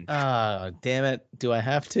going. Damn it. Do I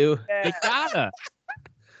have to? You gotta.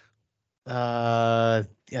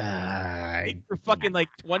 We're fucking like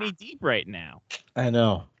 20 deep right now. I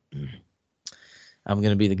know. I'm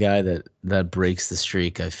gonna be the guy that breaks the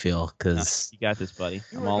streak. I feel because You got this, buddy.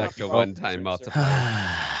 I'm You all are Like a one-time multiplier.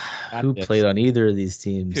 who played on either of these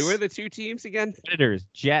teams? Who are the 2 teams again? Predators,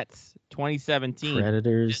 Jets, 2017.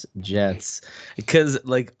 Predators, Jets. Because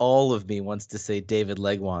like all of me wants to say David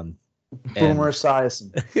Legwan. Boomer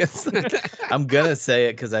Esiason. I'm gonna say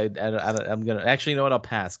it because I'm gonna actually, you know what? I'll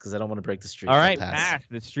pass because I don't want to break the streak. All I'll right, pass. pass.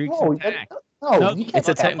 The streak's No, intact. no, No, you can't. It's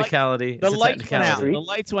a let that- technicality. The It's a lights went out. technicality. The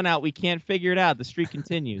lights went out. We can't figure it out. The streak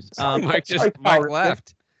continues. Mark just sorry, Mark Power.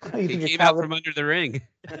 left. You He think you're came Cal out from under the ring.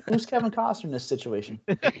 Who's Kevin Costner in this situation?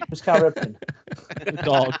 Who's Cal Ripken? the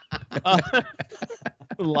dog.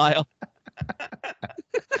 Lyle.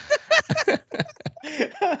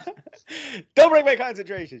 Don't break my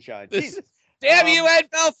concentration, Sean. Jesus. Damn you, Ed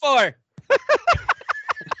Belfour!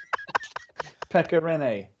 Pekka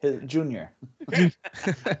Rinne, his junior.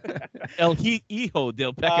 El Hijo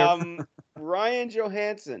del Pecker. Ryan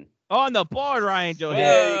Johansson. On the board, Ryan Johansson.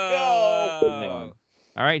 There you go. Whoa.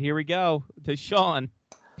 All right, here we go to Sean.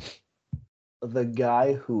 The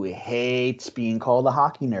guy who hates being called a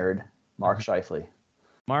hockey nerd, Mark Scheifele.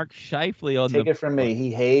 Mark Scheifele on Take the. it from me.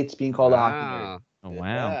 He hates being called a hockey nerd, Wow. Oh,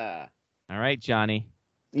 wow. Yeah. All right, Johnny.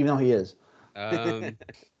 even though he is. I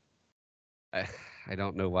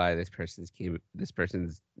don't know why this person's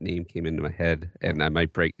name came into my head, and I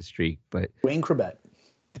might break the streak, but Wayne Krebet.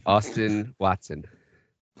 Austin Watson.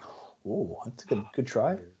 Oh, that's a good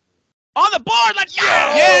try. On the board, let's go!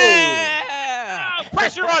 Yeah!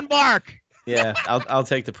 Pressure on Mark. Yeah, I'll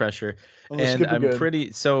take the pressure. Oh, this And could be I'm good.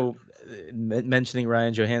 pretty so mentioning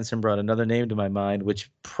Ryan Johansson brought another name to my mind, which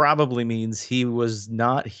probably means he was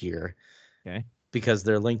not here. Okay. Because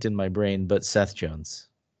they're linked in my brain, but Seth Jones.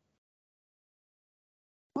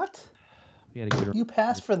 What? We had a good. You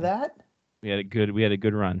passed for that? We had a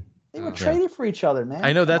good run. They were Oh, yeah. traded for each other, man.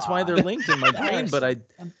 I know Come that's why on. they're linked in my brain, but I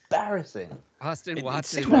Embarrassing. Austin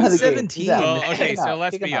Watson. Come out of the game. 17. He's out. Well, Kick okay, him so out.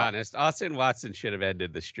 let's Kick him be out. honest. Austin Watson should have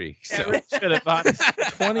ended the streak. So Should have honest.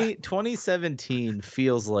 2017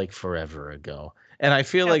 feels like forever ago. And I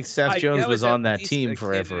feel Yeah, like Seth Jones was at on that least team a kid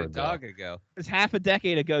forever and a ago. dog ago. It was half a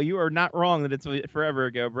decade ago. You are not wrong that it's forever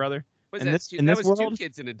ago, brother. Was In that this- two, in that this was world? 2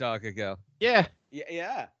 kids and a dog ago. Yeah.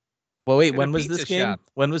 Yeah. Well, wait, In a when was this pizza game? shop.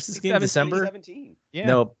 When was this game? December? 2017. Yeah.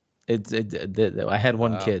 No, I had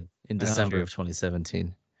one Wow. kid in That's December true. of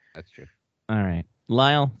 2017. That's true. All right,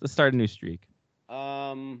 Lyle. Let's start a new streak.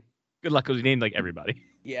 Good luck, because we named like everybody.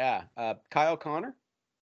 Yeah. Kyle Connor.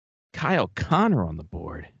 Kyle Connor on the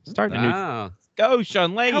board. Starting a new. Wow. Go,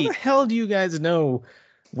 Sean How Leahy. the hell do you guys know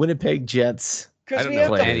Winnipeg Jets I Because don't we know have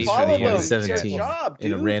play to any follow for the them. It's our 2017 job,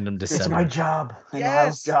 in a dude. random It's my December? job. I know Yes.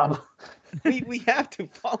 his job. We have to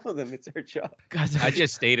follow them. It's our job. God, I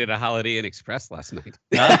just stayed at a Holiday Inn Express last night.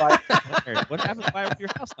 what happened? Why was your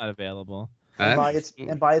house not available? And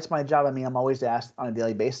Huh? by it's my job, I mean I'm always asked on a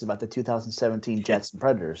daily basis about the 2017 Jets and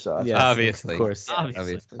Predators. So Yes, Obviously. of course.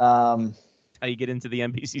 Obviously. um, How you get into the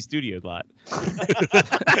NBC studio lot?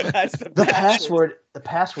 That's the the password.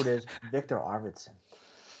 password is Victor Arvidsson.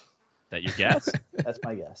 That your guess? That's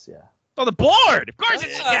my guess. Yeah. On the board. Of course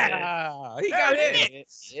it's Cat. He got There it. It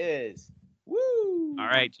is. Woo! All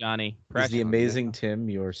right, Johnny. Is Pressure. the amazing Tim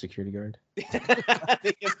your security guard?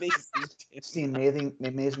 The amazing It's the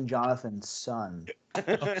amazing Jonathan's son.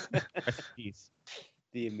 Rest in peace.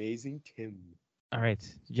 The amazing Tim. All right,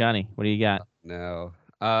 Johnny. What do you got? No.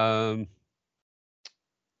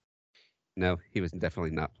 No, he was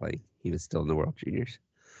definitely not playing. He was still in the World Juniors.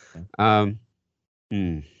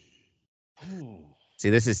 See,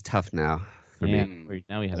 this is tough now for Yeah. me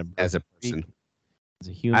Now we had a as a streak. person. As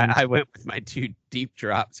a human. I went with my 2 deep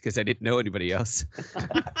drops because I didn't know anybody else.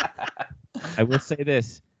 I will say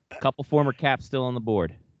this: a couple former Caps still on the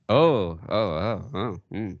board. Oh.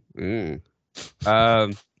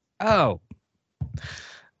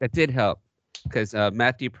 That did help because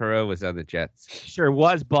Matthew Perreault was on the Jets. Sure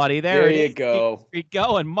was, buddy. There it you is. go. Keep it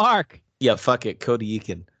going, Mark. Yeah, fuck it. Cody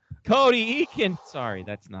Eakin. Cody Eakin. Sorry,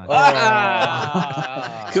 that's not.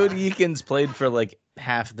 Cody Eakin's played for like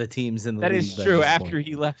half the teams in the That league. is by true. this After point.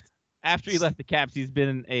 he left the Caps, he's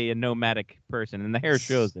been a nomadic person, and the hair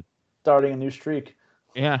shows it. Starting a new streak.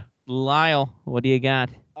 Yeah, Lyle, what do you got?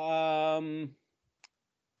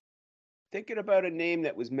 Thinking about a name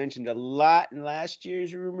that was mentioned a lot in last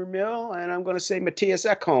year's rumor mill, and I'm going to say Matthias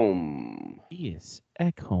Ekholm. Yes,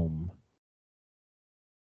 Ekholm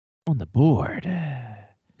on the board.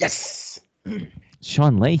 Yes.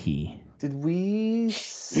 Sean Leahy. Did we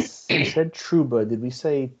said Trouba? Did we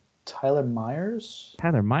say Tyler Myers?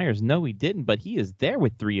 Tyler Myers. No, he didn't, but he is there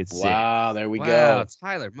with 3 assists. Wow, there we Wow, go.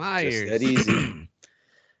 Tyler Myers. Just that easy.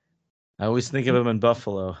 I always think of him in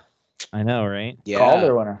Buffalo. I know, right? Yeah,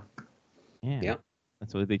 Calder winner. Yeah. Yep.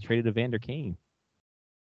 That's why they traded Evander Kane.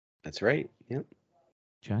 that's right. Yep.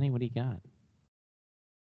 Johnny, what do you got?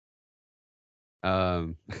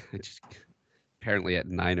 Just apparently at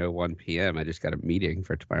 9:01 p.m. I just got a meeting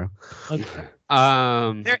for tomorrow. Okay.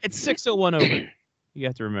 Um, It's 6:01 over. You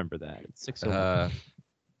have to remember that. It's 6:01.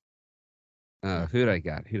 who'd I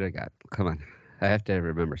got? Come on, I have to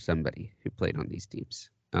remember somebody who played on these teams.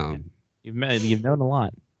 You've known a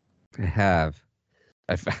lot. I have.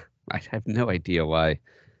 I have no idea why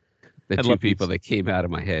the I'd 2 love people these. that came out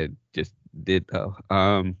of my head just did though.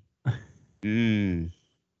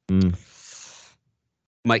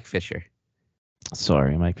 Mike Fisher.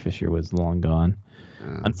 Sorry, Mike Fisher was long gone.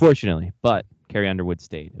 Um, Unfortunately, but Carrie Underwood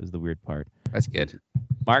stayed. It was the weird part. that's good.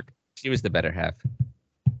 Mark? She was the better half.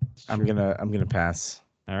 I'm gonna pass.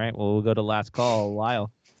 All right, well, we'll go to last call.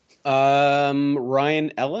 Lyle.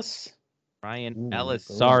 Ryan Ellis. Ryan Ooh, Ellis.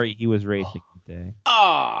 good. Sorry, he was racing today.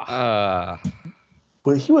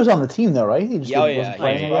 But he was on the team though, right? He just Yeah, wasn't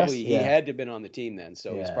playing, I guess? probably he had to have been on the team then,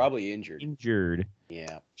 so he's Yeah. probably injured. Injured.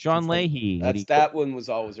 Yeah, Sean Leahy. what do you- that one was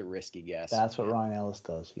always a risky guess. That's what Ryan Ellis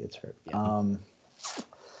does. He gets hurt. Yeah.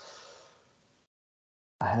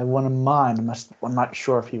 I have one in mind. I'm not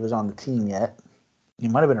sure if he was on the team yet. He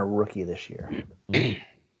might have been a rookie this year.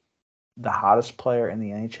 The hottest player in the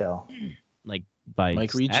NHL. like by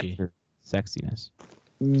Mike stats Ricci. or sexiness.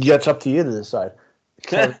 Yeah, it's up to you to decide.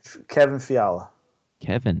 Kevin Fiala.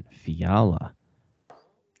 Kevin Fiala.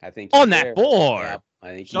 I think On he's that there. board. Yeah, I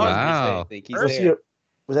think he's, Wow. I think he's First there. year,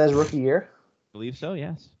 was that his rookie year? I believe so,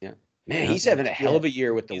 yes. Man, he's having a hell of a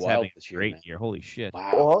year with the He's Wild having this a year. great man. year. Holy shit.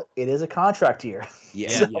 Wow. Well, it is a contract year.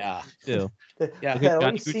 Yeah, yeah. Still. Yeah. Look at That Johnny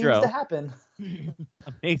always seems Gaudreau. to happen.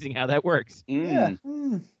 Amazing how that works. Yeah.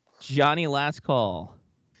 Mm. Johnny, last call.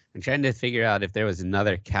 I'm trying to figure out if there was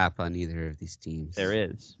another cap on either of these teams. There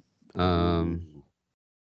is. No.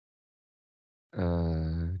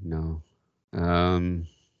 No.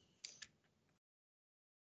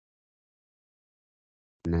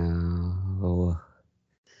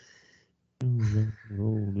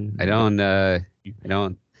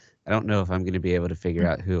 I don't know if I'm going to be able to figure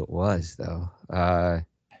out who it was though.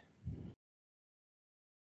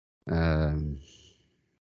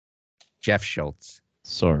 Jeff Schultz.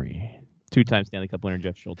 Sorry. 2-time Stanley Cup winner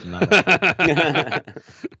Jeff Schultz. Not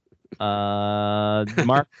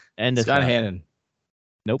Mark and Scott Hannon.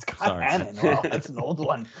 Nope. God, Sorry. Hannon. Wow, that's an old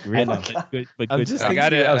one. Really, know. but good. But I'm good just stuff. thinking.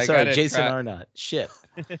 gotta- I'm I sorry, gotta Jason try- Arnott. Shit.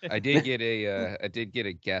 I did get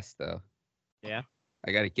a guess though. Yeah?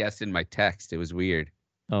 I got a guess in my text. It was weird.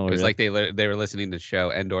 Oh, It was really? like they were listening to the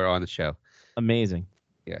show and/or on the show. Amazing.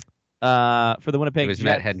 Yeah. For the Winnipeg It was Jets.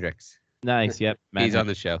 Matt Hendricks. Nice. Yep. Matt He's on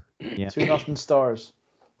Hendricks. the show. Yeah. 2-0 Stars.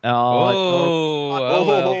 Oh.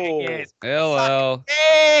 hello. Hello.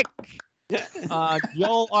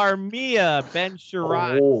 Joel Armia, Ben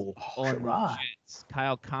Sherrod Oh, on the Sherrod. Jets,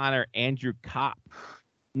 Kyle Connor, Andrew Kopp,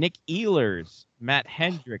 Nick Ehlers, Matt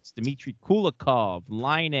Hendricks, Dmitry Kulikov,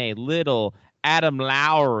 Line Little, Adam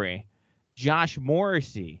Lowry, Josh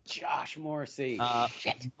Morrissey, Josh Morrissey.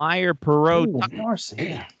 Meyer Perot, Ooh,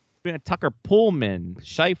 Morrissey. Yeah. Tucker Pullman,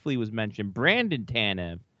 Shifley was mentioned, Brandon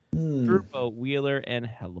Tanev, Hmm. Turbo Wheeler, and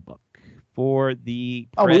Hellebuck for the.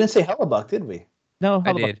 Oh, we Preds. didn't say Hellebuck, did we? No,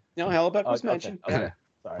 I Hellebuck. did. No, Hellebuck was Okay, mentioned. okay. Yeah.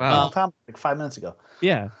 Sorry. Wow. Long time, like 5 minutes ago.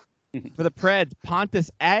 Yeah. For the Preds,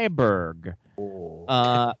 Pontus Aberg, Oh.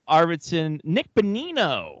 Arvidsson, Nick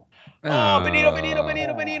Bonino. Oh,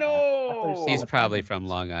 Benito. He's probably from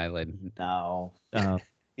Long Island. No.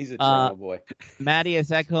 He's a Toronto boy. Matthias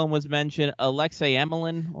Ekholm was mentioned. Alexei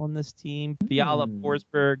Emelin on this team. Fiala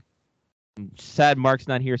Forsberg. Sad Mark's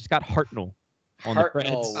not here. Scott Hartnell on the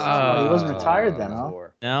Preds. Oh, he wasn't retired then, huh?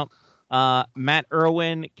 No. Matt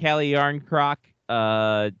Irwin, Callie Yarncroc.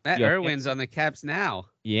 Matt Irwin's on the Caps now.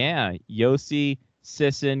 Yeah. Yossi,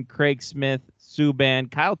 Sisson, Craig Smith, Subban,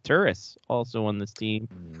 Kyle Turris also on this team.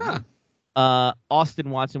 Huh. Austin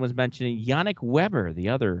Watson was mentioning. Yannick Weber, the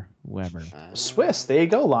other Weber. Swiss. There you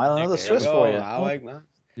go, Lyle. Another There Swiss you for go. you. I like that.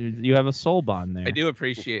 You have a soul bond there. I do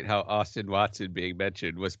appreciate how Austin Watson being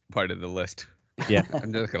mentioned was part of the list. Yeah. I'm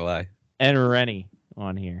not gonna lie. And Rennie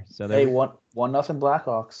on here. So Hey, there. 1-0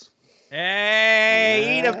 Blackhawks.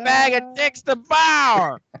 Hey, eat a bag of dicks to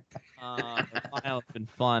Bauer. Lyle, it's been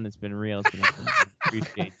fun. It's been real. It's been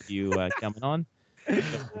appreciate you coming on.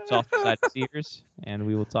 Soft side Sears, and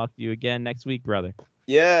we will talk to you again next week, brother.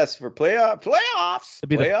 Yes, for playoffs. It'll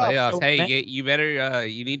be the Playoffs. So, Hey, man- you better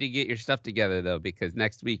you need to get your stuff together though, because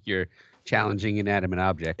next week you're challenging inanimate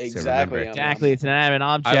objects. Exactly. So remember. Exactly. It's an inanimate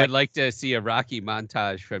object. I would like to see a Rocky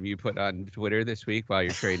montage from you put on Twitter this week while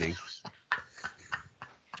you're training.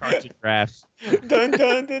 Charts and graphs. Dun, dun,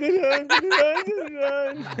 dun, dun, dun, dun,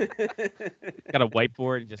 dun. Got a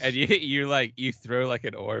whiteboard. And just And you throw like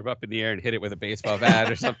an orb up in the air and hit it with a baseball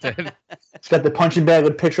bat or something. It's got the punching bag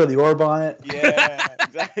with a picture of the orb on it. Yeah,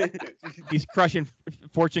 exactly. he's crushing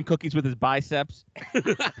fortune cookies with his biceps.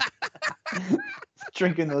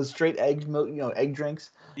 Drinking those straight egg milk, egg drinks.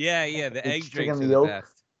 Yeah, the It's egg sticking drinks the are the yolk.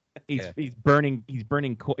 best. He's Yeah. he's burning he's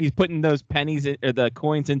putting those pennies or the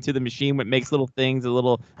coins into the machine, which makes little things, a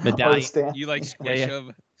little medallion. Stand. You like squish yeah.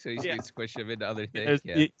 them, so you Yeah. can squish them into other things. There's-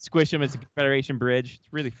 Yeah. you squish him as a Confederation bridge.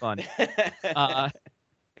 It's really fun.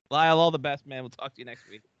 Lyle, all the best, man. We'll talk to you next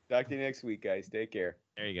week. Talk to you next week, guys. Take care.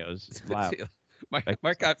 There he goes. Lyle.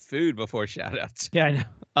 Mark got food before shoutouts. Yeah,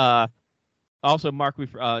 I know. Also, Mark,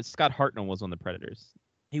 Scott Hartnell was on the Predators.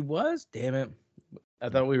 He was? Damn it. I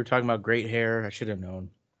thought we were talking about great hair. I should have known.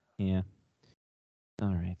 Yeah. All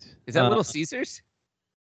right. Is that Little Caesars?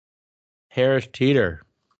 Harris Teeter.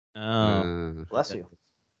 Oh. Bless you.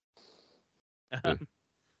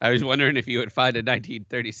 I was wondering if you would find a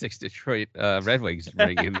 1936 Detroit Red Wings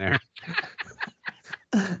ring in there.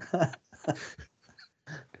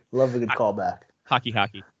 Love a good callback. Hockey.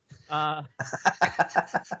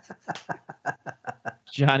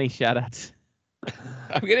 Johnny, shoutouts.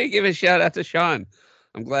 I'm gonna give a shout out to Sean.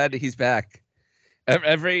 I'm glad that he's back.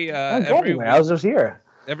 Every I was just here.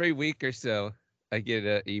 every week or so, I get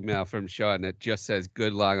an email from Sean that just says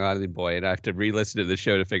 "Good Long Island Boy," and I have to re-listen to the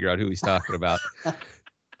show to figure out who he's talking about.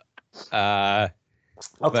 I'll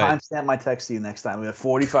But- timestamp my text to you next time. We have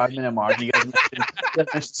 45-minute mark. You guys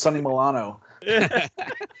mentioned Sonny Milano.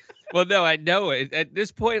 Well, no, I know it. At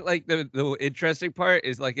this point, like the interesting part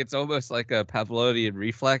is like it's almost like a Pavlovian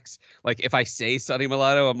reflex. Like if I say Sonny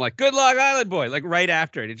Milano, I'm like, "Good Long Island Boy," like right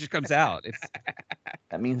after it just comes out. It's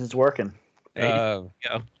That means it's working. There you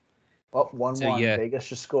go. Oh, 1-1. So, yeah. Vegas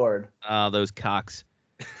just scored. Those cocks.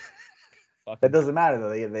 That doesn't matter though.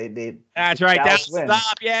 They That's right. Dallas Dallas, wins.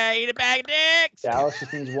 stop. Yeah, eat a bag of dicks. Dallas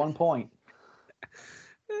just needs 1 point.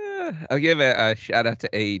 I'll give a shout out to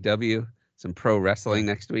AEW, some pro wrestling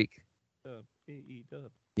next week.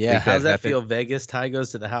 Yeah, Think how's that that feel? Vegas. Ty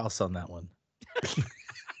goes to the house on that one.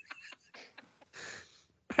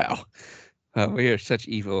 Wow. We are such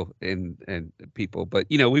evil and people, but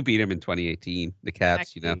we beat them in 2018, the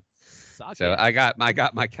Caps, Suck So it. I got my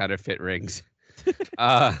counterfeit rings.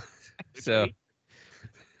 So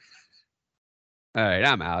all right,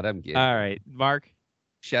 I'm out. I'm good. All right, Mark.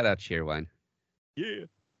 Shout out Cheerwine. Yeah.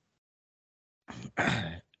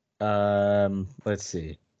 Let's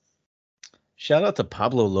see. Shout out to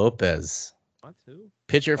Pablo Lopez, What? Who?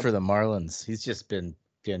 pitcher for the Marlins. He's just been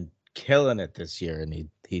killing it this year, and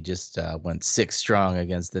he just went 6 strong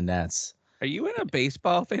against the Nats. Are you in a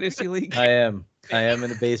baseball fantasy league? I am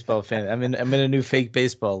in a baseball fan. I'm in a new fake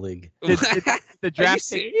baseball league. Did the draft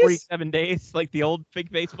take serious? 47 days, like the old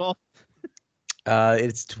fake baseball?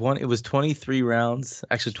 It was 23 rounds,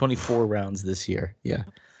 actually 24 rounds this year. Yeah.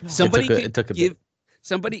 Somebody it took a bit.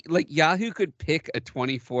 somebody like Yahoo could pick a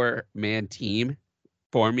 24-man team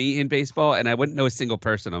for me in baseball, and I wouldn't know a single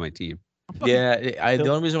person on my team. Yeah, the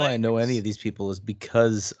only reason why I know any of these people is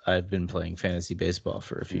because I've been playing fantasy baseball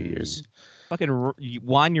for a few years. Fucking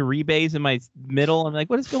Juan Uribe's in my middle. I'm like,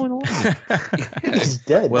 what is going on? He's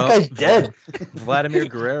dead. Well, that guy's dead. Vladimir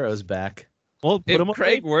Guerrero's back. Well, put If him on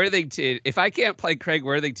Craig Worthington, if I can't play Craig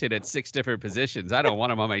Worthington at 6 different positions, I don't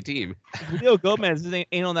want him on my team. Julio Gomez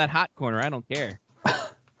ain't on that hot corner. I don't care.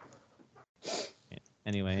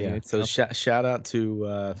 Anyway, Yeah. So shout out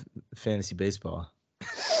to fantasy baseball.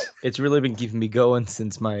 It's really been keeping me going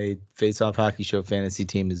since my Face Off Hockey Show fantasy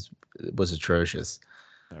team was atrocious,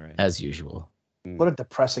 all right. as usual. What a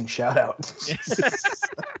depressing shout out.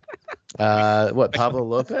 What, Pablo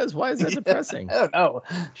Lopez? Why is that depressing? I don't know.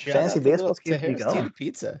 Shout Fantasy out to baseball's to keeping me Harris Teeter going.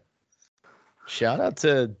 Pizza. Shout out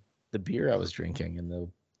to the beer I was drinking and the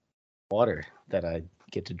water that I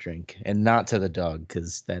get to drink, and not to the dog,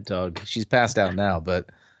 because that dog, she's passed out now, but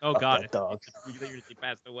Oh Fuck God, that dog. You think she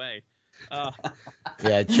passed away?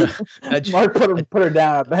 yeah, Mark put her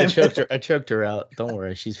down. I choked her out. Don't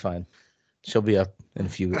worry, she's fine. She'll be up in a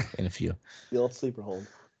few. The old sleeper hold.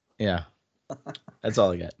 Yeah, that's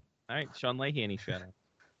all I got. All right, Sean Leahy, any shout out?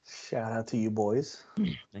 Shout out to you boys.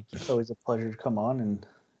 Thank you. It's always a pleasure to come on and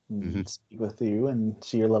Mm-hmm. speak with you and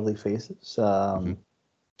see your lovely faces. Shout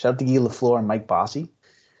out to Guy LaFleur and Mike Bossy.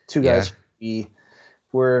 Two guys we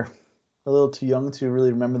were a little too young to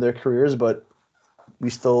really remember their careers, but we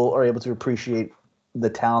still are able to appreciate the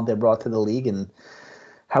talent they brought to the league and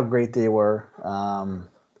how great they were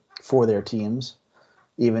for their teams,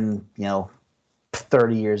 even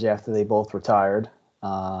 30 years after they both retired.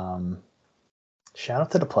 Shout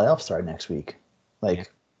out to the playoffs start next week.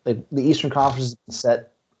 Like the Eastern Conference has been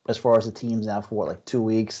set as far as the teams now for 2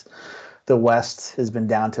 weeks. The West has been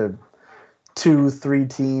down to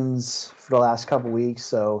 2-3 teams for the last couple weeks,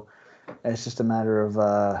 so it's just a matter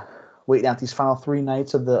of waiting out these final 3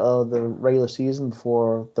 nights of the regular season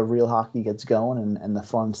before the real hockey gets going and the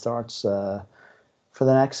fun starts for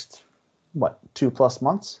the next 2+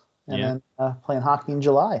 months, and then playing hockey in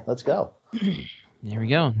July. Let's go. There we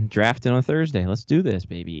go. Drafting on Thursday. Let's do this,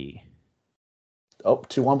 baby. Oh,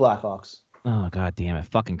 2-1 Blackhawks. Oh God damn it!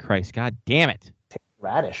 Fucking Christ! God damn it!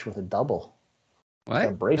 Radish with a double.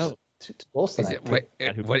 What? Brace No. two goals Is tonight.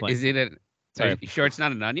 it, who's what playing? is it? Are Sorry. you sure it's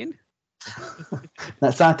not an onion?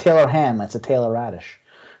 That's not Taylor Ham. That's a Taylor Radish.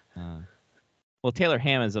 Well, Taylor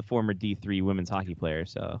Ham is a former D3 women's hockey player,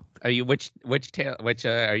 so Are you which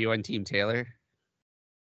are you on Team Taylor?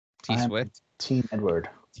 T I'm Swift? Team Edward.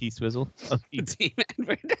 T Swizzle. Oh, Team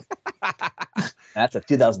Edward. That's a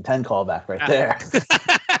 2010 callback right there.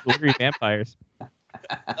 Glittery vampires.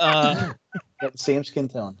 Got the same skin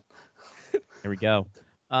tone. There we go.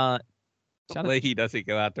 Shout out, Leahy doesn't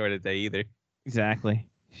go outdoor today either. exactly.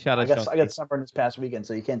 Shout I out. got Sean- I got sunburned this past weekend,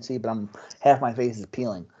 so you can't see, but half my face is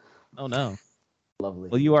peeling. Oh no. Lovely.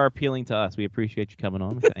 Well, you are appealing to us. We appreciate you coming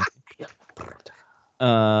on. Thank you.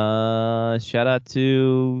 Shout out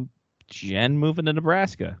to Jen moving to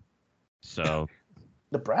Nebraska. So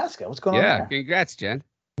Nebraska. What's going on Yeah, there? congrats, Jen.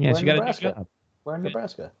 yeah, We're she in got a new Nebraska. job. We're in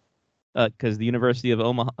Nebraska. Because the University of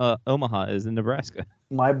Omaha is in Nebraska.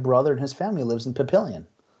 My brother and his family lives in Papillion.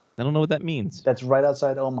 I don't know what that means. That's right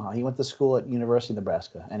outside Omaha. He went to school at University of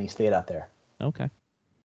Nebraska, and he stayed out there. Okay.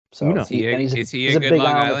 So You know. Is he and a good big Long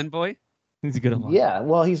Islander. Island boy? He's a good one. Yeah,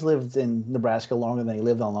 well, he's lived in Nebraska longer than he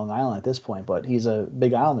lived on Long Island at this point, but he's a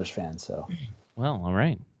big Islanders fan, so Well, all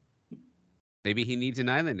right. Maybe he needs an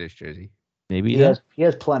Islanders jersey. Maybe he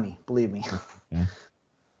has plenty, believe me.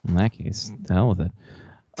 In that case, to hell with it.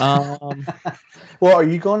 Well, are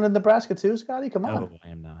you going to Nebraska too, Scotty? Come on. No, I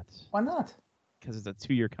am not. Why not? Because it's a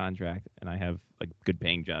 2-year contract, and I have a good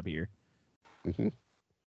paying job here. Mhm.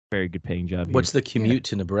 Very good paying job here. What's the commute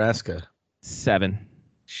to Nebraska? 7.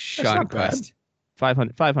 Sean not bad. Quest.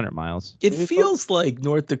 500 miles. It feels like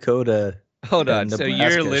North Dakota. Hold on. and So Nebraska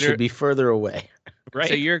you're should literally be further away. Right?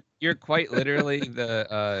 so you're quite literally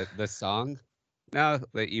the song now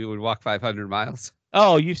that you would walk 500 miles.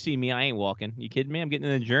 Oh, you see me. I ain't walking. You kidding me? I'm getting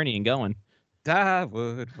in the journey and going. I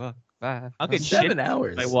would walk 500. I'll get 7 shit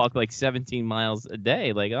hours. if I walk like 17 miles a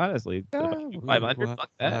day. Like, honestly, 500, fuck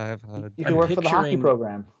that. You can work for the hockey picturing-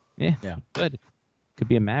 program. Good. Could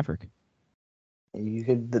be a Maverick. You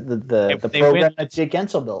could the They program win- that Jake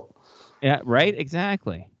Gensel built. Yeah, right?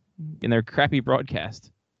 Exactly. In their crappy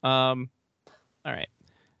broadcast. All right.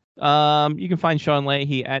 You can find Sean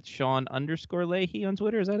Leahy at Sean_Leahy on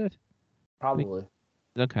Twitter. Is that it? Probably.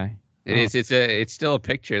 Okay. It is. It's still a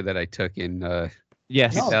picture that I took in.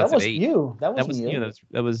 Yes. No, that wasn't 2008. you. That That wasn't was you. you.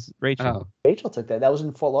 That was Rachel. Oh, Rachel took that. That was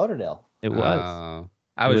in Fort Lauderdale. It was.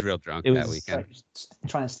 I It was was- real drunk it that was- weekend.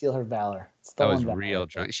 Trying to steal her valor. I Stolen was valor. real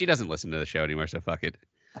drunk. She doesn't listen to the show anymore, so fuck it.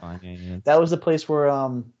 Fine, yeah. That was the place where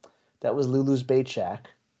That was Lulu's Bait Shack,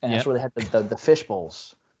 and that's Yep. where they had the fish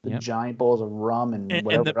bowls, the Yep. giant bowls of rum and And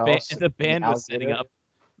whatever else. the band was setting alligator. up.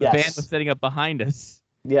 The band Yes. was setting up behind us.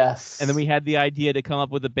 Yes. And then we had the idea to come up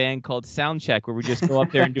with a band called Soundcheck, where we just go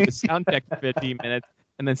up there and do a sound check for 15 minutes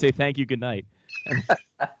and then say thank you, good night.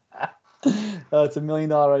 Oh, it's $1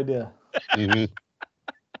 million idea. Mhm.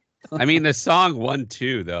 I mean, the song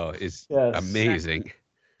 1-2 though is Yes. amazing.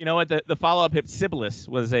 You know what? The follow-up hit Sybilis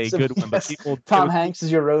was a good one, but people Tom Hanks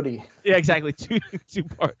is your roadie. Yeah, exactly. Too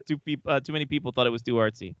many people thought it was too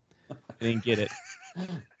artsy. They didn't get it.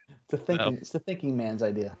 It's the thinking man's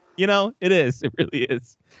idea. You know, it is. It really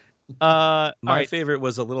is. All My right. favorite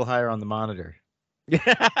was a little higher on the monitor.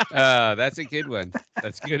 That's a good one.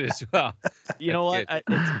 That's good as well. You know what? That's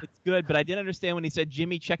It's good, but I didn't understand when he said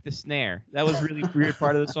Jimmy check the snare. That was really weird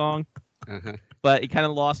part of the song. Uh-huh. But he kind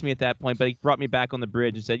of lost me at that point. But he brought me back on the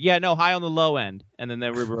bridge and said, "Yeah, no, high on the low end." And then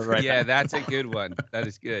we were right. Yeah, back. that's a good one. That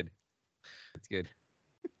is good. That's good.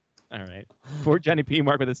 All right. For Johnny P,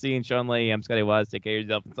 Mark with a C, and Sean Leahy, I'm Scotty Waz. Take care of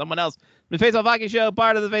yourself and someone else. The Face Off Hockey Show,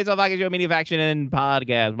 part of the Face Off Hockey Show, media faction and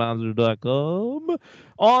podcastmonster.com.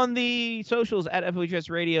 On the socials at FOHS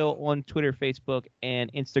Radio on Twitter, Facebook, and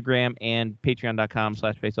Instagram, and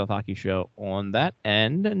patreon.com/Face Off Hockey Show on that.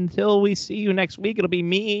 And until we see you next week, it'll be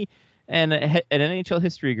me and an NHL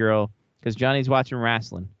history girl because Johnny's watching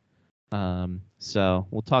wrestling. So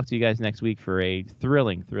we'll talk to you guys next week for a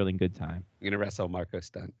thrilling good time. I'm gonna wrestle Marco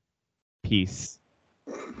Stunt. Peace.